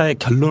수사에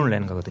결론을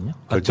내는 거거든요.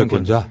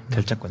 결정권자.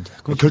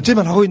 그럼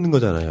결재만 하고 있는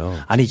거잖아요.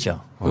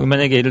 아니죠.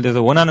 만약에 예를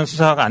들어서 원하는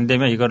수사가 안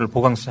되면 이거를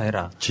보강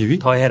수사해라. 지휘?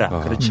 더 해라.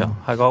 그렇죠.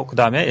 하고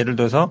그다음에 예를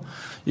들어서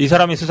이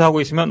사람이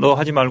수사하고 있으면 너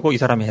하지 말고 이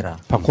사람이 해라.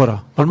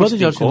 바꿔라.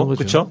 얼마든지 할 수 있는 거죠.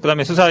 그렇죠.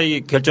 그다음에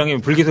수사의 결정이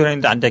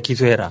불기소했는데 안 돼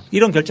기소해라.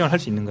 이런 결정을 할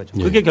수 있는 거죠.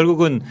 그게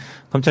결국은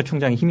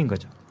검찰총장의 힘인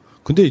거죠.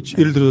 근데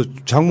예를 들어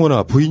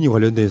장모나 부인이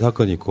관련된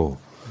사건이 있고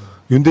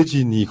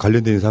윤대진이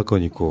관련된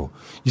사건이 있고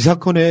이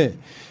사건에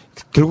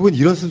결국은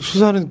이런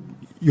수사는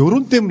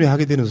여론 때문에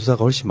하게 되는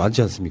수사가 훨씬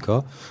많지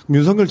않습니까? 그럼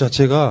윤석열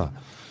자체가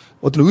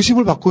어떤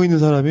의심을 받고 있는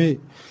사람이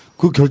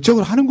그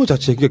결정을 하는 것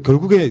자체, 그러니까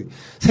결국에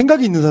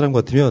생각이 있는 사람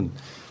같으면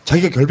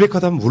자기가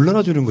결백하다면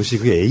물러나 주는 것이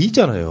그게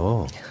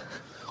A잖아요.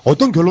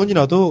 어떤 결론이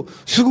나도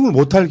수긍을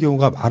못할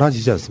경우가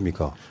많아지지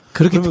않습니까?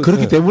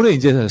 그렇기 때문에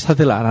이제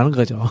사퇴를 안 하는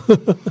거죠.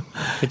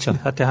 그렇죠.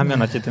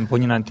 사퇴하면 어쨌든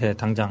본인한테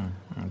당장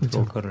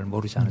들어올 거를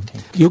모르지 않을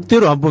테니까.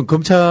 역대로 한번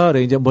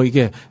검찰에 이제 뭐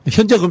이게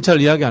현재 검찰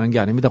이야기하는 게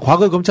아닙니다.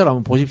 과거 검찰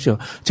한번 보십시오.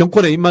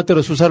 정권의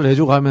입맛대로 수사를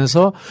해주고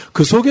하면서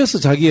그 속에서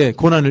자기의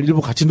권한을 일부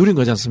같이 누린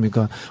거지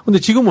않습니까? 근데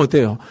지금은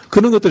어때요?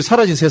 그런 것들이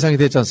사라진 세상이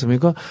됐지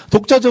않습니까?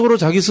 독자적으로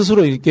자기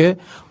스스로 이렇게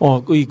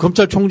이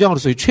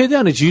검찰총장으로서의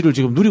최대한의 지위를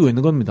지금 누리고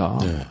있는 겁니다.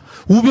 네.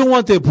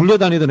 우병우한테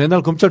불려다니던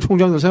옛날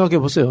검찰총장들 생각해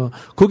보세요.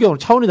 거기에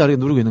차원이 다르게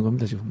누리고 있는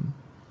겁니다, 지금.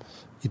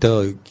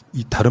 이따가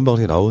이 다른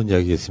방송에 나온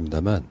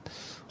이야기겠습니다만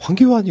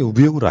황교안이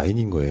우병우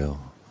라인인 거예요.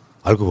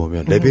 알고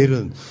보면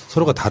레벨은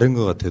서로가 다른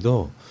것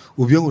같아도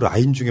우병우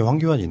라인 중에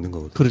황교안이 있는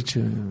거거든요.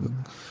 그렇죠.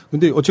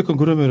 근데 어쨌건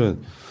그러면은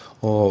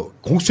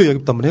공수처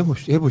이야기도 한번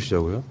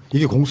해보시자고요.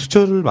 이게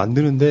공수처를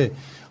만드는데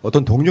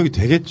어떤 동력이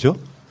되겠죠?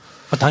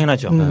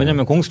 당연하죠.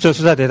 왜냐하면 공수처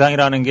수사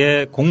대상이라는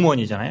게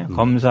공무원이잖아요.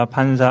 검사,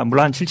 판사,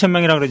 물론 한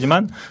 7,000명이라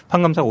그러지만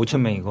판검사가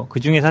 5,000명이고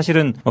그중에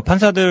사실은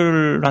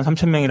판사들 한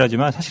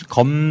 3,000명이라지만 사실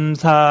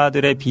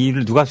검사들의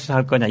비위를 누가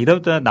수사할 거냐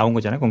이러다 나온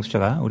거잖아요.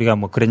 공수처가. 우리가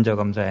뭐 그랜저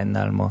검사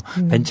옛날 뭐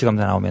벤치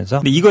검사 나오면서.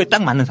 근데 이거에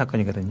딱 맞는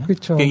사건이거든요.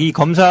 그렇죠. 그러니까 이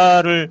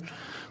검사를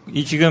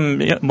이 지금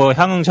뭐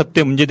향응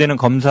접대 문제되는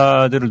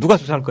검사들을 누가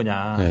수사할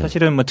거냐. 네.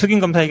 사실은 뭐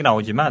특임 검사 얘기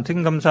나오지만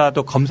특임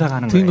검사도 검사가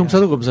하는 거예요. 특임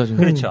검사도 검사죠.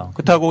 그렇죠.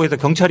 그렇다고 해서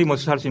경찰이 뭐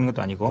수사할 수 있는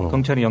것도 아니고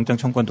경찰이 영장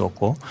청구권도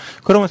없고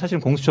그러면 사실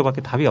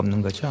공수처밖에 답이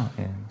없는 거죠.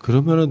 예.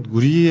 그러면은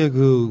우리의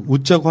그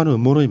웃자고 하는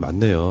음모론이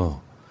맞네요.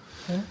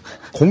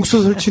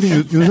 공수처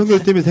설치는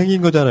윤석열 때문에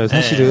생긴 거잖아요.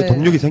 사실은 네.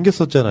 동력이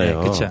생겼었잖아요. 네,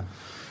 그렇죠.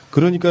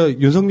 그러니까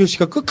윤석열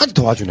씨가 끝까지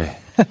도와주네.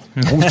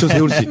 공수처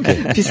세울 수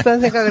있게. 비슷한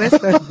생각을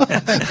했어요.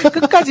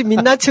 끝까지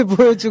민낯을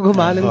보여주고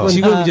마는구나.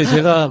 지금 이제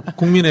제가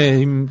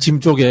국민의힘 짐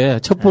쪽에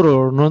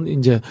첩보로는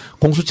이제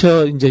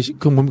공수처 이제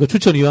그 뭡니까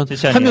추천위원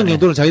한 명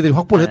정도를 자기들이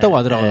확보를 했다고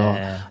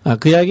하더라고요.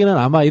 그 이야기는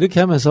아마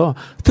이렇게 하면서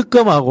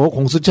특검하고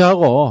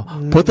공수처하고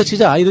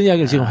버텨치자 이런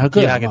이야기를 지금 할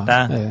거예요.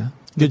 하겠다. 네.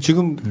 근데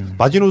지금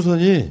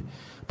마지노선이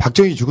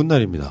박정희 죽은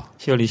날입니다.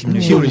 10월 26일.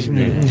 10월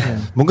 26일.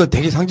 뭔가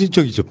되게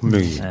상징적이죠,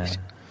 분명히.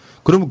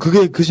 그러면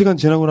그게 그 시간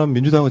지나고 나면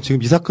민주당은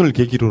지금 이 사건을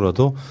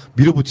계기로라도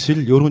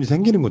밀어붙일 여론이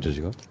생기는 거죠,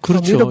 지금.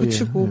 그렇죠.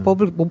 밀어붙이고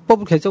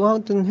법을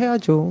개정하든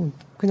해야죠.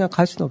 그냥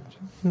갈 수는 없죠.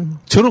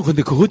 저는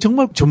근데 그거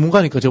정말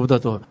전문가니까 저보다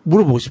더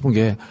물어보고 싶은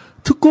게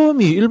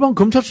특검이 일반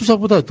검찰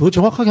수사보다 더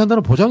정확하게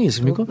한다는 보장이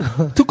있습니까?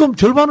 특검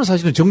절반은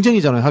사실은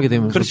정쟁이잖아요. 하게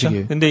되면 그렇죠.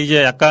 솔직히. 근데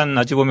이제 약간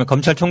어찌 보면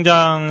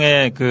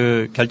검찰총장의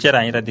그 결재가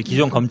아니라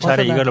기존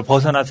검찰의 이거를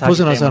벗어나서 하기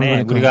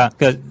때문에 우리가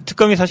그러니까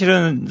특검이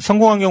사실은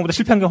성공한 경우보다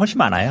실패한 경우 훨씬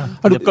많아요.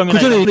 아니, 그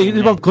전에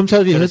일반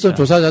검찰이 그렇죠. 했던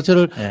조사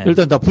자체를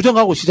일단 다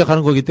부정하고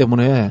시작하는 거기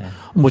때문에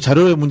뭐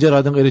자료의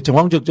문제라든가 이런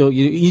정황적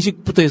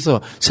인식부터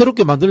해서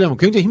새롭게 만들려면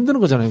굉장히 힘든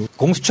거잖아요.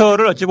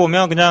 공수처를 어찌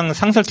보면 그냥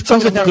상설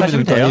특검이라고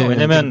생각하시면 돼요.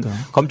 왜냐하면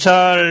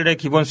검찰의 검찰의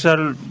기본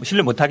수사를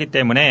신뢰 못하기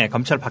때문에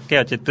검찰 밖에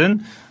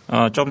어쨌든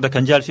조금 더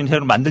견제할 수 있는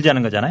회로를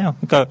만들자는 거잖아요.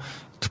 그러니까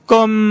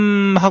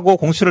특검하고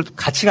공수처를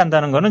같이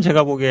간다는 거는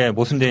제가 보기에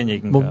모순되는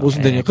얘기인 거예요.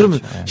 모순되냐. 네, 그러면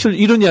그렇죠. 실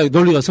이런 이야기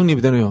논리가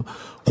성립이 되네요.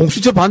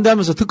 공수처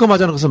반대하면서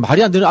특검하자는 것은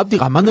말이 안 되는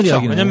앞뒤가 안 맞는 그렇죠.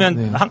 이야기네요. 왜냐하면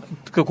네.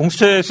 그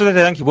공수처의 수사에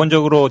대한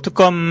기본적으로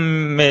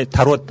특검에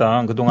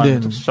다루었던 그동안 네.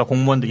 특수수사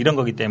공무원들 이런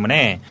거기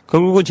때문에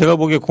결국은 제가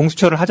보기에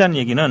공수처를 하자는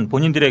얘기는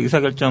본인들의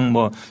의사결정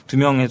뭐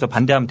 2명에서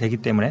반대하면 되기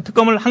때문에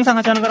특검을 항상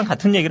하자는 거랑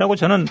같은 얘기라고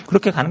저는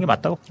그렇게 가는 게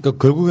맞다고.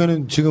 그러니까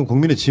결국에는 지금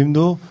국민의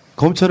지금도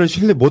검찰을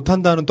신뢰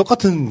못한다는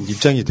똑같은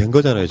입장이 된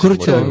거잖아요.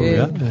 그렇죠.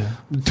 예. 네.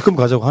 특검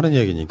가자고 하는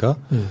얘기니까.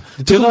 네.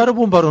 제가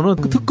알아본 바로는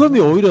그 특검이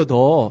오히려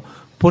더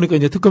보니까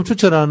이제 특검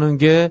추천하는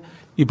게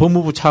이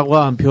법무부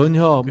차관,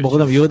 변협, 그렇죠. 뭐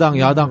그다음에 여당,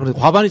 야당 그래서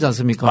과반이지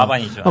않습니까?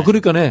 과반이죠.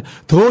 그러니까네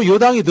더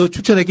여당이 더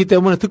추천했기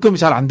때문에 특검이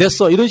잘 안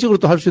됐어 이런 식으로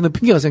또 할 수 있는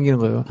핑계가 생기는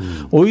거예요.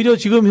 오히려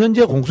지금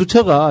현재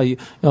공수처가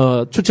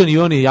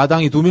추천위원이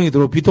야당이 2명이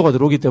들어오고 비토가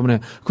들어오기 때문에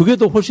그게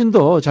더 훨씬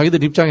더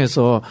자기들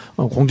입장에서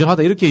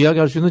공정하다 이렇게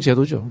이야기할 수 있는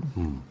제도죠.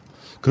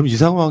 그럼 이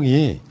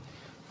상황이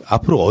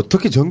앞으로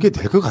어떻게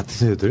전개될 것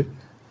같으세요들?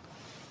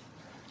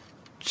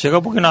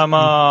 제가 보기에는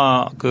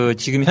아마 그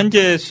지금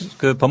현재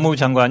그 법무부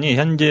장관이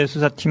현재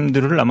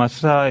수사팀들을 아마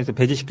수사에서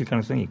배제시킬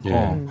가능성이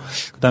있고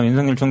그다음에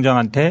윤석열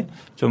총장한테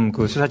좀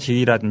그 수사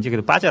지휘라든지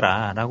그래도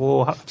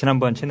빠져라라고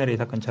지난번 채널A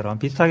사건처럼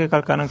비슷하게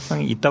갈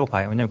가능성이 있다고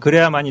봐요. 왜냐하면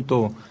그래야만이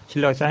또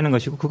신뢰가 쌓이는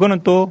것이고 그거는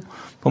또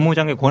법무부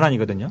장관의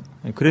권한이거든요.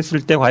 그랬을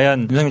때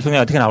과연 윤석열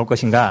총장이 어떻게 나올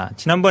것인가.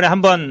 지난번에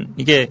한번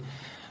이게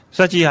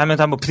수사지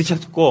하면서 한번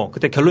부딪혔고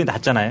그때 결론이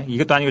났잖아요.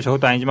 이것도 아니고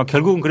저것도 아니지만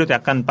결국은 그래도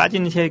약간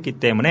빠지는 세였기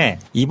때문에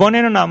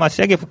이번에는 아마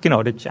세게 붙기는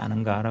어렵지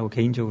않은가라고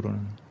개인적으로는.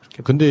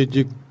 근데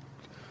이제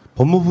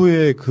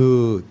법무부의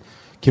그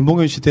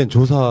김봉현 씨 된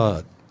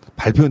조사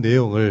발표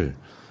내용을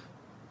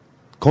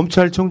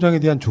검찰총장에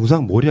대한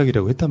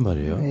중상모략이라고 했단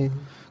말이에요. 네.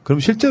 그럼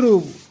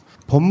실제로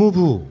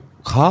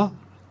법무부가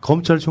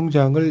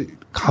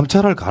검찰총장을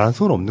감찰할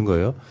가능성은 없는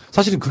거예요.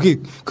 사실은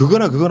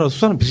그거나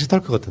수사는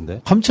비슷할 것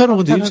같은데. 감찰은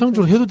근데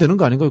일상적으로 해도 되는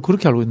거 아닌가요?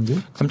 그렇게 알고 있는데.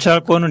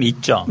 감찰권은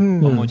있죠.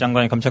 법무부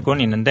장관이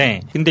감찰권은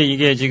있는데, 근데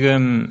이게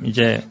지금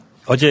이제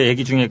어제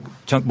얘기 중에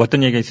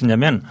어떤 얘기가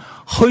있었냐면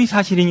허위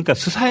사실이니까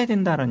수사해야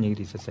된다라는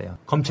얘기도 있었어요.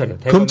 검찰이요.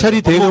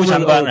 검찰이 법무부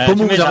장관을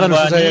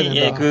수사해야 된다.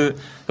 예, 그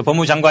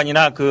법무부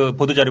장관이나 그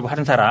보도자료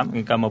하는 사람,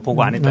 그러니까 뭐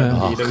보고 안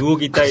했다든지 이런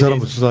의혹이 있다. 그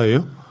사람은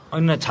수사해요?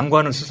 아니,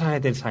 장관은 수사해야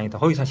될 사항이다.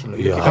 허위 사실로.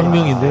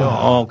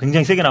 강명인데요.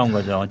 굉장히 세게 나온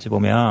거죠. 어찌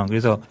보면.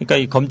 그래서, 그러니까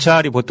이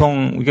검찰이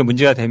보통 이게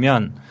문제가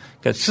되면,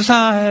 그러니까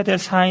수사해야 될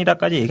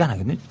사항이다까지 얘기 안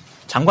하거든요.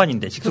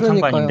 장관인데, 직속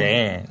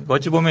장관인데.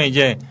 어찌 보면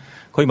이제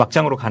거의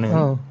막장으로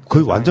가는.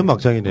 거의 완전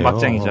막장이네요.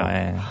 막장이죠.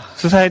 예.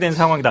 수사해야 되는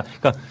상황이다.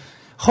 그러니까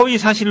허위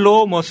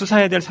사실로 뭐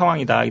수사해야 될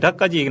상황이다.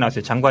 이다까지 얘기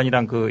나왔어요.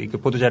 장관이랑 그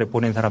보도자료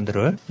보낸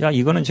사람들을. 야,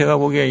 이거는 제가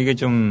보기에 이게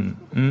좀,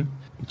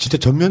 진짜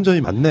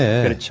전면전이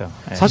맞네. 그렇죠.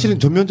 네. 사실은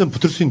전면전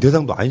붙을 수 있는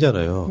대상도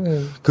아니잖아요.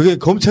 그게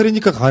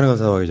검찰이니까 가능한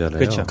상황이잖아요.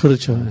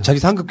 그렇죠. 자기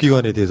상급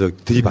기관에 대해서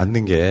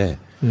들이받는 게.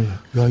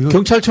 야, 이거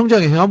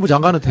경찰청장이 행안부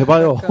장관은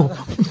대봐요.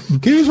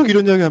 계속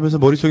이런 이야기 하면서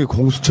머릿속에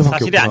공수처밖에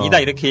사실이 없구나. 아니다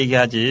이렇게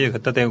얘기하지.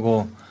 갖다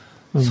대고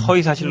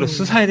허위 사실로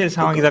수사해야 될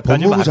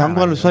상황이다까지. 법무부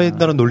장관을 수사해야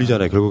된다는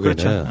논리잖아요. 결국에는.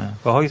 그렇죠.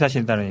 그 허위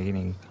사실이다는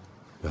얘기니까.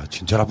 야,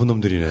 진짜 나쁜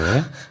놈들이네.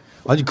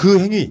 아니 그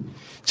행위.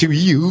 지금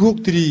이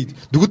의혹들이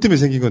누구 때문에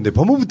생긴 건데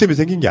법무부 때문에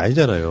생긴 게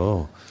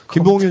아니잖아요.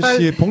 김봉현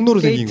씨의 폭로로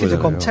생긴 거잖아요.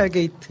 검찰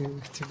게이트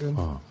지금.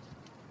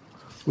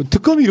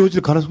 특검이 이루어질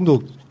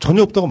가능성도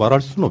전혀 없다고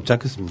말할 수는 없지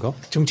않겠습니까?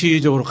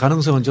 정치적으로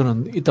가능성은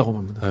저는 있다고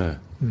봅니다.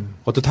 네.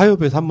 어떤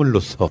타협의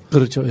산물로서.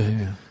 그렇죠.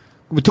 예.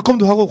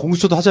 특검도 하고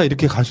공수처도 하자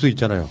이렇게 갈 수도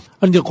있잖아요.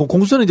 아니 이제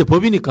공수처는 이제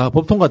법이니까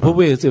법통과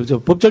법에서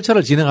법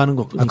절차를 진행하는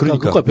거. 그러니까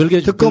그것과 별개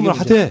특검을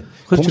하되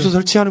그렇죠. 공수처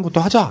설치하는 것도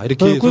하자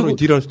이렇게 서로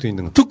딜할 수도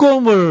있는 거.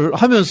 특검을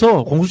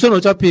하면서 공수처는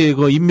어차피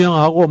그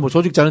임명하고 뭐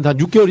조직자는 한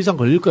 6개월 이상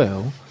걸릴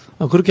거예요.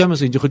 그렇게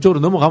하면서 이제 그쪽으로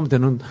넘어가면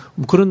되는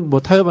그런 뭐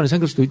타협안이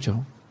생길 수도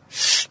있죠.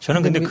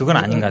 저는 근데 그건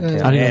아닌 것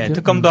같아요. 네,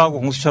 특검도 하고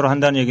공수처로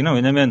한다는 얘기는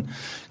왜냐하면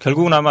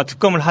결국은 아마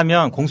특검을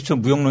하면 공수처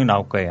무용론이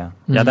나올 거예요.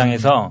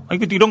 야당에서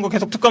이런 거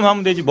계속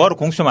특검하면 되지 뭐하러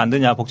공수처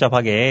만드냐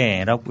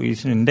복잡하게 라고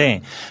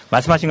있는데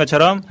말씀하신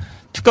것처럼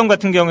특검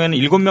같은 경우에는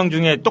 7명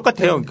중에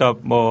똑같아요. 그러니까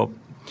뭐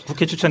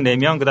국회 추천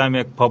 4명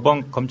그다음에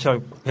법원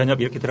검찰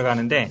변협 이렇게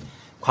들어가는데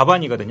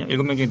과반이거든요.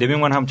 7명 중에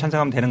 4명만 하면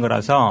찬성하면 되는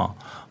거라서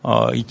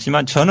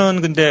있지만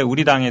저는 근데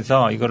우리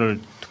당에서 이거를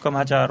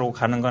특검하자로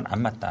가는 건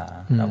안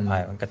맞다라고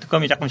봐요. 그러니까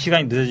특검이 조금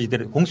시간이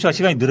늦어지더라도 공수처가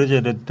시간이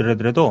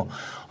늦어지더라도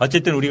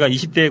어쨌든 우리가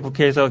 20대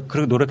국회에서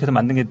그렇게 노력해서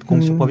만든 게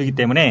공수처법이기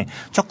때문에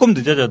조금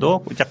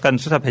늦어져도 약간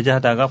수사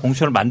배제하다가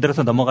공수처를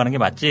만들어서 넘어가는 게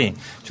맞지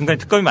중간에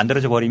특검이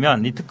만들어져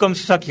버리면 이 특검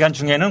수사 기간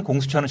중에는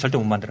공수처는 절대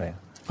못 만들어요.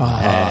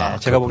 네,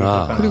 제가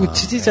보기에는. 그리고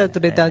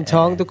지지자들에 대한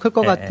저항도 클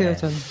것 같아요.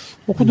 저는.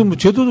 근데 뭐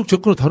제도적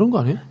접근은 다른 거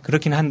아니에요?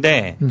 그렇긴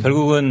한데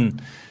결국은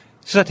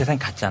수사 대상이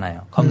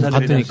같잖아요.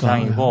 검사들에 대한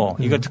수상이고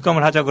이거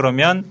특검을 하자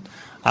그러면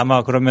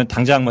아마 그러면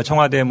당장 뭐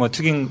청와대 뭐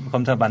특임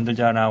검사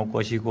만들자 나올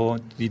것이고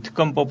이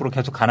특검법으로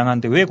계속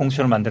가능한데 왜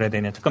공수처를 만들어야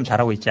되냐 특검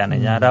잘하고 있지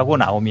않느냐라고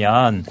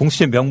나오면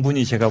공수처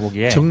명분이 제가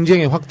보기에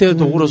정쟁의 확대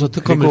도구로서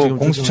특검을 지금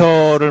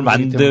공수처를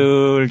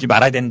만들지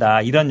말아야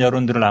된다 이런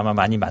여론들을 아마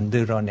많이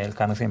만들어낼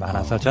가능성이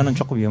많아서 저는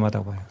조금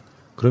위험하다고 봐요.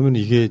 그러면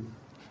이게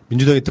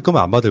민주당이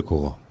특검을 안 받을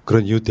거고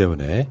그런 이유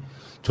때문에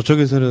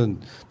저쪽에서는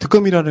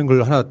특검이라는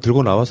걸 하나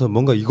들고 나와서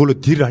뭔가 이걸로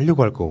딜을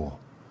하려고 할 거고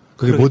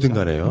그게 그렇죠. 뭐든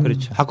간에요.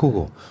 그렇죠. 할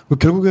거고.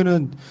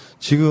 결국에는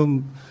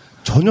지금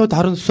전혀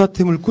다른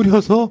수사팀을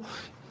꾸려서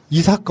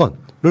이 사건을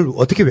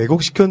어떻게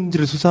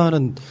왜곡시켰는지를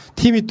수사하는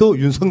팀이 또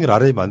윤석열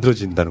아래에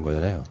만들어진다는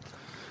거잖아요.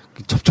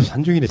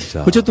 첩첩산중이네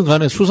진짜. 어쨌든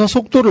간에 수사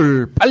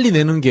속도를 빨리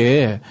내는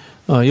게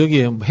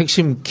여기에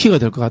핵심 키가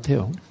될 것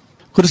같아요.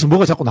 그래서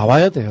뭐가 자꾸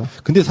나와야 돼요.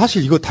 근데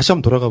사실 이거 다시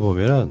한번 돌아가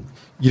보면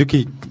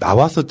이렇게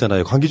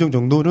나왔었잖아요. 강기정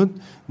정도는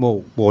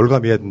뭐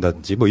월감해야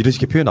된다든지 뭐 이런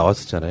식의 표현이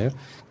나왔었잖아요.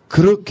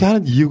 그렇게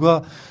하는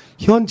이유가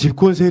현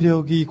집권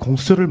세력이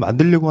공수처를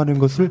만들려고 하는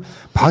것을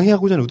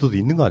방해하고자 하는 의도도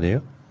있는 거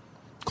아니에요?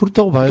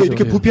 그렇다고 봐야죠.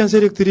 이렇게 부패한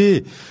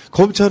세력들이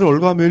검찰을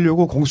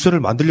올가매려고 공수처를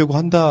만들려고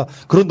한다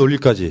그런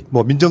논리까지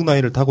뭐 민정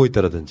라인을 타고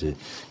있다라든지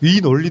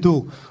이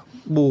논리도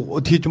뭐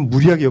어떻게 좀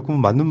무리하게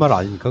엮으면 맞는 말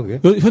아닙니까 그게?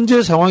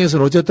 현재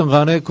상황에서는 어쨌든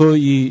간에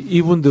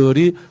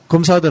이분들이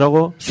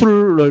검사들하고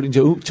술을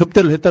이제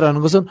접대를 했다라는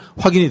것은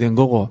확인이 된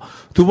거고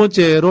두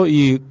번째로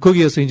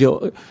거기에서 이제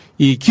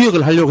이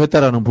기획을 하려고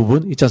했다라는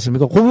부분 있지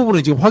않습니까? 그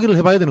부분은 지금 확인을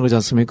해봐야 되는 거지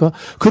않습니까?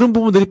 그런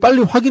부분들이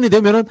빨리 확인이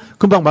되면은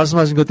금방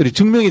말씀하신 것들이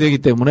증명이 되기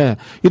때문에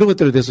이런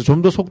것들에 대해서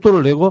좀 더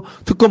속도를 내고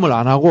특검을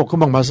안 하고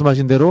금방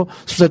말씀하신 대로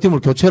수사팀을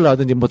교체를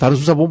하든지 뭐 다른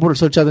수사본부를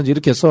설치하든지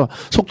이렇게 해서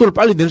속도를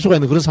빨리 낼 수가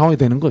있는 그런 상황이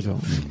되는 거죠.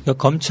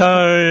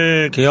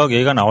 검찰 개혁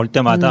얘기가 나올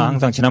때마다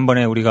항상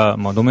지난번에 우리가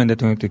뭐 노무현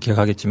대통령도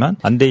기억하겠지만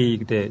안대희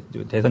그때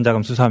대선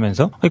자금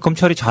수사하면서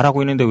검찰이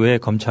잘하고 있는데 왜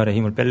검찰의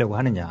힘을 빼려고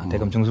하느냐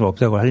대검 청소를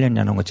없애고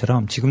하려냐는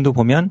것처럼 지금도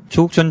보면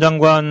조국 전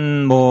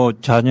장관 뭐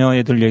자녀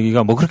애들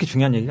얘기가 뭐 그렇게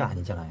중요한 얘기가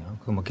아니잖아요.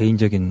 그 뭐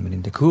개인적인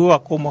문인데 그거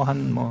갖고 뭐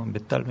한 뭐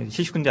몇 달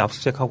 70군데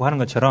압수수색하고 하는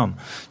것처럼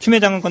추미애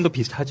장관 건도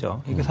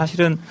비슷하죠. 이게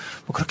사실은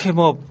뭐 그렇게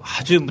뭐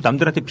아주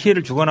남들한테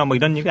피해를 주거나 뭐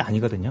이런 얘기가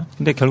아니거든요.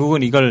 근데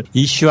결국은 이걸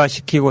이슈화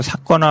시키고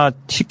사건화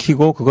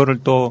시키고 그거를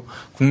또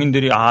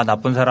국민들이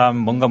나쁜 사람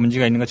뭔가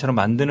문제가 있는 것처럼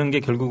만드는 게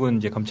결국은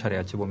이제 검찰의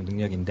어찌 보면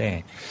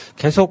능력인데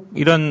계속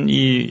이런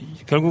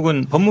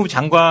결국은 법무부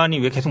장관이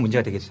왜 계속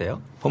문제가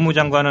되겠어요? 법무부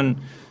장관은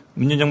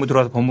문재인 정부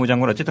들어와서 법무부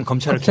장관은 어쨌든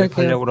검찰을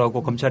개혁하려고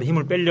하고 검찰의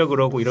힘을 빼려고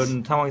그러고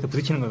이런 상황에서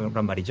부딪히는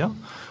거란 말이죠.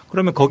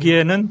 그러면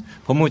거기에는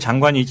법무부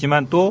장관이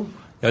있지만 또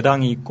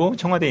여당이 있고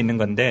청와대에 있는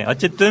건데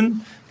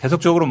어쨌든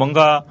계속적으로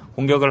뭔가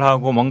공격을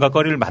하고 뭔가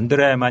거리를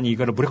만들어야만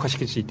이거를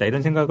무력화시킬 수 있다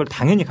이런 생각을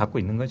당연히 갖고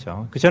있는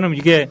거죠. 저는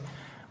이게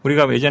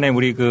우리가 예전에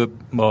우리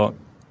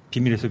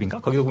비밀의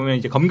숲인가? 거기서 보면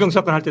이제 검경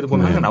수사권 할 때도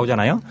보면 항상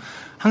나오잖아요.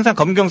 항상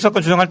검경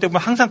수사권 주장할 때 보면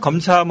항상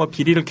검사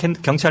비리를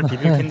경찰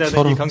비리를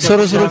캔다든지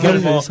경찰 서로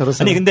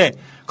아니 근데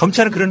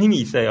검찰은 그런 힘이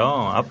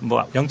있어요.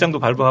 뭐 영장도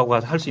발부하고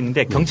할 수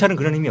있는데 경찰은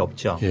그런 힘이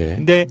없죠.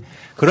 근데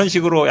그런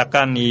식으로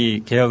약간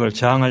이 개혁을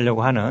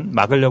저항하려고 하는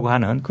막으려고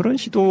하는 그런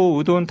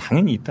의도는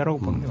당연히 있다라고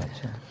보는 게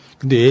맞죠.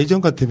 근데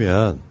예전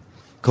같으면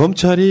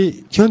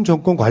검찰이 현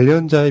정권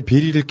관련자의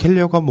비리를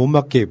캐려고 하면 못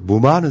막게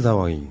무마하는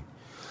상황이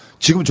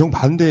지금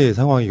정반대의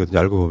상황이거든요.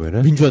 알고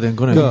보면은. 민주화된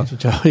거네요. 그러니까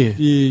진짜.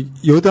 이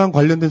여당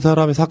관련된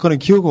사람의 사건은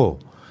키우고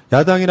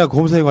야당이나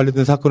검사에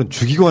관련된 사건은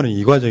죽이고 하는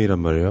이 과정이란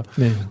말이에요.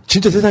 네.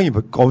 진짜 세상이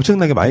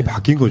엄청나게 많이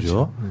바뀐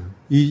거죠. 그렇죠.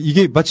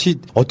 이게 마치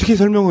어떻게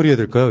설명을 해야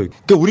될까요?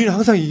 그러니까 우리는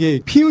항상 이게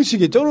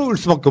피의식에 쩔어올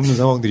수밖에 없는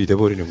상황들이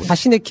돼버리는 거예요.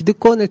 자신의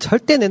기득권을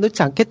절대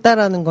내놓지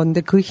않겠다라는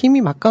건데 그 힘이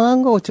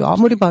막강한 거죠.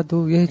 아무리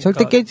봐도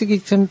절대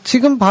깨지기 전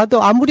지금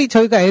봐도 아무리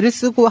저희가 애를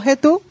쓰고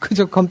해도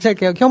그저 검찰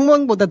개혁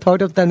혁명보다 더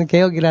어렵다는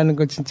개혁이라는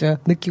걸 진짜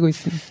느끼고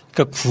있습니다.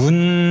 그러니까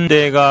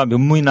군대가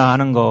면무이나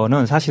하는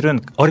거는 사실은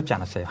어렵지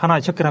않았어요. 하나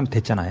척결하면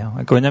됐잖아요.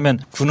 그러니까 왜냐하면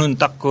군은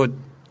딱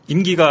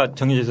임기가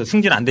정해져서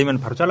승진 안 되면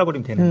바로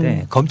잘라버리면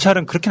되는데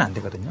검찰은 그렇게는 안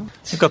되거든요.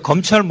 그러니까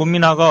검찰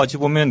문민화가 어찌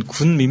보면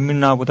군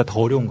민민화보다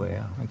더 어려운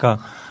거예요. 그러니까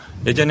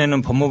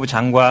예전에는 법무부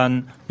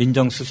장관,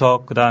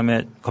 민정수석,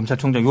 그다음에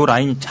검찰총장 요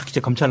라인이 쫙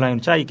이제 검찰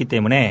라인으로 짜 있기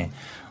때문에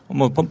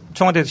뭐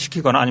청와대에서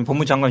시키거나 아니면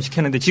법무부 장관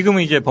시켰는데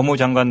지금은 이제 법무부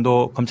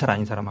장관도 검찰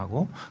아닌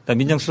사람하고 그다음에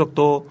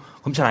민정수석도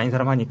검찰 아닌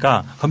사람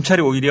하니까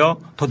검찰이 오히려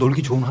더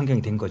놀기 좋은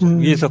환경이 된 거죠.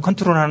 위에서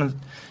컨트롤하는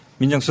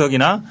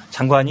민정수석이나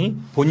장관이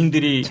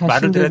본인들이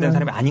말을 들어야 되는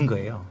사람이 아닌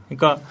거예요.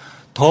 그러니까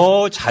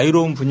더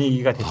자유로운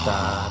분위기가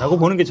됐다라고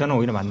보는 게 저는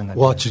오히려 맞는 것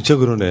같아요. 와, 진짜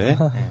그러네.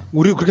 네.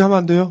 우리 그렇게 하면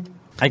안 돼요?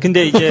 아니,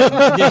 근데 이제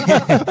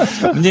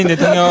문재인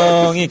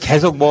대통령이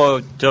계속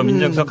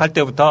민정수석 할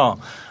때부터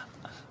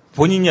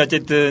본인이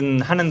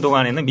어쨌든 하는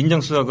동안에는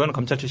민정수석은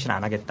검찰 출신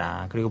안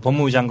하겠다. 그리고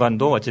법무부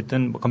장관도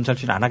어쨌든 검찰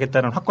출신 안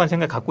하겠다는 확고한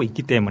생각을 갖고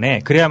있기 때문에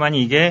그래야만이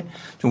이게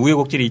좀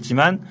우여곡절이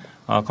있지만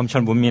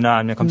검찰 문민화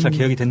아니면 검찰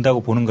개혁이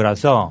된다고 보는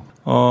거라서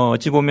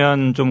어찌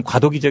보면 좀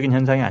과도기적인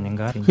현상이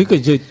아닌가. 그러니까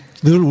이제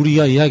늘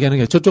우리가 이야기하는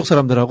게 저쪽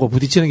사람들하고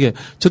부딪히는 게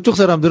저쪽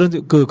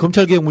사람들은 그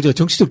검찰개혁 문제가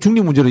정치적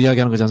중립 문제로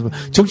이야기하는 거지 않습니까?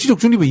 정치적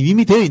중립은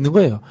이미 되어 있는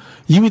거예요.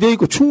 이미 되어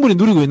있고 충분히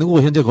누리고 있는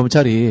거고 현재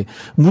검찰이.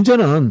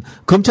 문제는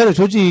검찰의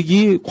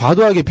조직이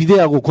과도하게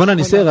비대하고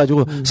권한이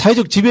세가지고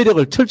사회적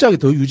지배력을 철저하게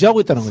더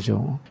유지하고 있다는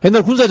거죠.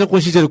 옛날 군사정권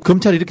시절에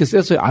검찰이 이렇게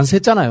셌어요. 안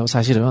셌잖아요,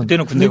 사실은.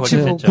 그때는 군대가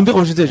훨씬 셌죠. 군대가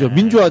훨씬 세죠. 네.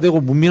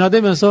 민주화되고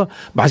문민화되면서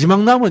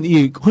마지막 남은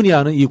이 흔히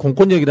하는 이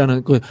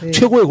공권력이라는 그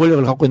최고의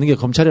권력을 갖고 있는 게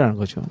검찰이라는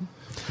거죠.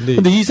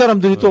 근데 이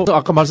사람들이 또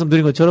아까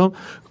말씀드린 것처럼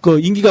그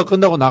임기가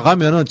끝나고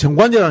나가면은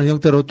정관제라는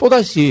형태로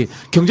또다시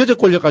경제적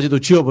권력까지도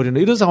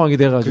쥐어버리는 이런 상황이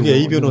돼가지고. 그게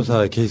A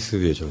변호사의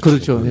케이스죠.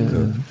 그렇죠. 예.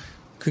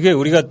 그게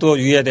우리가 또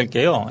유의해야 될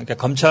게요. 그러니까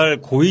검찰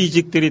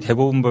고위직들이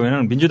대부분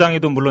보면은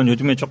민주당에도 물론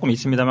요즘에 조금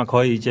있습니다만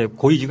거의 이제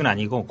고위직은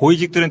아니고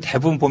고위직들은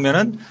대부분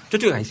보면은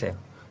저쪽에 가 있어요.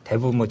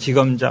 대부분 뭐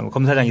지검장,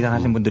 검사장 이상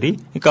하신 분들이.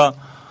 그러니까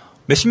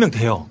몇십 명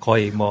돼요.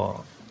 거의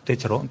뭐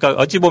대체로.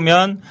 그러니까 어찌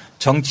보면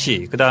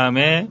정치, 그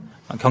다음에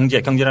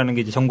경제라는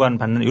게 이제 정관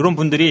받는 이런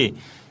분들이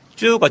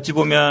쭉 어찌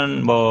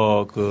보면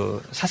뭐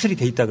그 사슬이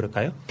돼 있다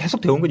그럴까요?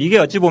 계속 되온 거죠. 이게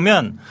어찌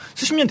보면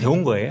수십 년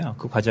되온 거예요.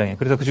 그 과정에.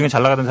 그래서 그 중에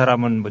잘 나가던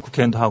사람은 뭐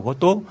국회의원도 하고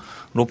또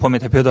로펌의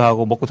대표도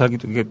하고 먹고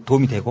살기도 이게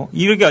도움이 되고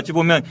이렇게 어찌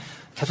보면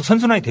계속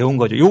선순환이 되온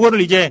거죠.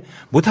 요거를 이제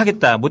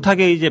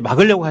못하게 이제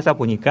막으려고 하다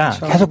보니까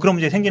그렇죠. 계속 그런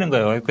문제 생기는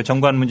거예요. 그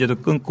정관 문제도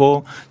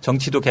끊고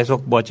정치도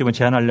계속 뭐 어찌 보면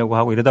제한하려고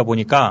하고 이러다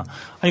보니까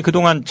아니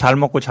그동안 잘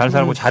먹고 잘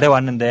살고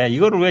잘해왔는데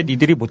이거를 왜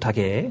니들이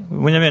못하게 해?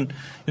 왜냐면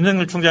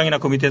윤석열 총장이나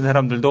그 밑에 있는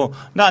사람들도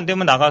나 안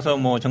되면 나가서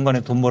뭐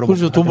정관에 돈 벌어보고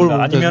그렇죠. 돈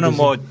벌어보고 아니면은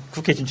뭐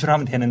국회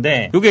진출하면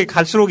되는데 이게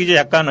갈수록 이제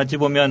약간 어찌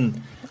보면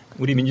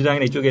우리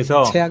민주당이나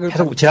이쪽에서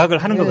계속 제약을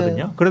하는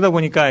거거든요. 그러다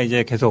보니까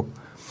이제 계속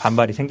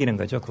반발이 생기는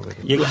거죠. 그거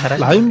얘기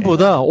잘하시네.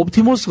 라인보다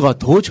옵티머스가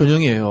더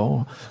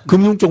전형이에요.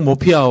 금융 쪽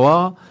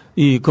마피아와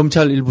이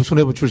검찰 일부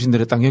수뇌부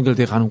출신들의 딱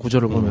연결돼 가는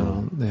구조를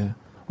보면. 네.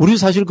 우리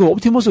사실 그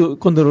옵티머스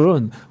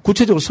건들은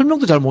구체적으로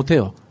설명도 잘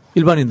못해요.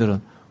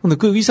 일반인들은. 근데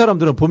이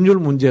사람들은 법률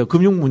문제,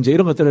 금융 문제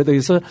이런 것들에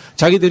대해서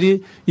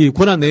자기들이 이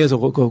권한 내에서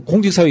그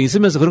공직사회에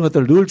있으면서 그런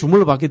것들을 늘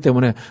주물러 봤기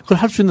때문에 그걸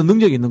할 수 있는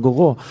능력이 있는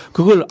거고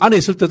그걸 안에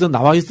있을 때든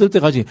나와 있을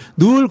때까지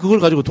늘 그걸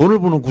가지고 돈을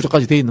버는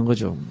구조까지 돼 있는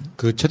거죠.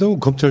 그 최동욱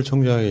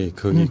검찰총장이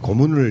거기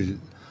고문을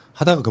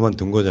하다가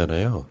그만둔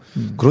거잖아요.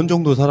 그런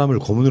정도 사람을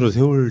고문으로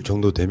세울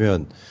정도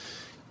되면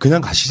그냥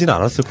가시지는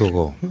않았을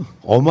거고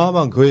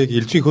어마어마한 그에게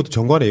일종의 그것도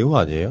정관의 의무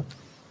아니에요?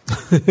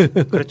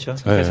 그렇죠.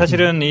 네.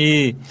 사실은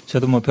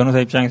저도 뭐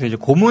변호사 입장에서 이제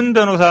고문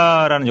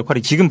변호사라는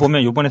역할이 지금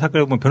보면 이번에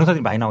사건을 보면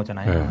변호사들이 많이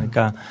나오잖아요. 네.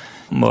 그러니까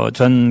뭐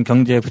전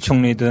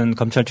경제부총리든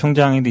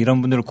검찰총장이든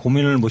이런 분들을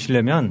고문을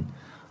모시려면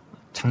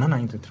장난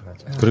아닌 데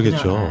들어가죠.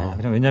 그러겠죠.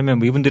 그냥 왜냐하면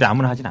뭐 이분들이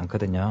아무나 하진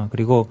않거든요.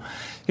 그리고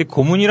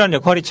고문이라는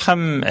역할이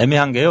참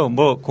애매한 게요.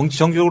 뭐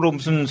정기적으로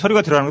무슨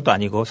서류가 들어가는 것도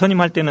아니고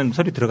선임할 때는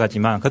서류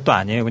들어가지만 그것도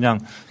아니에요. 그냥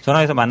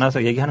전화해서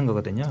만나서 얘기하는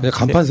거거든요. 그냥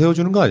간판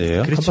세워주는 거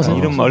아니에요? 그렇죠.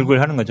 이름 얼굴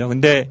하는 거죠.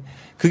 근데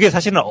그게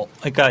사실은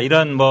그러니까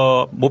이런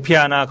뭐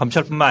모피아나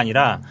검찰뿐만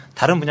아니라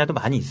다른 분야도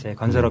많이 있어요.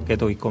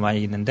 건설업계도 있고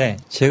많이 있는데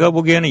제가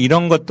보기에는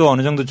이런 것도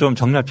어느 정도 좀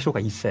정리할 필요가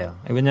있어요.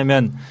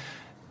 왜냐하면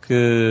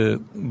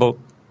뭐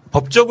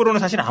법적으로는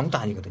사실 아무도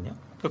아니거든요.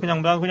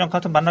 그냥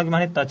가서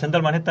만나기만 했다,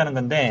 전달만 했다는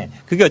건데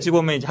그게 어찌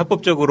보면 이제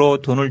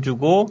합법적으로 돈을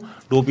주고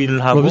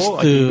로비를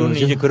하고 이런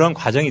이제 그런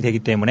과정이 되기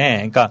때문에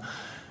그러니까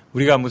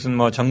우리가 무슨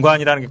뭐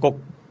정관이라는 게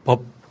꼭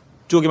법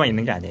쪽에만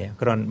있는 게 아니에요.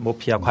 그런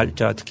모피아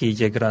관자 특히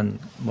이제 그런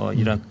뭐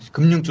이런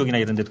금융 쪽이나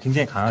이런 데도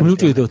굉장히 강하죠. 금융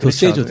쪽이 더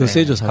세죠, 더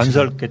세죠 사실.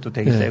 건설계도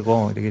되게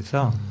세고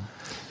이래서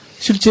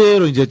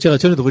실제로 이제 제가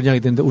전에도 그런 이야기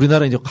했는데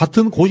우리나라 이제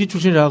같은 고시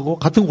출신이라고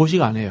같은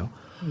고시가 아니에요.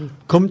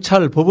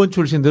 검찰, 법원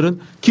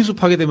출신들은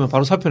기수하게 되면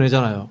바로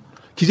사표내잖아요.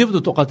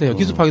 기재부도 똑같아요.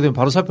 기수하게 되면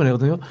바로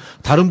사표내거든요.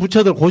 다른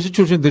부처들 고시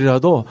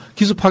출신들이라도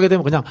기수하게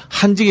되면 그냥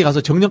한직에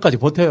가서 정년까지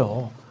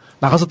버텨요.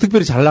 나가서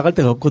특별히 잘 나갈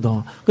데가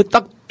없거든.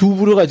 딱 두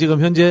부류가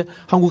지금 현재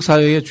한국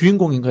사회의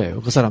주인공인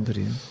거예요. 그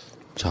사람들이.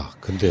 자,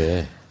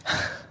 근데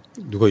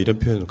누가 이런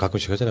표현을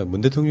가끔씩 하잖아요.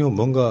 문 대통령은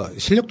뭔가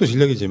실력도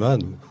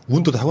실력이지만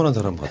운도 타고난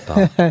사람 같다.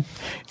 그러니까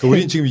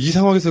우리는 지금 이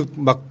상황에서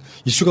막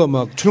이슈가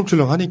막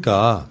출렁출렁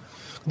하니까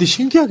근데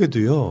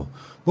신기하게도요.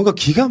 뭔가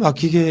기가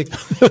막히게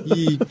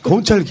이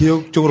검찰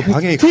개혁 쪽으로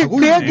방향이 가고 그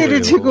있는 이야기를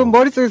거예요. 지금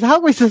머릿속에서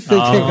하고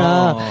있었어요,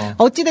 제가.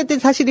 어찌됐든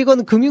사실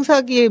이거는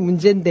금융사기의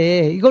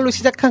문제인데 이걸로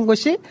시작한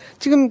것이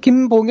지금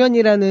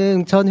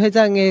김봉현이라는 전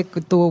회장의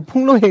또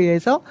폭로에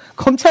의해서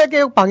검찰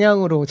개혁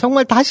방향으로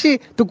정말 다시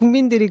또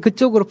국민들이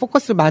그쪽으로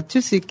포커스를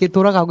맞출 수 있게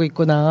돌아가고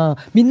있구나.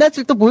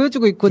 민낯을 또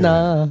보여주고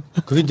있구나.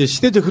 네. 그게 이제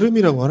시대적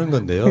흐름이라고 하는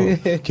건데요.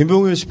 네.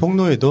 김봉현 씨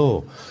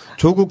폭로에도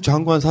조국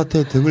장관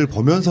사태 등을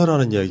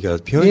보면서라는 이야기가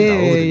표현이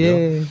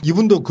나오거든요.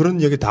 이분도 그런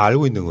이야기 다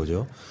알고 있는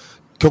거죠.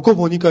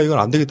 겪어보니까 이건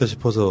안 되겠다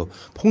싶어서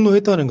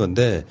폭로했다는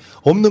건데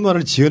없는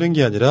말을 지어낸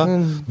게 아니라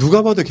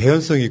누가 봐도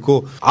개연성이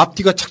있고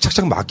앞뒤가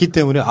착착착 맞기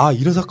때문에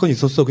이런 사건이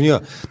있었어. 그냥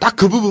딱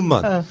그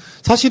부분만.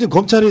 사실은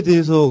검찰에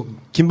대해서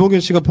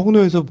김봉현 씨가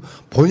폭로해서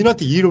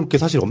본인한테 이의로울 게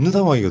사실 없는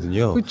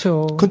상황이거든요.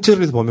 그렇죠.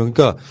 컨체르에서 보면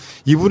그러니까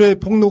이분의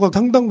폭로가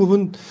상당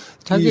부분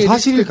이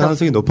사실일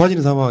가능성이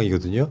높아지는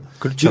상황이거든요.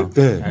 그렇죠.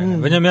 네.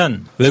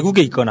 왜냐하면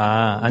외국에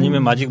있거나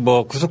아니면 아직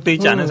뭐 구속돼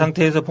있지 않은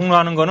상태에서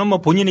폭로하는 거는 뭐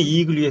본인의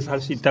이익을 위해서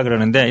할 수 있다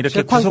그러는데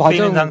이렇게 구속돼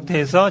있는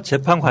상태에서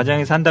재판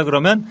과정에서 한다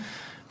그러면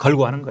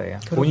걸고 하는 거예요.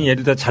 본인이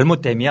예를 들어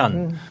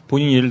잘못되면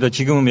본인이 예를 들어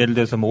지금은 예를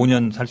들어서 뭐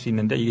 5년 살 수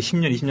있는데 이게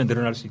 10년, 20년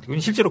늘어날 수 있고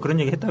실제로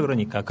그런 얘기 했다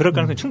그러니까 그럴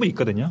가능성이 충분히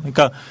있거든요.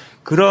 그러니까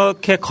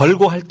그렇게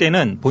걸고 할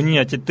때는 본인이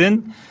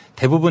어쨌든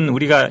대부분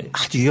우리가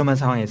아주 위험한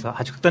상황에서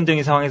아주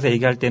극단적인 상황에서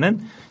얘기할 때는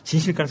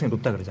진실 가능성이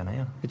높다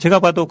그러잖아요. 제가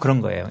봐도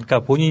그런 거예요.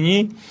 그러니까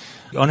본인이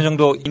어느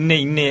정도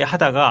인내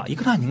하다가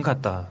이건 아닌 것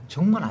같다.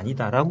 정말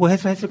아니다라고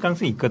해서 했을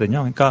가능성이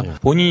있거든요. 그러니까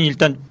본인이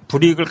일단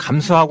불이익을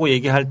감수하고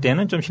얘기할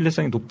때는 좀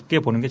신뢰성이 높게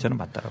보는 게 저는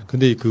맞다라고.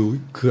 근데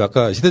그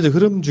아까 시대적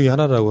흐름 중에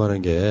하나라고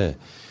하는 게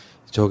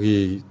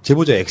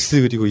제보자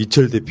X 그리고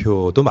이철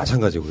대표도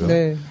마찬가지고요.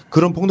 네.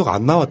 그런 폭로가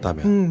안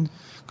나왔다면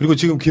그리고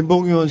지금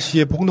김봉현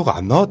씨의 폭로가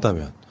안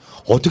나왔다면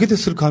어떻게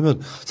됐을까 하면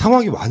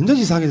상황이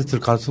완전히 이상해졌을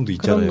가능성도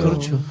있잖아요.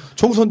 그렇죠.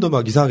 총선도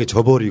막 이상하게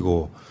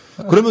져버리고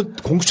그러면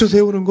공수처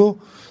세우는 거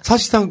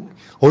사실상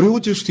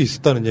어려워질 수도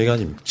있었다는 얘기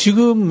아닙니까?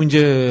 지금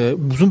이제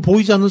무슨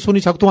보이지 않는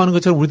손이 작동하는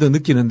것처럼 우리도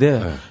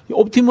느끼는데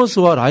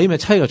옵티머스와 라임의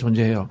차이가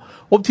존재해요.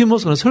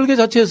 옵티머스는 설계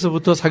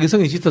자체에서부터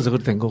사기성이 짙어서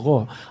그렇게 된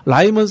거고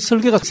라임은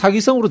설계가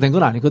사기성으로 된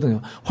건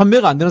아니거든요.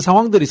 환매가 안 되는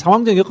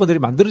상황적 여건들이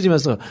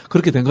만들어지면서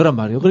그렇게 된 거란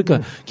말이에요. 그러니까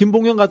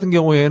김봉현 같은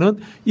경우에는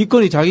이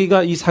건이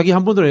자기가 이 사기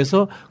한 번으로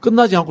해서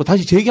끝나지 않고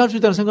다시 재기할 수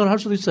있다는 생각을 할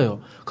수도 있어요.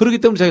 그렇기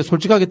때문에 자기가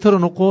솔직하게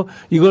털어놓고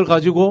이걸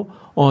가지고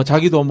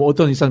자기도 뭐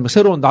어떤 이상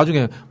새로운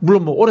나중에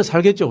물론 뭐 오래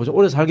살겠죠. 그죠?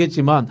 오래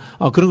살겠지만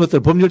그런 것들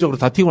법률적으로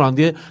다 튀고 난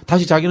뒤에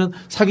다시 자기는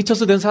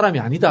사기쳐서 된 사람이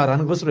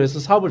아니다라는 것으로 해서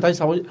사업을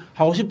다시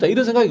하고 싶다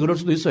이런 생각이 그럴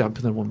수도 있어요.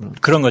 한편으로 보면.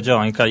 그런 거죠.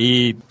 그러니까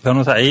이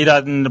변호사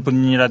A라는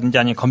분이라든지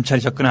아니면 검찰이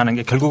접근하는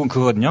게 결국은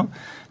그거거든요.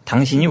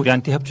 당신이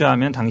우리한테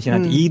협조하면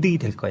당신한테 이득이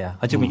될 거야.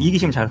 어쨌든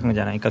이기심을 잘하는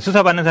거잖아요. 그러니까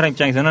수사받는 사람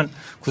입장에서는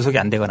구속이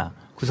안 되거나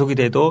구속이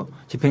돼도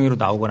집행유예로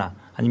나오거나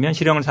아니면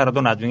실형을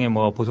살아도 나중에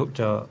뭐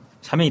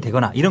사면이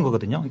되거나 이런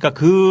거거든요. 그러니까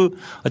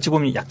어찌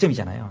보면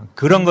약점이잖아요.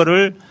 그런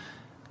거를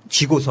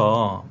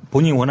쥐고서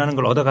본인이 원하는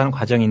걸 얻어가는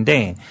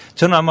과정인데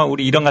저는 아마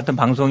우리 이런 같은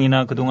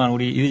방송이나 그동안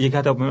우리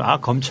얘기하다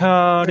보면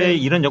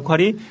검찰의 이런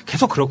역할이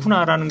계속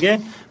그렇구나라는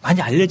게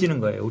많이 알려지는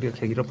거예요. 우리가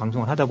계기로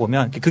방송을 하다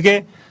보면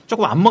그게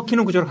조금 안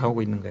먹히는 구조로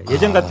가고 있는 거예요.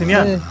 예전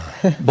같으면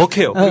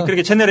먹혀요.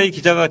 그렇게 채널A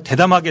기자가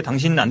대담하게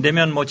당신 안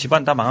되면 뭐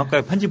집안 다 망할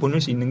거야 편지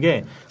보낼 수 있는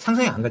게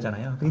상상이 안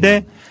가잖아요.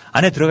 근데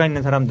안에 들어가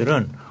있는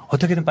사람들은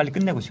어떻게든 빨리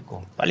끝내고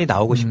싶고 빨리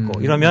나오고 싶고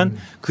이러면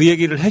그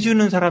얘기를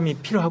해주는 사람이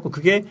필요하고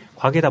그게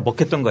과거에 다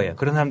먹혔던 거예요.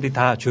 그런 사람들이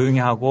다 조용히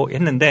하고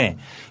했는데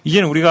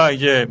이제는 우리가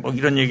이제 뭐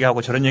이런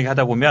얘기하고 저런 얘기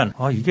하다 보면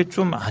이게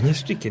좀 아닐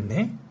수도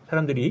있겠네.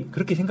 사람들이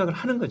그렇게 생각을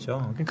하는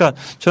거죠. 그러니까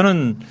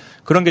저는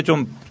그런 게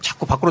좀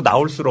자꾸 밖으로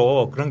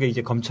나올수록 그런 게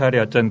이제 검찰의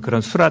어떤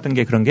그런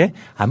수라든가 그런 게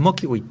안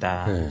먹히고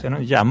있다. 네.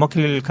 저는 이제 안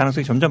먹힐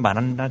가능성이 점점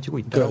많아지고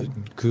있다고.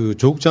 그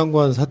조국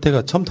장관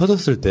사태가 처음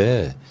터졌을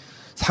때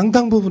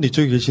상당 부분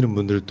이쪽에 계시는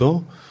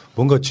분들도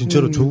뭔가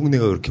진짜로 조국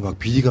내가 그렇게 막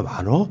비리가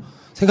많어?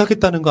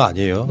 생각했다는 거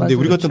아니에요. 근데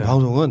우리 같은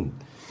방송은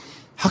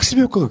학습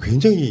효과가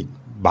굉장히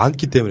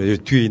많기 때문에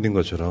뒤에 있는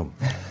것처럼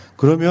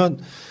그러면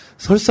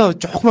설사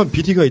조그만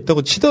비리가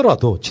있다고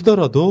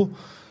치더라도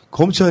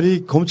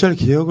검찰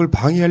개혁을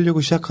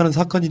방해하려고 시작하는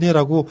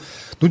사건이네라고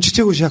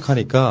눈치채고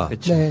시작하니까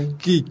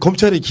이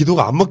검찰의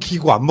기도가 안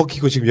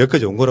먹히고 지금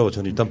여기까지 온 거라고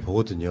저는 일단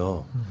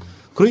보거든요.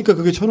 그러니까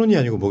그게 천원이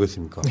아니고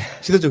뭐겠습니까?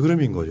 시대적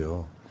흐름인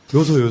거죠.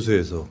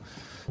 요소에서.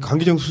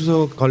 강기정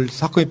수석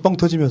사건이 뻥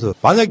터지면서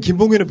만약에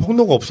김봉현의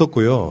폭로가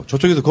없었고요.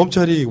 저쪽에서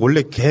검찰이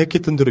원래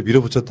계획했던 대로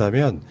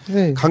밀어붙였다면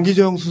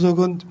강기정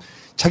수석은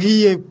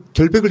자기의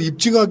결백을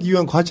입증하기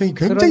위한 과정이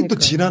굉장히 또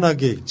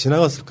지난하게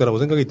지나갔을 거라고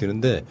생각이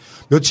드는데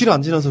며칠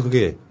안 지나서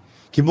그게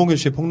김봉현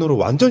씨의 폭로로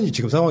완전히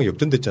지금 상황이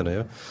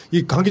역전됐잖아요.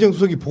 이 강기정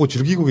수석이 보고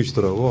즐기고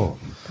계시더라고.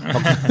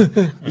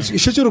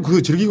 실제로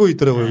그거 즐기고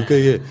있더라고요. 그러니까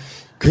이게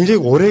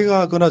굉장히 오래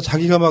가거나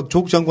자기가 막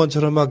조국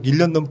장관처럼 막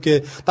 1년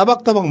넘게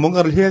따박따박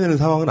뭔가를 해야 되는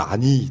상황은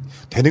아니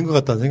되는 것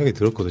같다는 생각이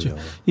들었거든요.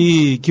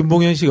 이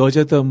김봉현 씨가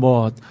어쨌든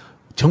뭐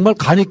정말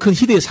간이 큰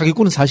희대의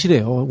사기꾼은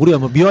사실이에요. 우리가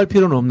뭐 미워할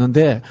필요는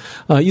없는데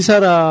이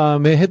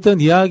사람의 했던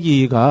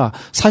이야기가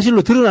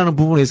사실로 드러나는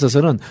부분에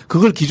있어서는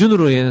그걸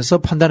기준으로 해서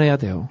판단해야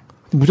돼요.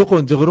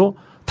 무조건적으로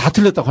다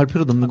틀렸다고 할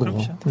필요도 없는 거고.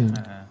 그렇죠.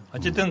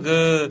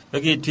 어쨌든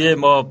여기 뒤에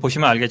뭐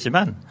보시면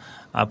알겠지만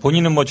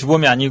본인은 뭐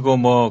주범이 아니고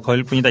뭐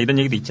거일 뿐이다 이런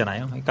얘기도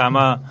있잖아요. 그러니까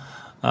아마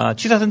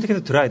취사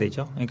선택해서 들어야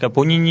되죠. 그러니까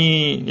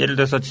본인이 예를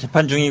들어서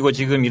재판 중이고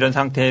지금 이런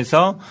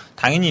상태에서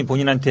당연히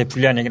본인한테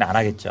불리한 얘기는 안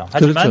하겠죠.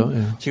 하지만 그렇죠.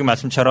 예. 지금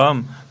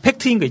말씀처럼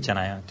팩트인 거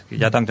있잖아요.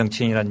 야당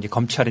정치인이라든지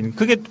검찰인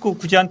그게 꼭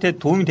굳이한테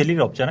도움이 될 일이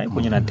없잖아요.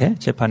 본인한테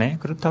재판에.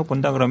 그렇다고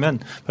본다 그러면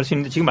볼 수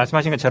있는데 지금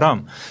말씀하신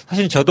것처럼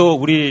사실 저도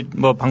우리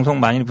뭐 방송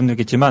많이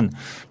분들겠지만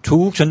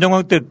조국 전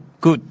장관 때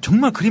그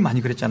정말 그리 많이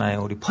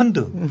그랬잖아요. 우리 펀드.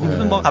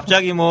 무슨 뭐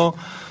갑자기 뭐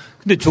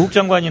근데 조국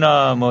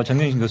장관이나 뭐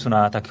정경심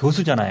교수나 다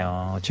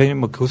교수잖아요. 저희는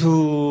뭐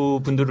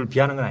교수분들을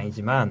비하는 건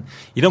아니지만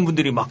이런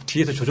분들이 막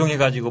뒤에서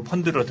조정해가지고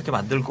펀드를 어떻게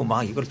만들고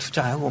막 이걸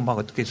투자하고 막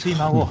어떻게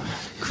수임하고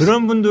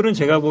그런 분들은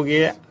제가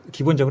보기에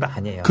기본적으로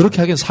아니에요. 그렇게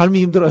하기엔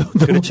삶이 힘들어요.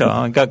 그렇죠.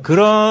 그러니까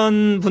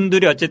그런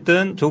분들이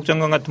어쨌든 조국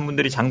장관 같은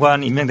분들이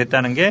장관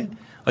임명됐다는 게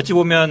어찌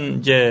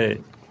보면 이제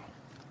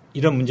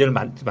이런 문제를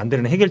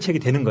만드는 해결책이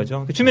되는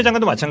거죠. 추미애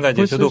장관도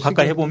마찬가지예요. 저도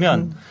가까이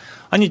해보면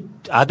아니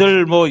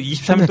아들 뭐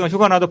 23일 동안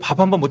휴가 나도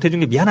밥 한 번 못 해준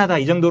게 미안하다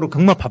이 정도로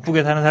정말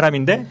바쁘게 사는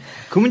사람인데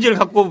그 문제를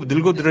갖고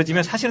늘고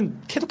늘어지면 사실은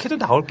캐도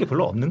나올 게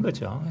별로 없는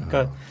거죠.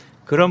 그러니까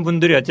그런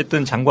분들이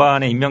어쨌든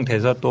장관에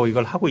임명돼서 또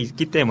이걸 하고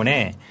있기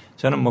때문에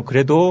저는 뭐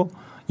그래도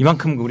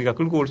이만큼 우리가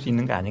끌고 올 수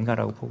있는 게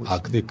아닌가라고 보고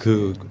있습니다. 근데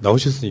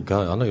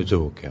나오셨으니까 하나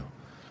여쭤볼게요.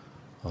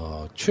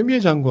 추미애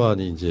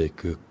장관이 이제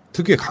그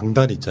특유의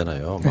강단이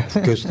있잖아요. 막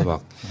국회에서도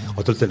막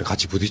어떨 때는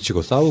같이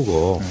부딪히고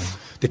싸우고.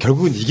 근데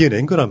결국은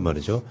이겨낸 거란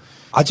말이죠.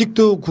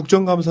 아직도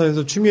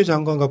국정감사에서 추미애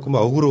장관 갖고 막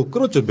억으로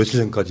끌었죠. 며칠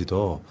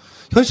전까지도.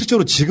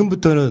 현실적으로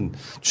지금부터는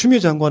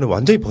추미애 장관은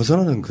완전히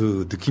벗어나는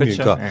그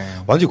느낌이니까 그렇죠. 네.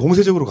 완전히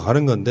공세적으로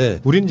가는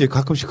건데 우리는 이제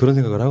가끔씩 그런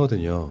생각을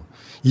하거든요.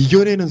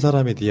 이겨내는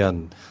사람에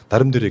대한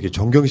나름대로의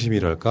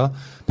존경심이랄까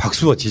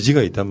박수와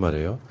지지가 있단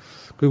말이에요.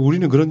 그리고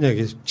우리는 그런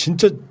이야기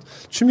진짜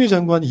추미애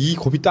장관이 이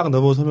고비 딱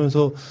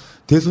넘어서면서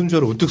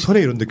대선주자로 우뚝 서네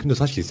이런 느낌도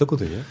사실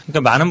있었거든요.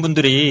 그러니까 많은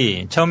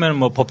분들이 처음에는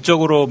뭐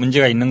법적으로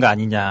문제가 있는 거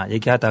아니냐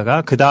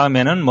얘기하다가 그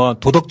다음에는 뭐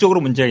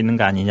도덕적으로 문제가 있는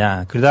거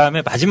아니냐. 그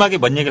다음에 마지막에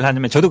뭔 얘기를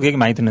하냐면 저도 그 얘기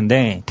많이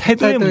듣는데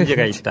태도에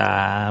문제가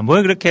있다. 뭐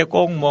그렇게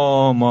꼭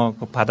뭐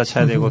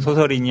받아쳐야 되고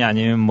소설이니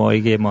아니면 뭐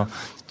이게 뭐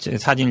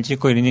사진을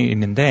찍고 이런 게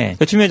있는데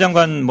추미애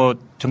장관 뭐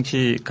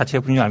정치 같이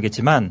해보는 줄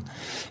알겠지만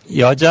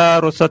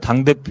여자로서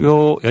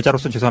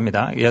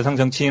죄송합니다. 여성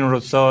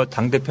정치인으로서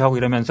당대표하고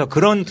이러면서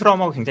그런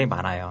트라우마가 굉장히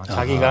많아요.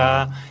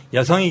 자기가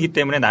여성이기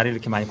때문에 나를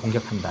이렇게 많이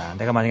공격한다.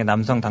 내가 만약에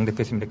남성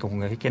당대표였으면 이렇게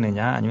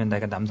공격했겠느냐 아니면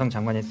내가 남성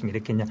장관이었으면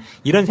이렇겠냐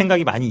이런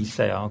생각이 많이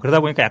있어요. 그러다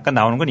보니까 약간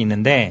나오는 건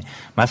있는데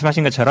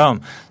말씀하신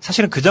것처럼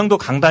사실은 그 정도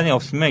강단이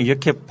없으면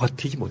이렇게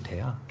버티지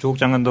못해요. 조국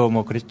장관도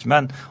뭐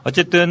그랬지만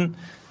어쨌든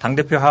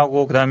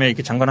당대표하고 그다음에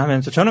이렇게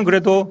장관하면서 저는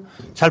그래도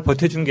잘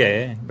버텨준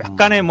게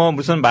약간의 뭐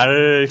무슨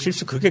말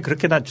실수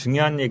그렇게 다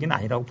중요한 얘기는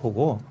아니라고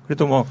보고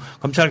그래도 뭐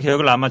검찰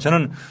개혁을 아마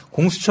저는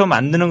공수처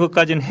만드는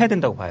것까지는 해야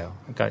된다고 봐요.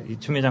 그러니까 이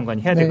추미애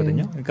장관이 해야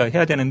되거든요. 그러니까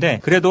해야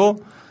되는데 그래도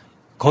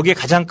거기에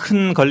가장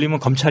큰 걸림은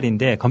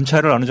검찰인데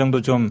검찰을 어느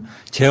정도 좀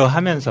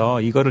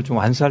제어하면서 이거를 좀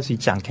완수할 수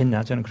있지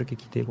않겠냐 저는 그렇게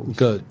기대해보고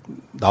그러니까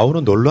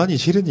나오는 논란이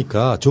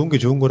싫으니까 좋은 게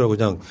좋은 거라고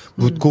그냥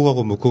묻고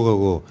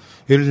가고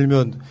예를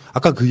들면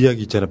아까 그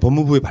이야기 있잖아요.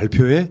 법무부의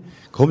발표에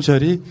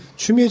검찰이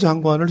추미애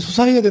장관을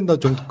수사해야 된다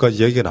정도까지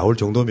이야기가 나올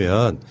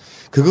정도면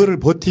그거를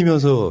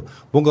버티면서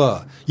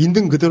뭔가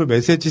있는 그대로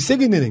메시지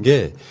세게 내는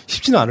게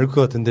쉽지는 않을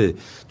것 같은데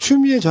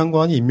추미애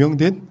장관이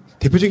임명된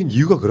대표적인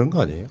이유가 그런 거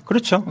아니에요?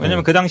 그렇죠.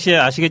 왜냐하면 그 당시에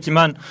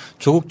아시겠지만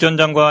조국 전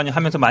장관이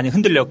하면서 많이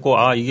흔들렸고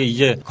이게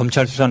이제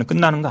검찰 수사는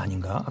끝나는 거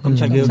아닌가?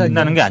 검찰 개혁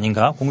끝나는 게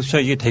아닌가?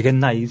 공수처 이게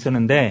되겠나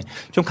있었는데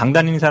좀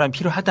강단 있는 사람이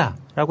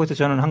필요하다라고 해서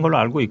저는 한 걸로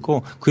알고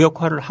있고 그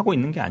역할을 하고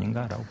있는 게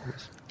아닌가라고 보고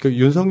있습니다. 그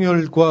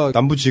윤석열과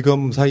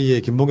남부지검 사이에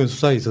김봉현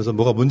수사에 있어서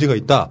뭐가 문제가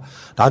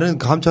있다라는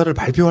감찰을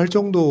발표할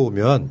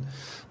정도면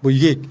뭐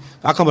이게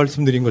아까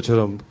말씀드린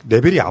것처럼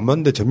레벨이 안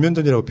맞는데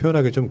전면전이라고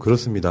표현하기 좀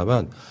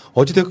그렇습니다만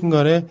어찌됐건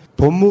간에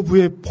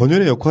법무부의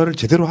본연의 역할을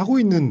제대로 하고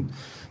있는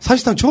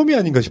사실상 처음이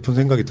아닌가 싶은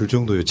생각이 들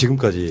정도예요.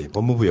 지금까지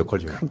법무부 역할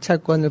중에.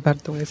 감찰권을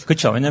발동해서.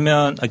 그렇죠.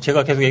 왜냐하면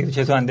제가 계속 얘기도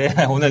죄송한데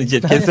오늘 이제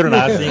게스트로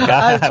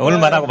나왔으니까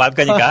오늘만 하고 말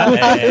거니까.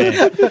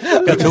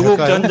 그러니까 조국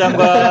전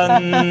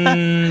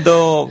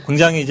장관도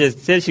굉장히 이제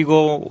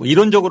세시고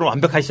이론적으로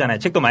완벽하시잖아요.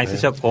 책도 많이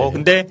쓰셨고.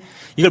 근데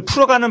이걸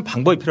풀어가는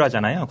방법이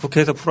필요하잖아요.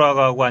 국회에서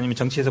풀어가고 아니면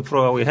정치에서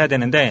풀어가고 해야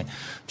되는데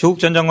조국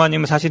전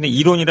장관님은 사실은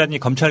이론이라든지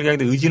검찰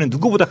개혁의 의지는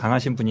누구보다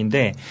강하신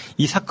분인데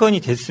이 사건이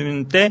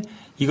됐을 때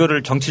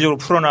이거를 정치적으로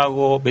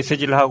풀어나가고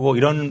메시지를 하고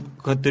이런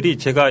것들이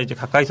제가 이제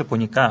가까이서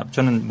보니까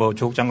저는 뭐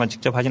조국 장관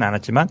직접 하진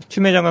않았지만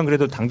추미애 장관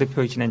그래도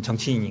당대표이신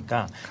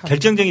정치인이니까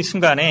결정적인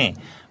순간에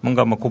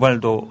뭔가 뭐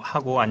고발도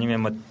하고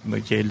아니면 뭐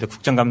이제 예를 들어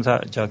국정감사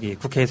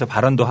국회에서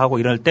발언도 하고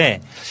이럴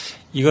때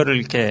이거를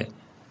이렇게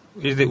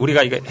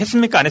우리가 이거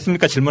했습니까 안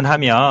했습니까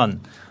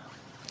질문하면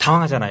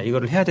당황하잖아요.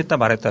 이거를 해야 됐다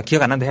말했다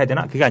기억 안 난다 해야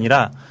되나? 그게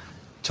아니라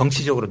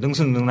정치적으로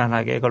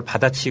능수능란하게 이걸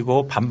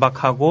받아치고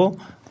반박하고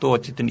또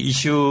어쨌든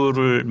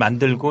이슈를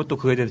만들고 또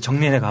그거에 대해서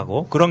정리해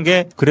가고 그런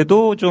게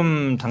그래도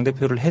좀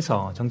당대표를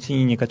해서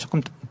정치인이니까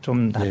조금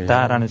좀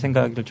낫다라는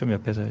생각을 좀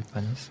옆에서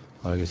많이 했습니다.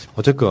 알겠습니다.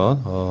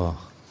 어쨌건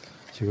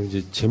지금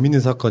이제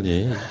재밌는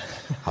사건이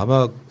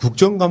아마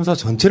국정감사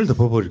전체를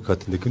덮어버릴 것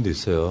같은 느낌도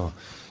있어요.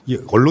 이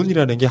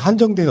언론이라는 게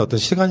한정된 어떤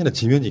시간이나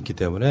지면이 있기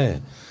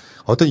때문에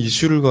어떤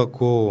이슈를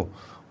갖고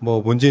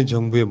뭐 문재인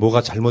정부의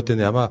뭐가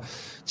잘못됐냐 아마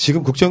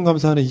지금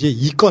국정감사는 이제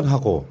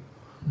 2건하고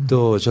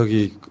또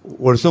저기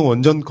월성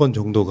원전건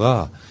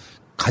정도가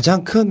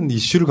가장 큰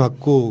이슈를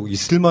갖고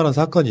있을 만한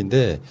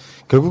사건인데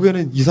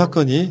결국에는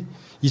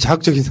이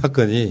자극적인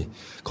사건이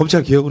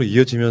검찰 개혁으로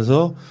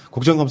이어지면서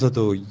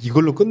국정감사도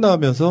이걸로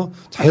끝나면서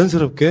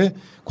자연스럽게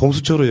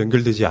공수처로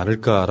연결되지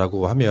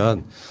않을까라고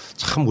하면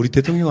참 우리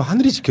대통령은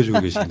하늘이 지켜주고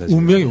계십니다.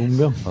 지금. 운명이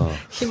운명.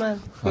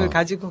 희망을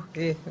가지고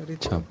우리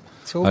참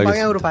좋은 알겠습니다.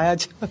 방향으로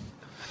봐야죠.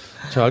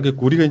 자,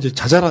 알겠고 우리가 이제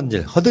자잘한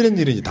일, 허드렛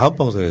일은 이제 다음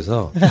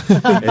방송에서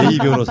A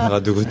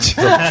변호사가 누군지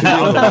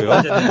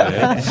준비하고요.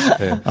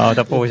 네.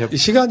 다 뽑으셨고.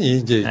 시간이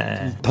이제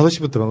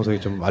 5시부터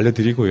방송이 좀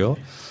알려드리고요.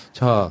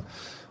 자,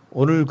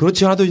 오늘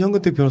그렇지 않아도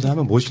현근택 변호사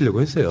한번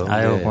모시려고 했어요.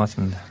 아유,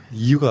 고맙습니다.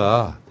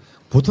 이유가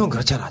보통은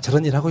그렇잖아.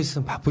 저런 일 하고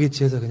있으면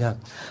바쁘겠지 해서 그냥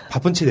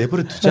바쁜 채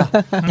내버려 두자.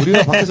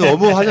 우리가 밖에서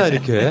어머하자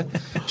이렇게.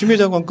 추미애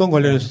장관 건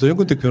관련해서도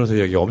현근택 변호사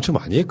이야기 엄청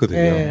많이 했거든요.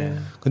 네.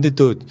 근데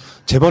또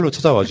제 발로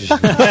찾아와 주시고.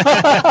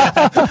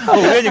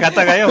 우연히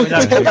갔다가요.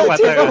 그냥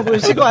제가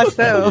모시고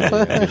왔어요.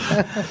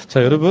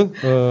 자, 여러분,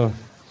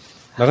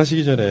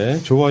 나가시기 전에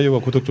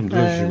좋아요와 구독 좀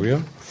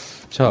눌러주시고요.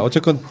 자,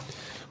 어쨌건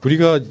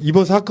우리가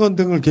이번 사건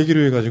등을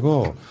계기로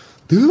해가지고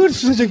늘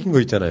수세적인 거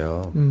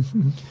있잖아요.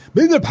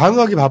 맨날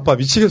방어하기 바빠.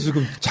 미치겠어.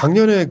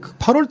 작년에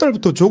 8월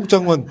달부터 조국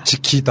장관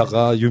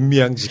지키다가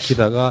윤미향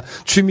지키다가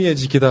추미애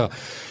지키다가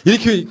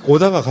이렇게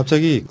오다가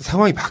갑자기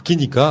상황이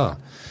바뀌니까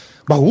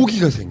막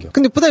오기가 생겨.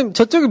 근데 부장님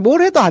저쪽이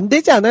뭘 해도 안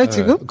되지 않아요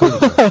지금?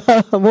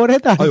 뭘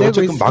해도 안 되고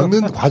어쨌든 있어.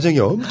 막는 과정이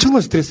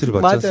엄청난 스트레스를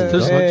받지 맞아요.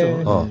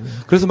 않습니까? 네.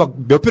 그래서 막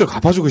몇 배로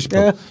갚아주고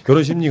싶어.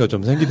 이런 심리가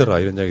좀 생기더라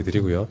이런 이야기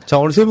드리고요. 자,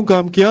 오늘 세 분과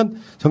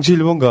함께한 정치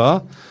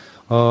 1번가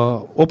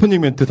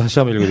오프닝 멘트 다시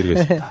한번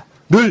읽어드리겠습니다.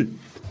 늘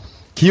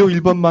기호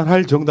 1번만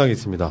할 정당이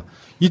있습니다.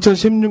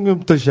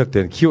 2016년부터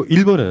시작된 기호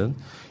 1번은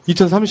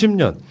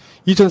 2030년,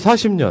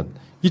 2040년,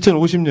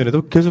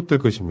 2050년에도 계속될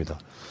것입니다.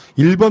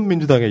 1번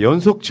민주당의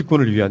연속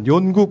집권을 위한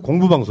연구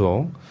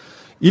공부방송,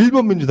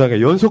 1번 민주당의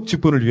연속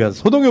집권을 위한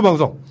소동요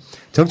방송,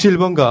 정치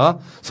 1번가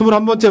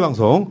 21번째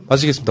방송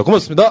마치겠습니다.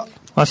 고맙습니다.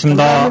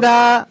 고맙습니다.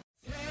 감사합니다.